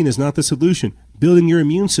vaccine is not the solution. Building your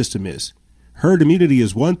immune system is. Herd immunity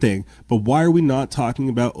is one thing, but why are we not talking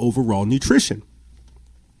about overall nutrition?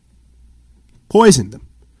 Poison them.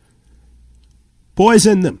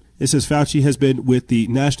 Poison them. It says Fauci has been with the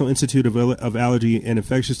National Institute of Allergy and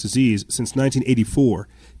Infectious Disease since 1984.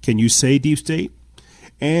 Can you say deep state?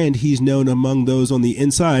 And he's known among those on the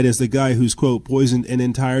inside as the guy who's, quote, poisoned an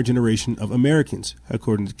entire generation of Americans,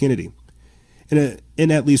 according to Kennedy.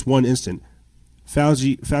 In at least one instant,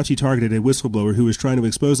 Fauci targeted a whistleblower who was trying to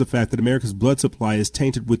expose the fact that America's blood supply is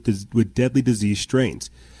tainted with deadly disease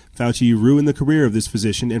strains. Fauci ruined the career of this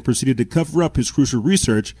physician and proceeded to cover up his crucial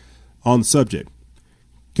research on the subject.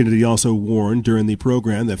 Kennedy also warned during the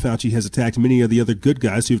program that Fauci has attacked many of the other good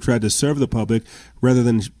guys who've tried to serve the public rather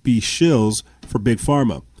than be shills for Big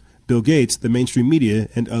Pharma, Bill Gates, the mainstream media,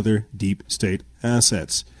 and other deep state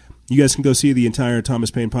assets. You guys can go see the entire Thomas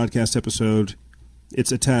Paine podcast episode.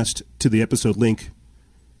 It's attached to the episode link.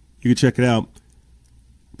 You can check it out.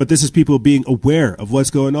 But this is people being aware of what's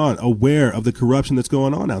going on, aware of the corruption that's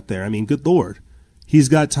going on out there. I mean, good Lord. He's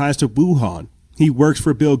got ties to Wuhan. He works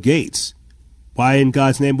for Bill Gates. Why in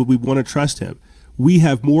God's name would we want to trust him? We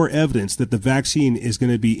have more evidence that the vaccine is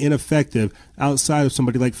going to be ineffective outside of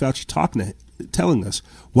somebody like Fauci telling us.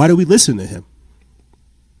 Why do we listen to him?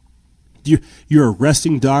 You're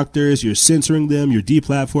arresting doctors, you're censoring them, you're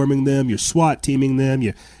deplatforming them, you're SWAT teaming them,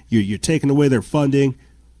 you're taking away their funding.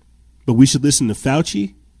 But we should listen to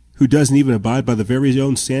Fauci, who doesn't even abide by the very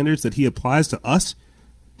own standards that he applies to us?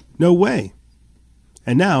 No way.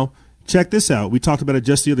 And now, check this out. We talked about it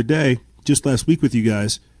just the other day. Just last week with you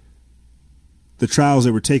guys, the trials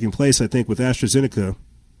that were taking place, I think, with AstraZeneca,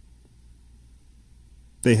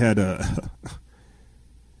 they had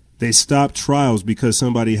they stopped trials because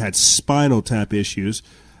somebody had spinal tap issues.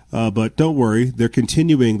 But don't worry, they're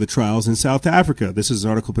continuing the trials in South Africa. This is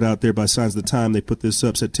an article put out there by Signs of the Time. They put this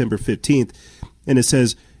up September 15th, and it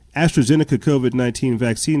says AstraZeneca COVID-19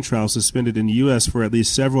 vaccine trial suspended in the U.S. for at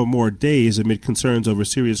least several more days amid concerns over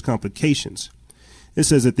serious complications. It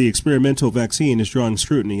says that the experimental vaccine is drawing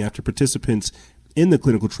scrutiny after participants in the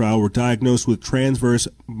clinical trial were diagnosed with transverse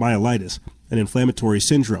myelitis, an inflammatory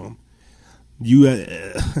syndrome.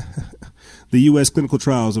 The U.S. clinical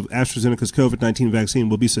trials of AstraZeneca's COVID-19 vaccine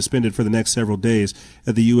will be suspended for the next several days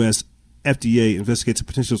as the U.S. FDA investigates a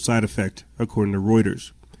potential side effect, according to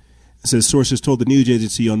Reuters. It says sources told the news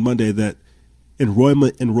agency on Monday that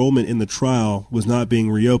enrollment in the trial was not being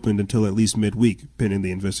reopened until at least midweek, pending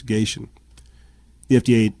the investigation. The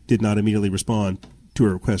FDA did not immediately respond to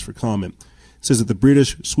a request for comment. It says that the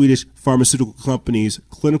British-Swedish pharmaceutical company's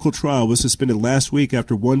clinical trial was suspended last week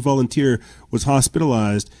after one volunteer was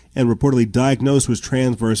hospitalized and reportedly diagnosed with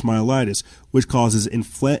transverse myelitis, which causes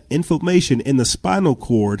inflammation in the spinal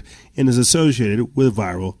cord and is associated with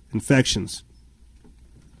viral infections.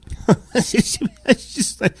 It's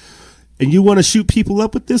just like, and you want to shoot people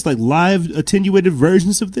up with this, like live attenuated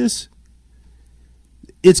versions of this?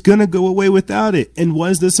 It's going to go away without it. And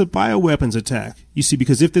was this a bioweapons attack? You see,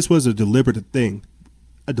 because if this was a deliberate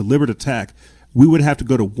attack, we would have to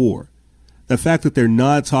go to war. The fact that they're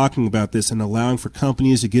not talking about this and allowing for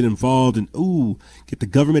companies to get involved and, get the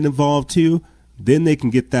government involved too, then they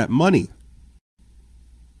can get that money.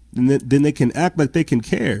 And then they can act like they can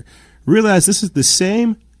care. Realize this is the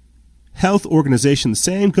same health organization, the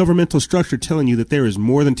same governmental structure telling you that there is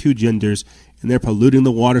more than two genders and they're polluting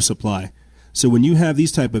the water supply. So when you have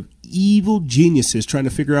these type of evil geniuses trying to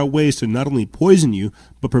figure out ways to not only poison you,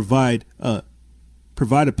 but provide a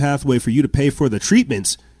pathway for you to pay for the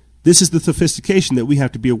treatments, this is the sophistication that we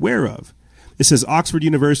have to be aware of. It says Oxford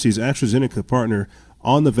University's AstraZeneca partner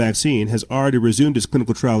on the vaccine has already resumed its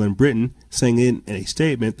clinical trial in Britain, saying in a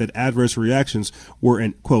statement that adverse reactions were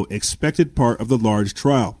an, quote, expected part of the large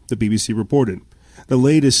trial, the BBC reported.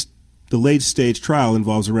 The late-stage trial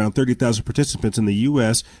involves around 30,000 participants in the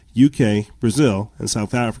U.S., UK, Brazil, and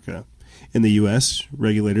South Africa. In the U.S.,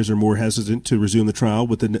 regulators are more hesitant to resume the trial,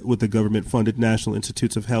 with the government-funded National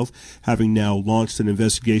Institutes of Health having now launched an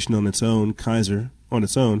investigation on its own, Kaiser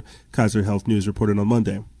Health News reported on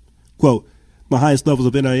Monday. Quote, the highest levels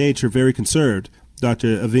of NIH are very conserved.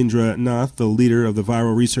 Dr. Avindra Nath, the leader of the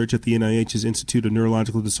viral research at the NIH's Institute of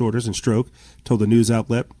Neurological Disorders and Stroke, told the news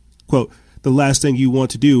outlet, quote, the last thing you want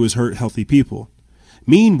to do is hurt healthy people.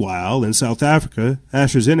 Meanwhile, in South Africa,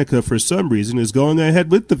 AstraZeneca, for some reason, is going ahead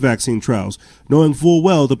with the vaccine trials, knowing full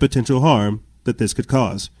well the potential harm that this could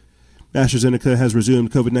cause. AstraZeneca has resumed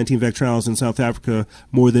COVID-19 vaccine trials in South Africa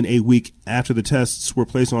more than a week after the tests were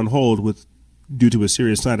placed on hold due to a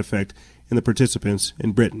serious side effect in the participants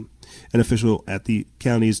in Britain. An official at the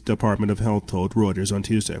county's Department of Health told Reuters on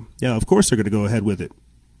Tuesday. Yeah, of course they're going to go ahead with it.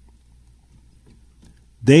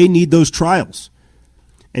 They need those trials.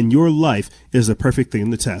 And your life is the perfect thing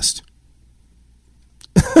to test.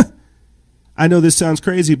 I know this sounds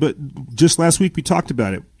crazy, but just last week we talked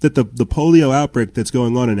about it, that the polio outbreak that's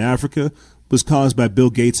going on in Africa was caused by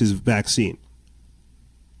Bill Gates' vaccine.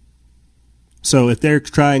 So if they're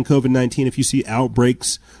trying COVID-19, if you see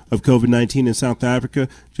outbreaks of COVID-19 in South Africa,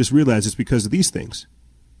 just realize it's because of these things.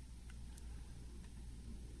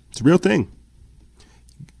 It's a real thing.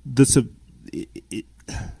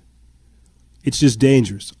 It's just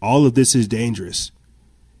dangerous. All of this is dangerous.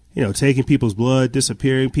 You know, taking people's blood,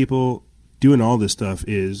 disappearing people, doing all this stuff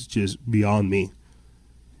is just beyond me.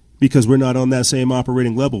 Because we're not on that same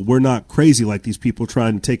operating level. We're not crazy like these people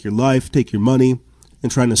trying to take your life, take your money,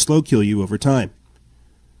 and trying to slow kill you over time.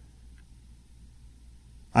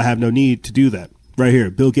 I have no need to do that. Right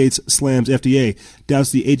here, Bill Gates slams FDA,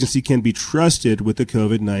 doubts the agency can be trusted with the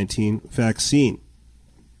COVID-19 vaccine.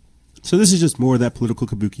 So this is just more of that political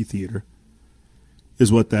kabuki theater,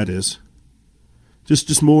 is what that is.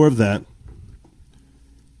 Just more of that.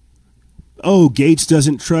 Oh, Gates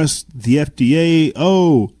doesn't trust the FDA.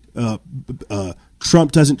 Oh,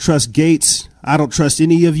 Trump doesn't trust Gates. I don't trust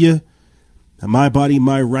any of you. My body,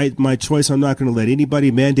 my right, my choice. I'm not going to let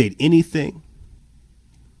anybody mandate anything.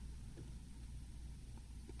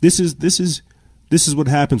 This is what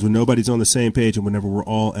happens when nobody's on the same page and whenever we're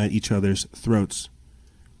all at each other's throats.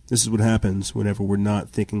 This is what happens whenever we're not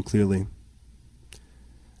thinking clearly.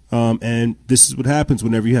 And this is what happens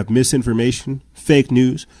whenever you have misinformation, fake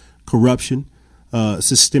news, corruption,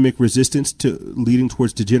 systemic resistance to leading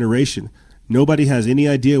towards degeneration. Nobody has any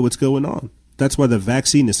idea what's going on. That's why the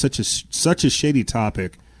vaccine is such a shady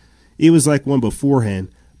topic. It was like one beforehand,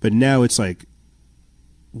 but now it's like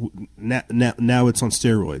now it's on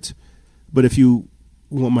steroids. But if you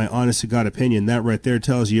want my honest to God opinion, that right there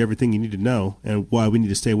tells you everything you need to know and why we need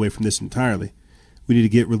to stay away from this entirely. We need to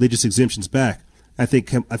get religious exemptions back. I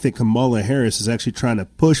think Kamala Harris is actually trying to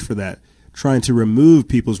push for that, trying to remove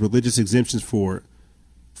people's religious exemptions for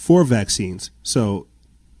vaccines. So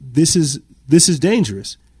this is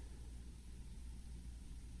dangerous.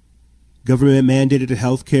 Government mandated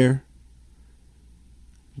health care,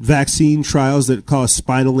 vaccine trials that cause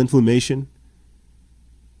spinal inflammation,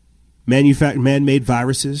 man-made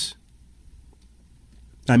viruses.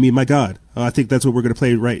 I mean, my God, I think that's what we're going to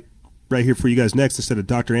play right here for you guys next, instead of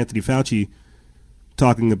Dr. Anthony Fauci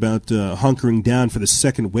talking about hunkering down for the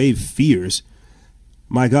second wave fears.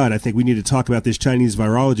 My God, I think we need to talk about this Chinese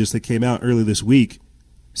virologist that came out early this week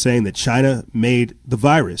saying that China made the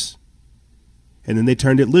virus and then they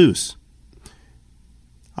turned it loose.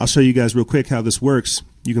 I'll show you guys real quick how this works.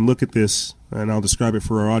 You can look at this, and I'll describe it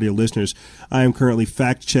for our audio listeners. I am currently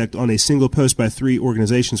fact-checked on a single post by 3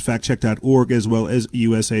 organizations, factcheck.org as well as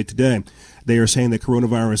USA Today. They are saying that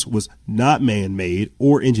coronavirus was not man-made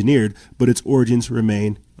or engineered, but its origins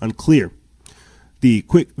remain unclear. The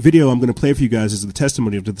quick video I'm going to play for you guys is the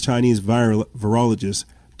testimony of the Chinese virologist,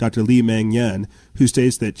 Dr. Li Mengyan, who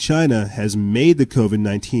states that China has made the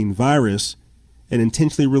COVID-19 virus and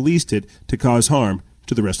intentionally released it to cause harm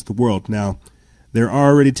to the rest of the world. Now, they're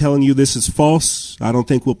already telling you this is false. I don't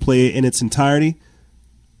think we'll play it in its entirety,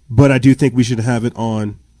 but I do think we should have it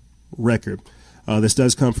on record. This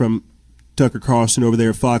does come from Tucker Carlson over there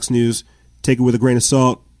at Fox News. Take it with a grain of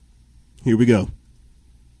salt. Here we go.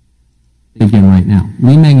 Again right now.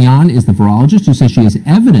 Li Mengyan is the virologist who says she has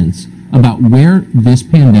evidence about where this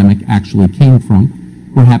pandemic actually came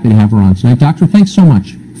from. We're happy to have her on tonight. Doctor, thanks so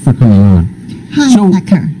much for coming on.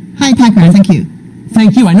 Hi, Tucker. Thank you.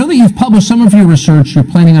 Thank you. I know that you've published some of your research. You're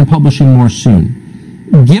planning on publishing more soon.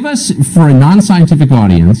 Give us, for a non-scientific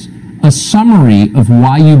audience, a summary of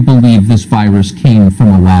why you believe this virus came from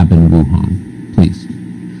a lab in Wuhan, please.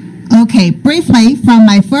 Okay, briefly, from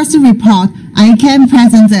my first report, I can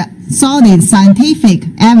present the solid scientific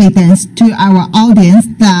evidence to our audience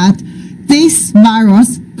that this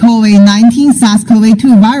virus, COVID-19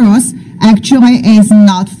 SARS-CoV-2 virus, actually is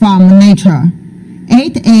not from nature.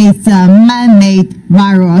 It is a man-made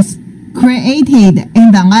virus created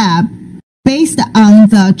in the lab based on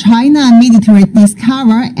the China military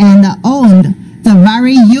discovered and owned the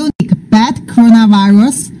very unique bat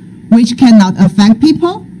coronavirus, which cannot affect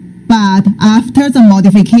people, but after the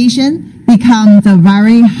modification becomes a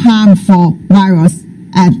very harmful virus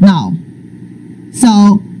at now.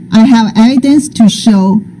 So I have evidence to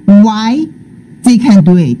show why they can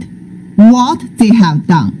do it, what they have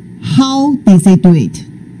done, how did they do it.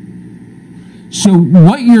 So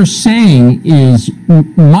what you're saying is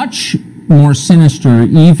much more sinister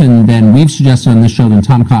even than we've suggested on this show, than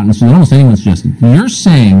Tom Cotton, so than almost anyone suggested. You're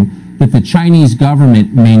saying that the Chinese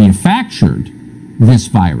government manufactured this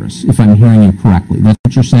virus, if I'm hearing you correctly. That's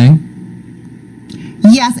what you're saying?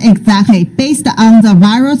 Yes, exactly. Based on the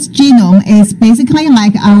virus genome, it's basically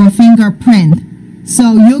like our fingerprint.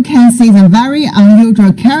 So you can see the very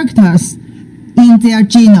unusual characters in their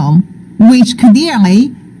genome, which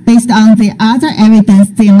clearly, based on the other evidence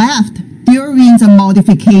they left during the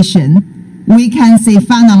modification, we can say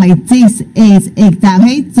finally this is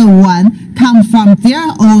exactly the one come from their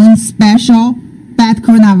own special bat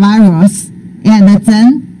coronavirus and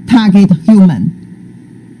then target human.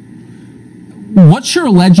 What you're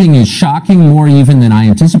alleging is shocking more even than I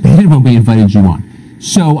anticipated when we invited you on.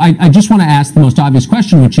 So I just want to ask the most obvious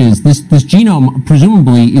question, which is this genome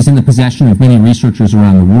presumably is in the possession of many researchers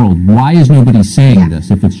around the world. Why is nobody saying this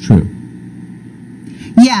if it's true?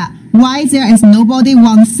 Yeah, why there is nobody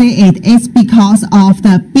want to say it is because of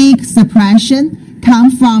the big suppression come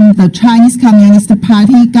from the Chinese Communist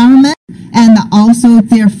Party government and also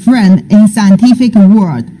their friend in scientific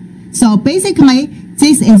world. So basically,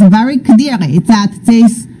 this is very clearly that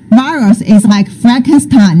this virus is like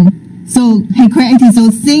Frankenstein. So he created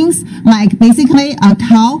those things like basically a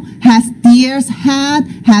cow has deer's head,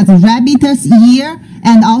 has rabbit's ear,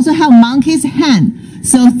 and also have monkey's hand.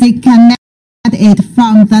 So they can get it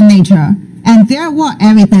from the nature. And there were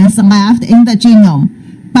evidence left in the genome.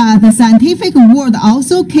 But the scientific world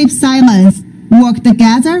also keeps silence, work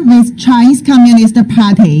together with Chinese Communist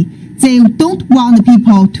Party. They don't want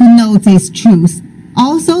people to know this truth.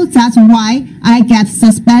 Also, that's why I get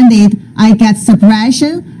suspended, I get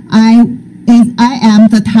suppression, I am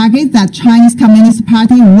the target that Chinese Communist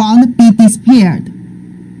Party won't be disappeared.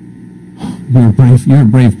 You're a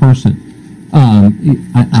brave person.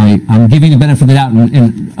 I'm giving the benefit of the doubt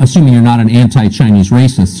and assuming you're not an anti-Chinese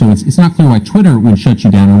racist, so it's not clear why Twitter would shut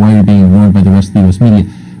you down or why you're being ignored by the rest of the U.S. media.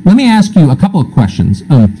 Let me ask you a couple of questions.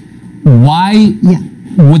 Why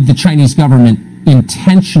would the Chinese government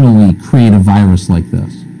intentionally create a virus like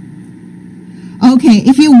this? Okay,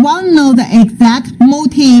 if you want to know the exact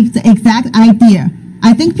motive, the exact idea,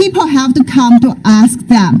 I think people have to come to ask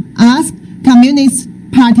them, ask Communist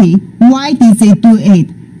Party, why did they do it?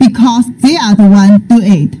 Because they are the one do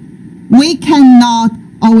it. We cannot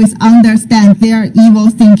always understand their evil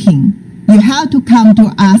thinking. You have to come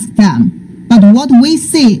to ask them. But what we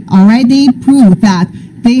see already proves that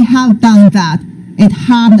they have done that. It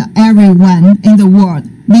harmed everyone in the world,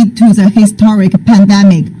 lead to the historic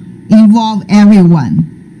pandemic, involve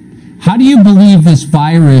everyone. How do you believe this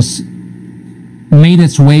virus made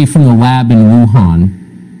its way from the lab in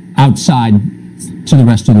Wuhan outside to the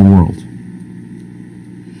rest of the world?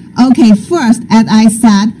 Okay, first, as I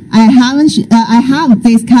said, I have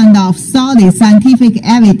this kind of solid scientific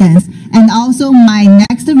evidence, and also my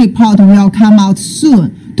next report will come out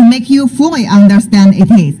soon to make you fully understand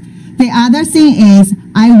it is. The other thing is,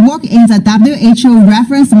 I work in the WHO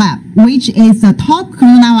reference lab, which is the top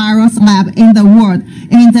coronavirus lab in the world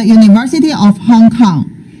in the University of Hong Kong.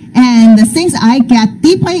 And since I get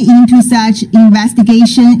deeply into such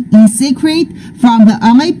investigation in secret from the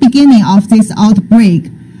early beginning of this outbreak,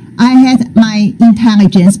 I had my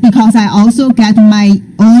intelligence because I also get my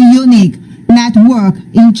own unique network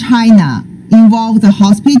in China, involve the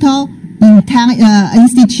hospital,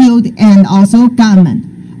 institute, and also government.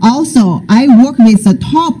 Also, I work with the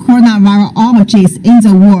top coronavirologists in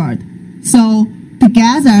the world. So,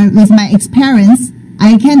 together with my experience,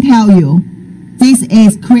 I can tell you, this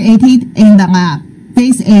is created in the lab.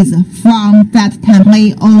 This is from that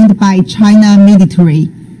template owned by China military.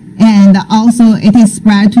 And also, it is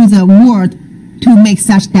spread to the world to make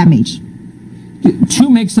such damage. To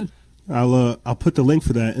make such... I'll put the link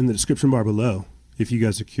for that in the description bar below. if you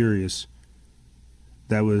guys are curious.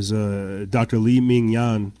 That was Dr. Li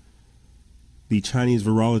Mingyan, the Chinese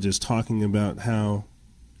virologist, talking about how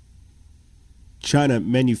China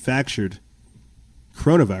manufactured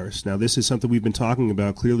coronavirus. Now, this is something we've been talking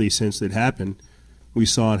about clearly since it happened. We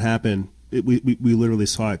saw it happen. We literally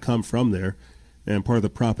saw it come from there. And part of the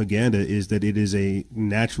propaganda is that it is a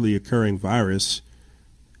naturally occurring virus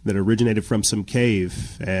that originated from some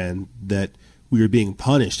cave and that we are being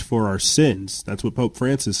punished for our sins. That's what Pope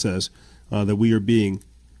Francis says, that we are being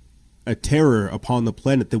a terror upon the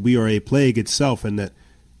planet, that we are a plague itself, and that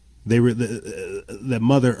that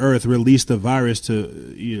Mother Earth released the virus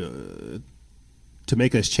to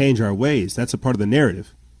make us change our ways. That's a part of the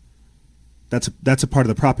narrative. That's a part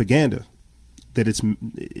of the propaganda. But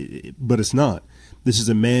it's not. This is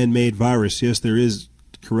a man-made virus. Yes, there is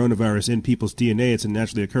coronavirus in people's DNA. It's a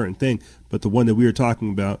naturally occurring thing. But the one that we are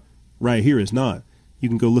talking about right here is not. You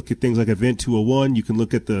can go look at things like Event 201. You can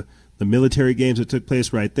look at the military games that took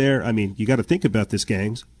place right there. I mean, you got to think about this,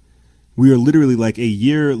 gangs. We are literally like a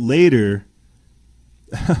year later,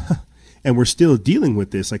 and we're still dealing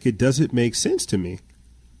with this. Like, it doesn't make sense to me.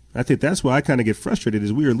 I think that's why I kind of get frustrated,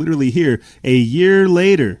 is we are literally here a year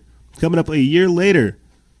later, coming up a year later,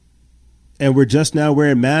 and we're just now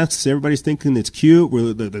wearing masks. Everybody's thinking it's cute.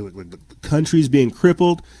 The country's being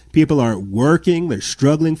crippled. People aren't working. They're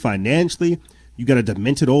struggling financially. You got a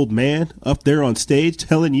demented old man up there on stage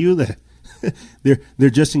telling you that they're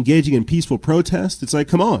just engaging in peaceful protest. It's like,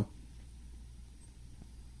 come on.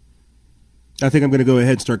 I think I'm going to go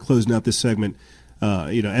ahead and start closing out this segment.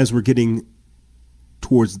 As we're getting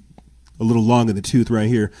towards a little long in the tooth right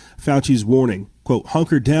here. Fauci's warning, quote,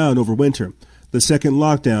 hunker down over winter. The second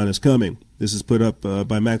lockdown is coming. This is put up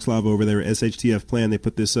by Max Lava over there at SHTF Plan. They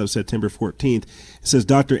put this up September 14th. It says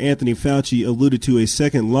Dr. Anthony Fauci alluded to a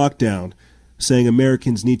second lockdown, saying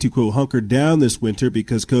Americans need to, quote, hunker down this winter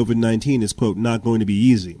because COVID-19 is, quote, not going to be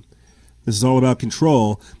easy. This is all about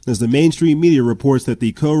control, as the mainstream media reports that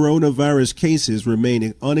the coronavirus cases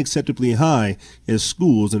remain unacceptably high as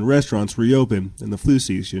schools and restaurants reopen and the flu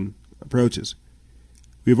season approaches.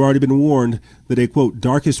 We have already been warned that a, quote,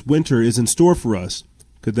 darkest winter is in store for us.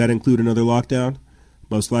 Could that include another lockdown?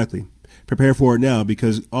 Most likely. Prepare for it now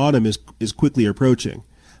because autumn is quickly approaching.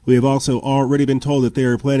 We have also already been told that they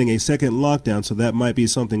are planning a second lockdown, so that might be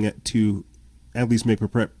something to at least make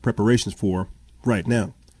preparations for right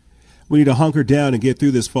now. We need to hunker down and get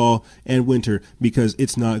through this fall and winter because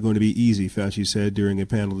it's not going to be easy, Fauci said during a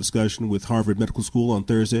panel discussion with Harvard Medical School on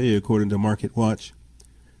Thursday, according to Market Watch.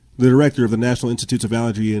 The director of the National Institutes of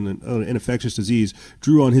Allergy and Infectious Disease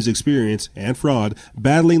drew on his experience and fraud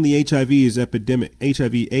battling the HIV/AIDS epidemic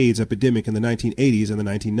in the 1980s and the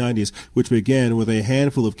 1990s, which began with a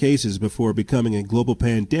handful of cases before becoming a global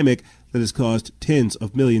pandemic that has caused tens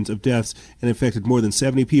of millions of deaths and infected more than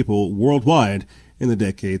 70 people worldwide in the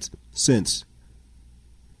decades since.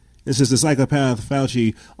 This is the psychopath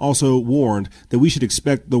Fauci also warned that we should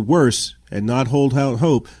expect the worst and not hold out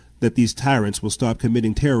hope that these tyrants will stop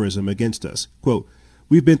committing terrorism against us. Quote,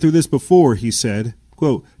 we've been through this before, he said.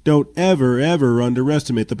 Quote, don't ever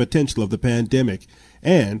underestimate the potential of the pandemic,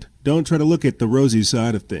 and don't try to look at the rosy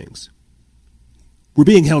side of things. We're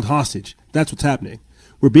being held hostage. That's what's happening.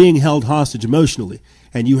 We're being held hostage emotionally,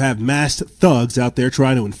 and you have masked thugs out there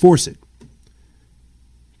trying to enforce it.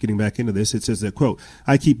 Getting back into this, it says that, quote,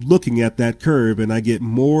 I keep looking at that curve and I get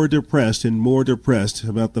more depressed and more depressed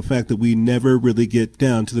about the fact that we never really get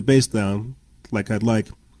down to the baseline like I'd like,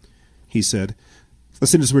 he said. The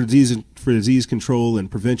Centers for Disease Control and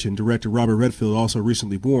Prevention Director Robert Redfield also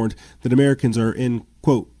recently warned that Americans are in,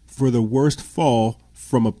 quote, for the worst fall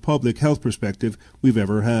from a public health perspective we've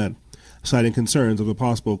ever had, citing concerns of a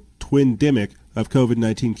possible twin-demic of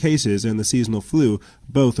COVID-19 cases and the seasonal flu,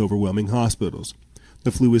 both overwhelming hospitals. The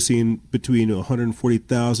flu has seen between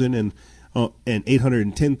 140,000 and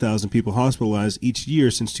 810,000 people hospitalized each year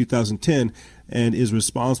since 2010 and is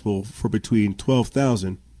responsible for between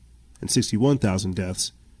 12,000 and 61,000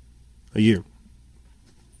 deaths a year.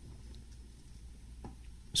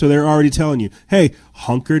 So they're already telling you, hey,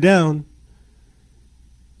 hunker down,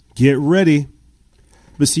 get ready.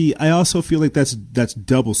 But see, I also feel like that's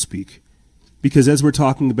double speak, because as we're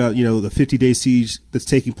talking about, the 50-day siege that's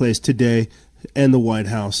taking place today and the White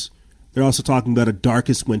House, they're also talking about a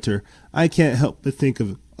darkest winter. I can't help but think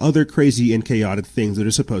of other crazy and chaotic things that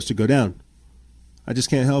are supposed to go down. I just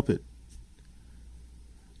can't help it.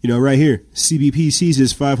 Right here, CBP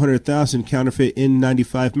seizes 500,000 counterfeit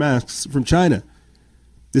N95 masks from China.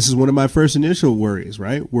 This is one of my first initial worries,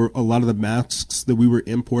 right? Were a lot of the masks that we were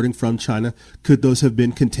importing from China, could those have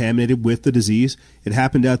been contaminated with the disease? It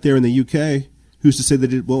happened out there in the UK. Who's to say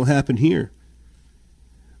that it won't happen here?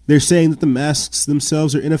 They're saying that the masks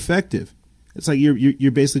themselves are ineffective. It's like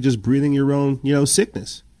you're basically just breathing your own,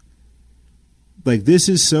 sickness. Like, this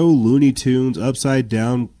is so Looney Tunes, upside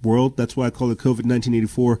down world. That's why I call it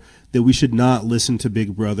COVID-1984, that we should not listen to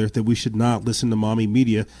Big Brother, that we should not listen to mommy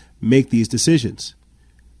media make these decisions.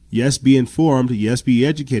 Yes, be informed. Yes, be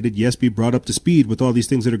educated. Yes, be brought up to speed with all these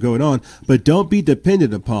things that are going on. But don't be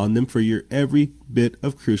dependent upon them for your every bit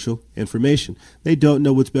of crucial information. They don't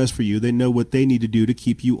know what's best for you. They know what they need to do to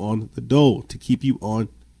keep you on the dole, to keep you on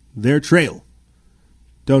their trail.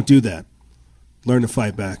 Don't do that. Learn to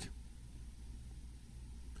fight back.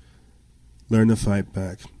 Learn to fight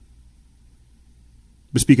back.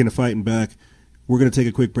 But speaking of fighting back, we're going to take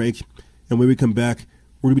a quick break. And when we come back,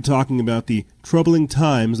 we're going to be talking about the troubling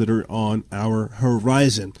times that are on our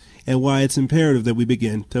horizon and why it's imperative that we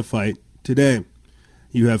begin to fight today.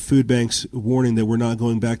 You have food banks warning that we're not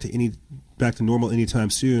going back to normal anytime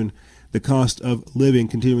soon. The cost of living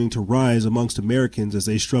continuing to rise amongst Americans as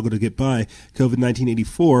they struggle to get by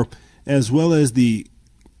COVID-1984, as well as the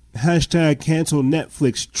hashtag cancel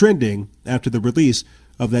Netflix trending after the release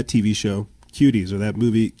of that TV show Cuties, or that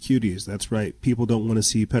movie Cuties. That's right. People don't want to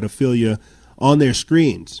see pedophilia on their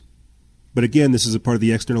screens. But again, this is a part of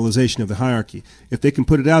the externalization of the hierarchy. If they can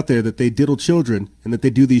put it out there that they diddle children and that they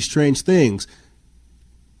do these strange things,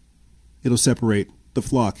 it'll separate the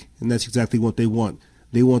flock. And that's exactly what they want.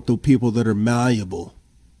 They want the people that are malleable.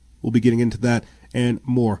 We'll be getting into that and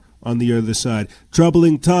more on the other side.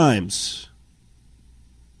 Troubling times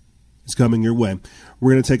is coming your way.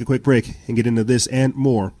 We're going to take a quick break and get into this and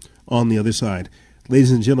more on the other side.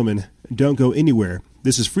 Ladies and gentlemen, don't go anywhere.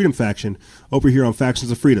 This is Freedom Faction over here on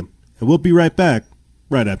Factions of Freedom. And we'll be right back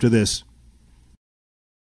right after this.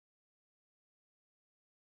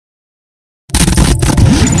 The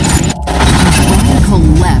radical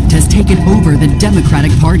left has taken over the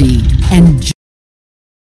Democratic Party and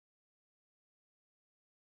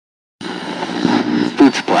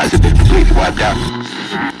food supplies have been completely wiped out.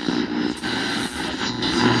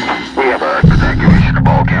 We have our evacuation of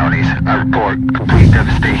all counties. I report complete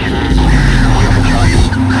devastation. We have a giant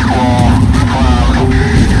squall, cloud.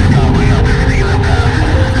 We have everything in the path.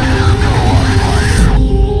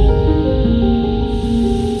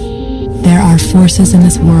 There are forces in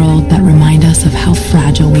this world that remind us of how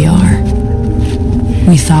fragile we are.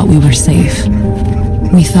 We thought we were safe.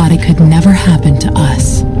 We thought it could never happen to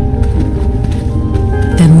us.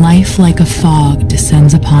 Then life like a fog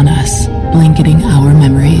descends upon us, blanketing our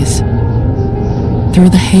memories. Through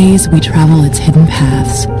the haze, we travel its hidden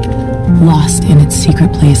paths, lost in its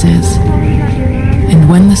secret places. And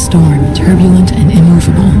when the storm, turbulent and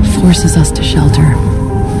immovable, forces us to shelter,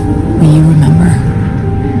 we remember.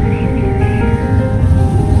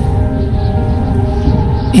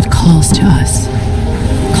 It calls to us,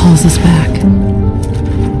 calls us back.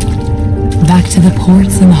 Back to the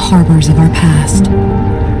ports and the harbors of our past.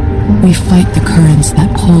 We fight the currents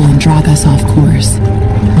that pull and drag us off course,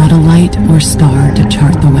 not a light or star to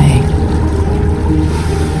chart the way.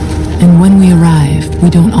 And when we arrive, we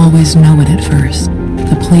don't always know it at first,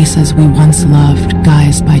 the places we once loved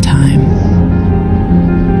guised by time.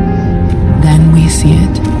 Then we see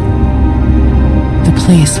it, the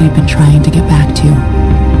place we've been trying to get back to.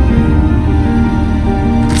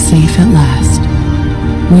 Safe at last,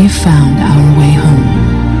 we've found our way home.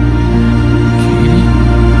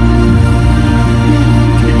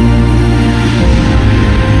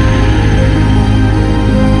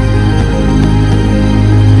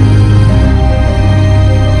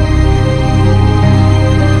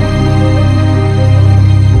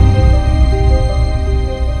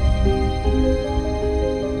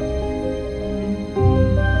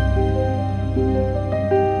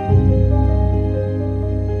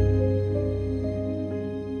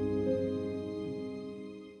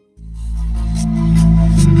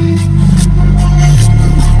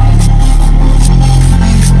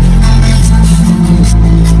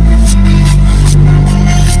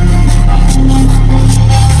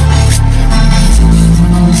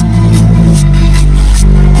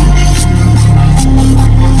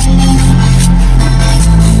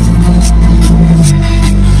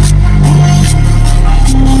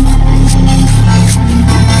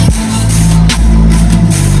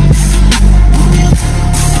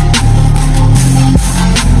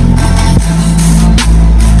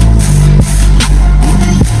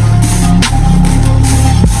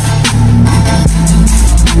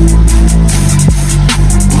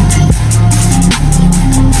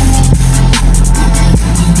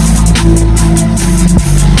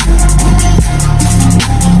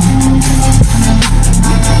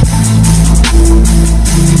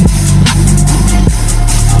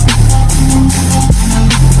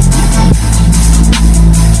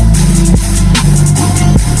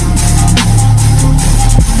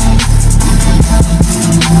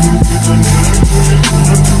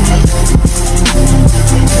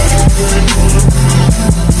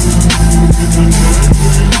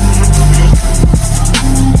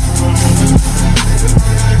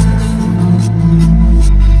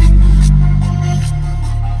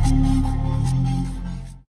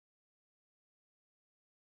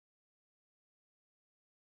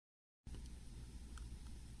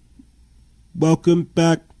 Welcome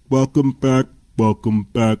back. Welcome back. Welcome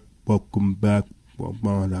back. Welcome back.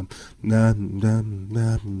 And I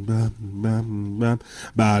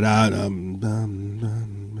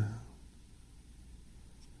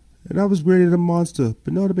was rated a monster,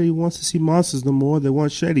 but nobody wants to see monsters no more. They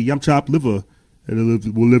want shady. I'm chopped liver,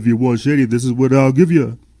 and well, if you want shady, this is what I'll give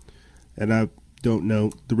you. And I don't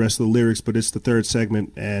know the rest of the lyrics, but it's the third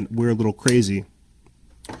segment, and we're a little crazy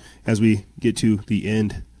as we get to the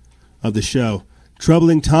end of the show.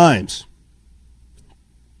 Troubling times.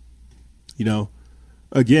 You know,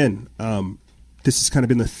 again, this has kind of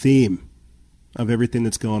been the theme of everything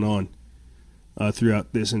that's going on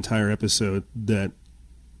throughout this entire episode, that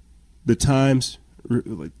the times,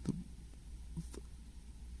 like,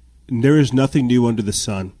 there is nothing new under the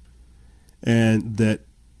sun, and that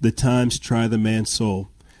the times try the man's soul,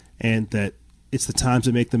 and that it's the times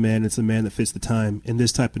that make the man, it's the man that fits the time, and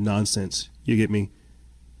this type of nonsense. You get me?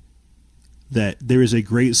 That there is a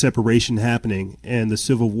great separation happening, and the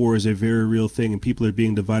Civil War is a very real thing, and people are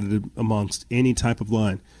being divided amongst any type of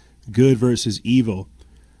line, good versus evil,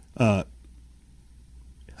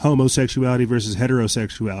 homosexuality versus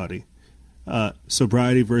heterosexuality,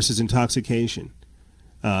 sobriety versus intoxication,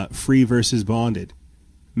 free versus bonded,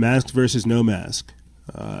 masked versus no mask,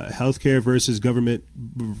 healthcare versus government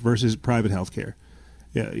versus private healthcare.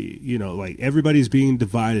 Yeah, you know, like, everybody's being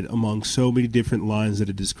divided among so many different lines that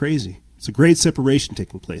it is crazy. It's a great separation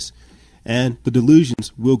taking place, and the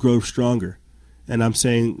delusions will grow stronger. And I'm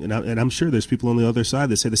saying, and I'm sure there's people on the other side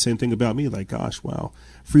that say the same thing about me, like, gosh, wow,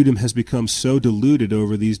 freedom has become so diluted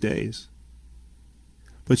over these days.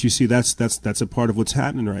 But you see, that's a part of what's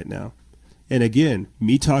happening right now. And again,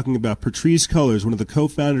 me talking about Patrisse Cullors, one of the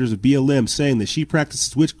co-founders of BLM, saying that she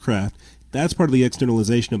practices witchcraft, that's part of the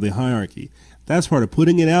externalization of the hierarchy. That's part of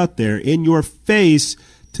putting it out there in your face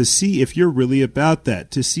to see if you're really about that,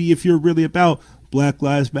 to see if you're really about Black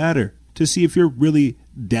Lives Matter, to see if you're really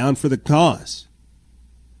down for the cause.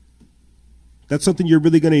 That's something you're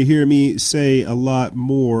really going to hear me say a lot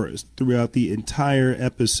more throughout the entire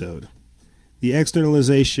episode. The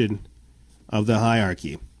externalization of the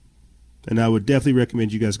hierarchy. And I would definitely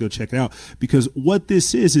recommend you guys go check it out, because what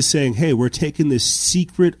this is saying, hey, we're taking this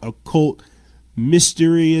secret, occult,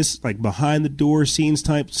 mysterious, like, behind the door scenes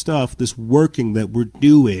type stuff, this working that we're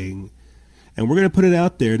doing, and we're going to put it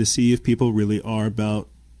out there to see if people really are about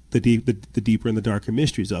the deeper and the darker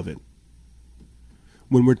mysteries of it.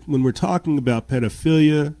 When we're talking about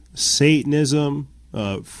pedophilia, Satanism,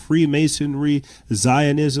 Freemasonry,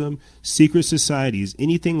 Zionism, secret societies,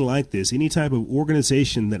 anything like this, any type of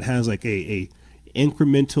organization that has like a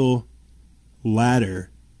incremental ladder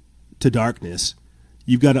to darkness,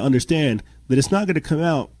 you've got to understand that it's not going to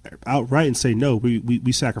come outright and say, no,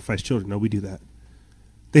 we sacrifice children. No, we do that.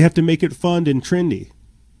 They have to make it fun and trendy.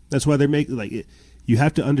 That's why they're making, like, it. You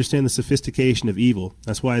have to understand the sophistication of evil.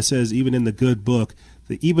 That's why it says, even in the good book,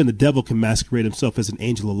 that even the devil can masquerade himself as an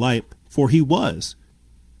angel of light, for he was.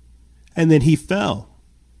 And then he fell.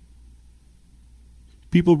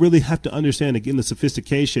 People really have to understand, again, the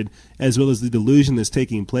sophistication as well as the delusion that's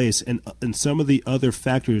taking place, and some of the other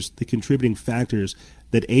factors, the contributing factors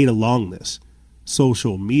that aid along this.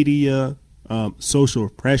 Social media, social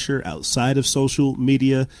pressure outside of social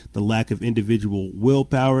media, the lack of individual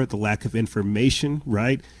willpower, the lack of information,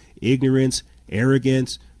 right? Ignorance,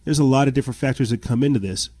 arrogance. There's a lot of different factors that come into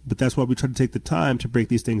this, but that's why we try to take the time to break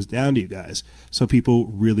these things down to you guys so people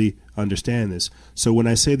really understand this. So when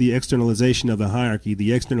I say the externalization of the hierarchy,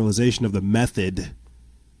 the externalization of the method,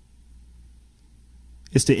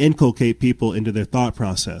 is to inculcate people into their thought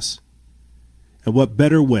process. And what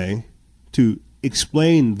better way to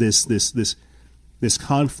explain this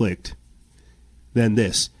conflict than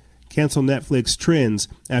this? Cancel Netflix trends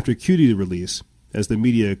after Cutie release, as the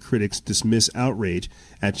media critics dismiss outrage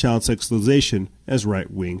at child sexualization as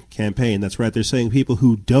right-wing campaign. That's right, they're saying people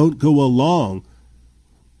who don't go along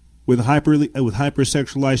with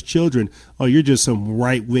hypersexualized children, oh, you're just some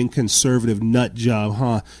right-wing conservative nut job,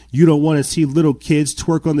 huh? You don't want to see little kids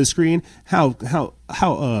twerk on the screen? How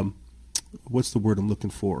what's the word I'm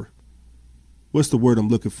looking for?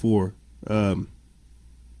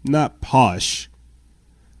 Not posh.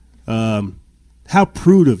 How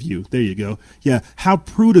prude of you. There you go. Yeah, how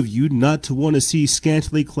prude of you not to want to see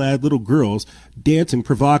scantily clad little girls dancing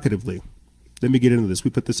provocatively. Let me get into this. We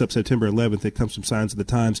put this up September 11th. It comes from Signs of the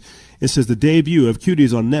Times. It says the debut of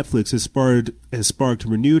Cuties on Netflix has sparked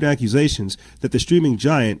renewed accusations that the streaming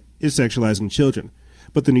giant is sexualizing children.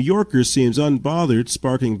 But the New Yorker seems unbothered,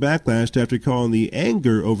 sparking backlash after calling the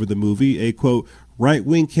anger over the movie a, quote,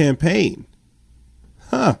 right-wing campaign.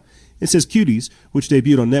 Huh. It says Cuties, which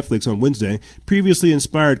debuted on Netflix on Wednesday, previously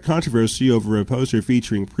inspired controversy over a poster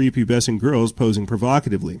featuring prepubescent girls posing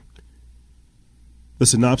provocatively. The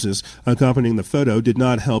synopsis accompanying the photo did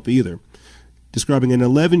not help either, describing an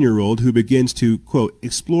 11-year-old who begins to, quote,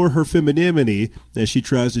 explore her femininity as she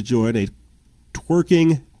tries to join a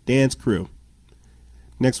twerking dance crew.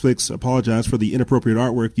 Netflix apologized for the inappropriate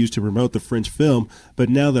artwork used to promote the French film, but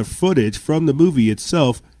now the footage from the movie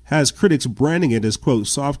itself has critics branding it as, quote,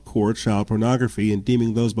 softcore child pornography and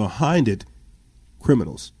deeming those behind it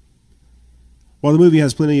criminals. While the movie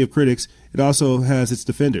has plenty of critics, it also has its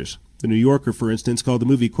defenders. The New Yorker, for instance, called the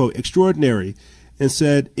movie, quote, extraordinary, and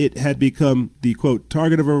said it had become the, quote,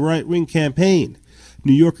 target of a right-wing campaign.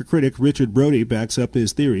 New Yorker critic Richard Brody backs up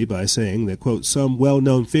his theory by saying that, quote, some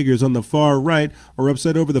well-known figures on the far right are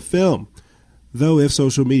upset over the film. Though if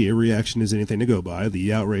social media reaction is anything to go by,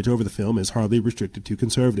 the outrage over the film is hardly restricted to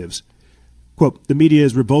conservatives. Quote, the media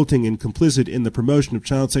is revolting and complicit in the promotion of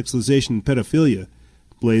child sexualization and pedophilia,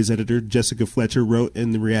 Blaze editor Jessica Fletcher wrote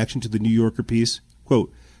in the reaction to the New Yorker piece.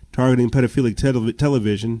 Quote, targeting pedophilic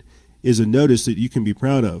television is a notice that you can be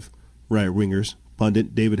proud of, right-wingers,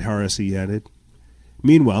 pundit David Harrison added.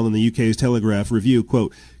 Meanwhile, in the UK's Telegraph review,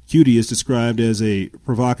 quote, Cutie is described as a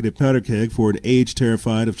provocative powder keg for an age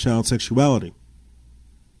terrified of child sexuality.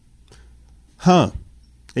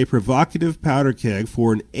 A provocative powder keg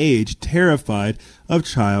for an age terrified of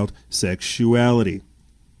child sexuality.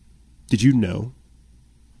 Did you know?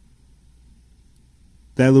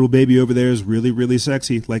 That little baby over there is really, really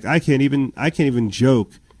sexy. Like, I can't even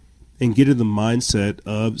joke and get in the mindset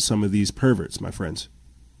of some of these perverts, my friends.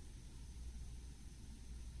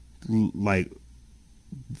 Like,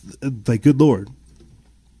 good Lord.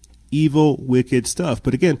 Evil, wicked stuff.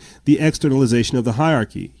 But again, the externalization of the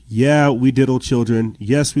hierarchy. Yeah, we diddle children.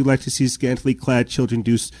 Yes, we like to see scantily clad children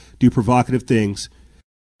do provocative things.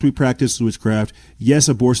 We practice witchcraft. Yes,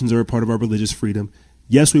 abortions are a part of our religious freedom.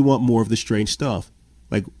 Yes, we want more of the strange stuff.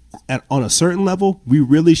 Like, on a certain level, we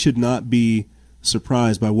really should not be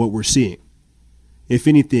surprised by what we're seeing. If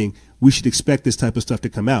anything, we should expect this type of stuff to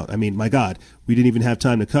come out. I mean, my God, we didn't even have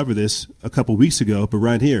time to cover this a couple weeks ago, but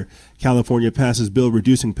right here, California passes bill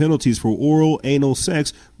reducing penalties for oral anal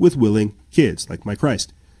sex with willing kids, like my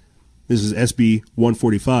Christ. This is SB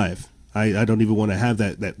 145. I don't even want to have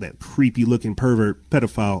that creepy-looking pervert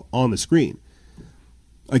pedophile on the screen.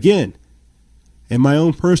 Again, in my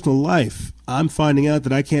own personal life, I'm finding out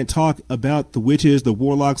that I can't talk about the witches, the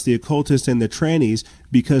warlocks, the occultists, and the trannies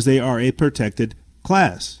because they are a protected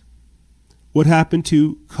class. What happened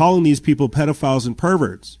to calling these people pedophiles and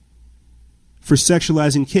perverts for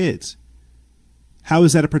sexualizing kids? How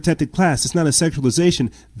is that a protected class? It's not a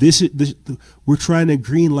sexualization. We're trying to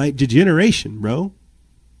green light degeneration, bro.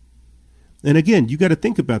 And again, you got to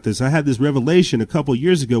think about this. I had this revelation a couple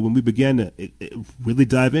years ago when we began to really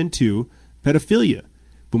dive into pedophilia.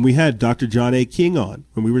 When we had Dr. John A. King on,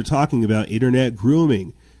 when we were talking about internet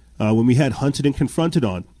grooming, when we had Hunted and Confronted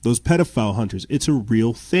on, those pedophile hunters, it's a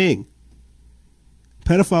real thing.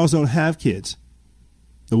 Pedophiles don't have kids.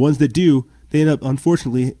 The ones that do, they end up,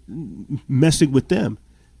 unfortunately, messing with them.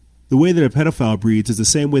 The way that a pedophile breeds is the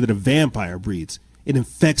same way that a vampire breeds. It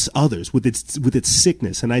infects others with its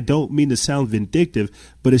sickness. And I don't mean to sound vindictive,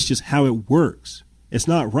 but it's just how it works. It's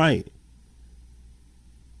not right.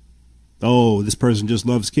 Oh, this person just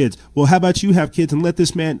loves kids. Well, how about you have kids and let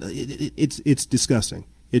this man... It's disgusting.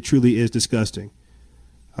 It truly is disgusting.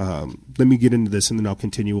 Let me get into this and then I'll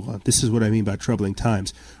continue on. This is what I mean by troubling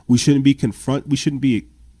times. We shouldn't be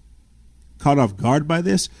caught off guard by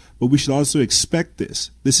this, but we should also expect this.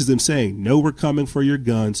 This is them saying, no, we're coming for your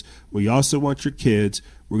guns. We also want your kids.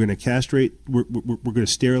 We're going to castrate. We're going to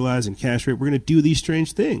sterilize and castrate. We're going to do these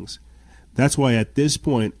strange things. That's why at this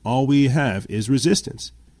point, all we have is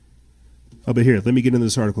resistance. Oh, but here, let me get into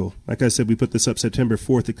this article. Like I said, we put this up September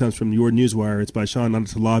 4th. It comes from Your Newswire. It's by Sean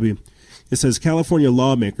Anatolabi. It says California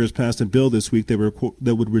lawmakers passed a bill this week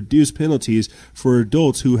that would reduce penalties for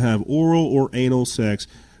adults who have oral or anal sex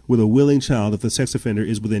with a willing child if the sex offender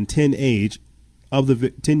is within 10 years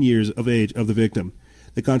of age of the victim.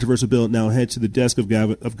 The controversial bill now heads to the desk of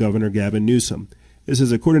Governor Gavin Newsom. It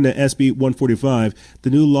says, according to SB 145,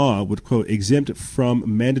 the new law would, quote, exempt from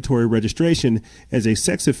mandatory registration as a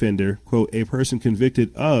sex offender, quote, a person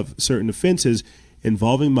convicted of certain offenses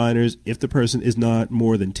involving minors if the person is not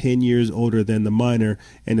more than 10 years older than the minor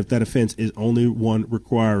and if that offense is the only one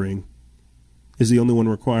requiring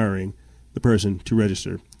the person to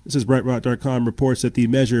register. It says BrightRock.com reports that the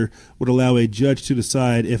measure would allow a judge to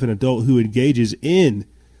decide if an adult who engages in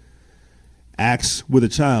acts with a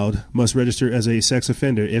child must register as a sex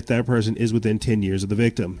offender if that person is within 10 years of the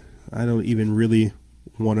victim. I don't even really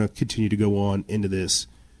want to continue to go on into this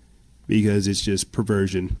because it's just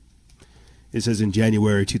perversion. It says in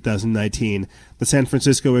January 2019, the San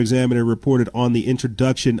Francisco Examiner reported on the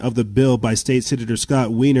introduction of the bill by State Senator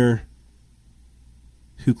Scott Wiener,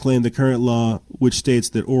 who claimed the current law, which states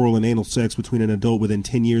that oral and anal sex between an adult within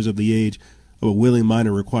 10 years of the age of a willing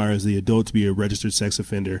minor requires the adult to be a registered sex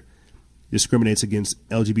offender, discriminates against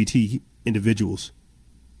LGBT individuals.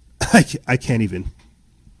 I can't even.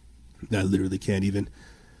 I literally can't even.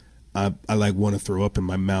 I like want to throw up in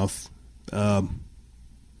my mouth.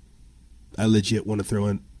 I legit want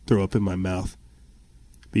to throw up in my mouth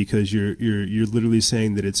because you're literally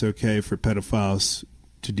saying that it's okay for pedophiles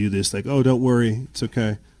to do this. Like, oh, don't worry, it's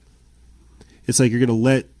okay. It's like you're going to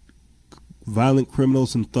let violent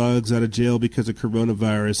criminals and thugs out of jail because of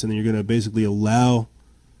coronavirus, and then you're going to basically allow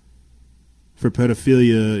for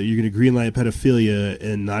pedophilia. You're going to greenlight pedophilia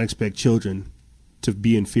and not expect children to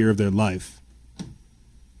be in fear of their life.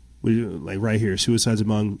 Like right here, suicides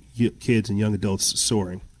among kids and young adults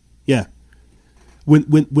soaring. Yeah.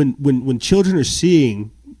 When children are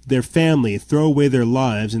seeing their family throw away their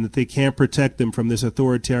lives and that they can't protect them from this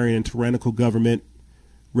authoritarian and tyrannical government,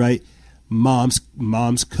 right? Mom's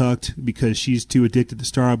cucked because she's too addicted to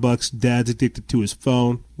Starbucks. Dad's addicted to his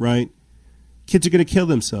phone, right? Kids are going to kill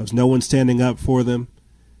themselves. No one's standing up for them,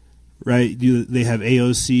 right? They have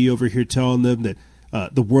AOC over here telling them that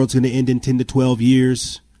the world's going to end in 10 to 12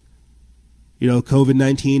 years. You know,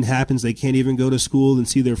 COVID-19 happens. They can't even go to school and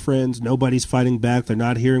see their friends. Nobody's fighting back. They're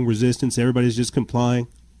not hearing resistance. Everybody's just complying.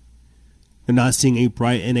 They're not seeing a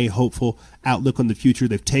bright and a hopeful outlook on the future.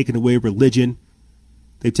 They've taken away religion.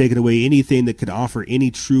 They've taken away anything that could offer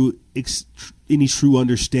any true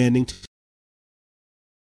understanding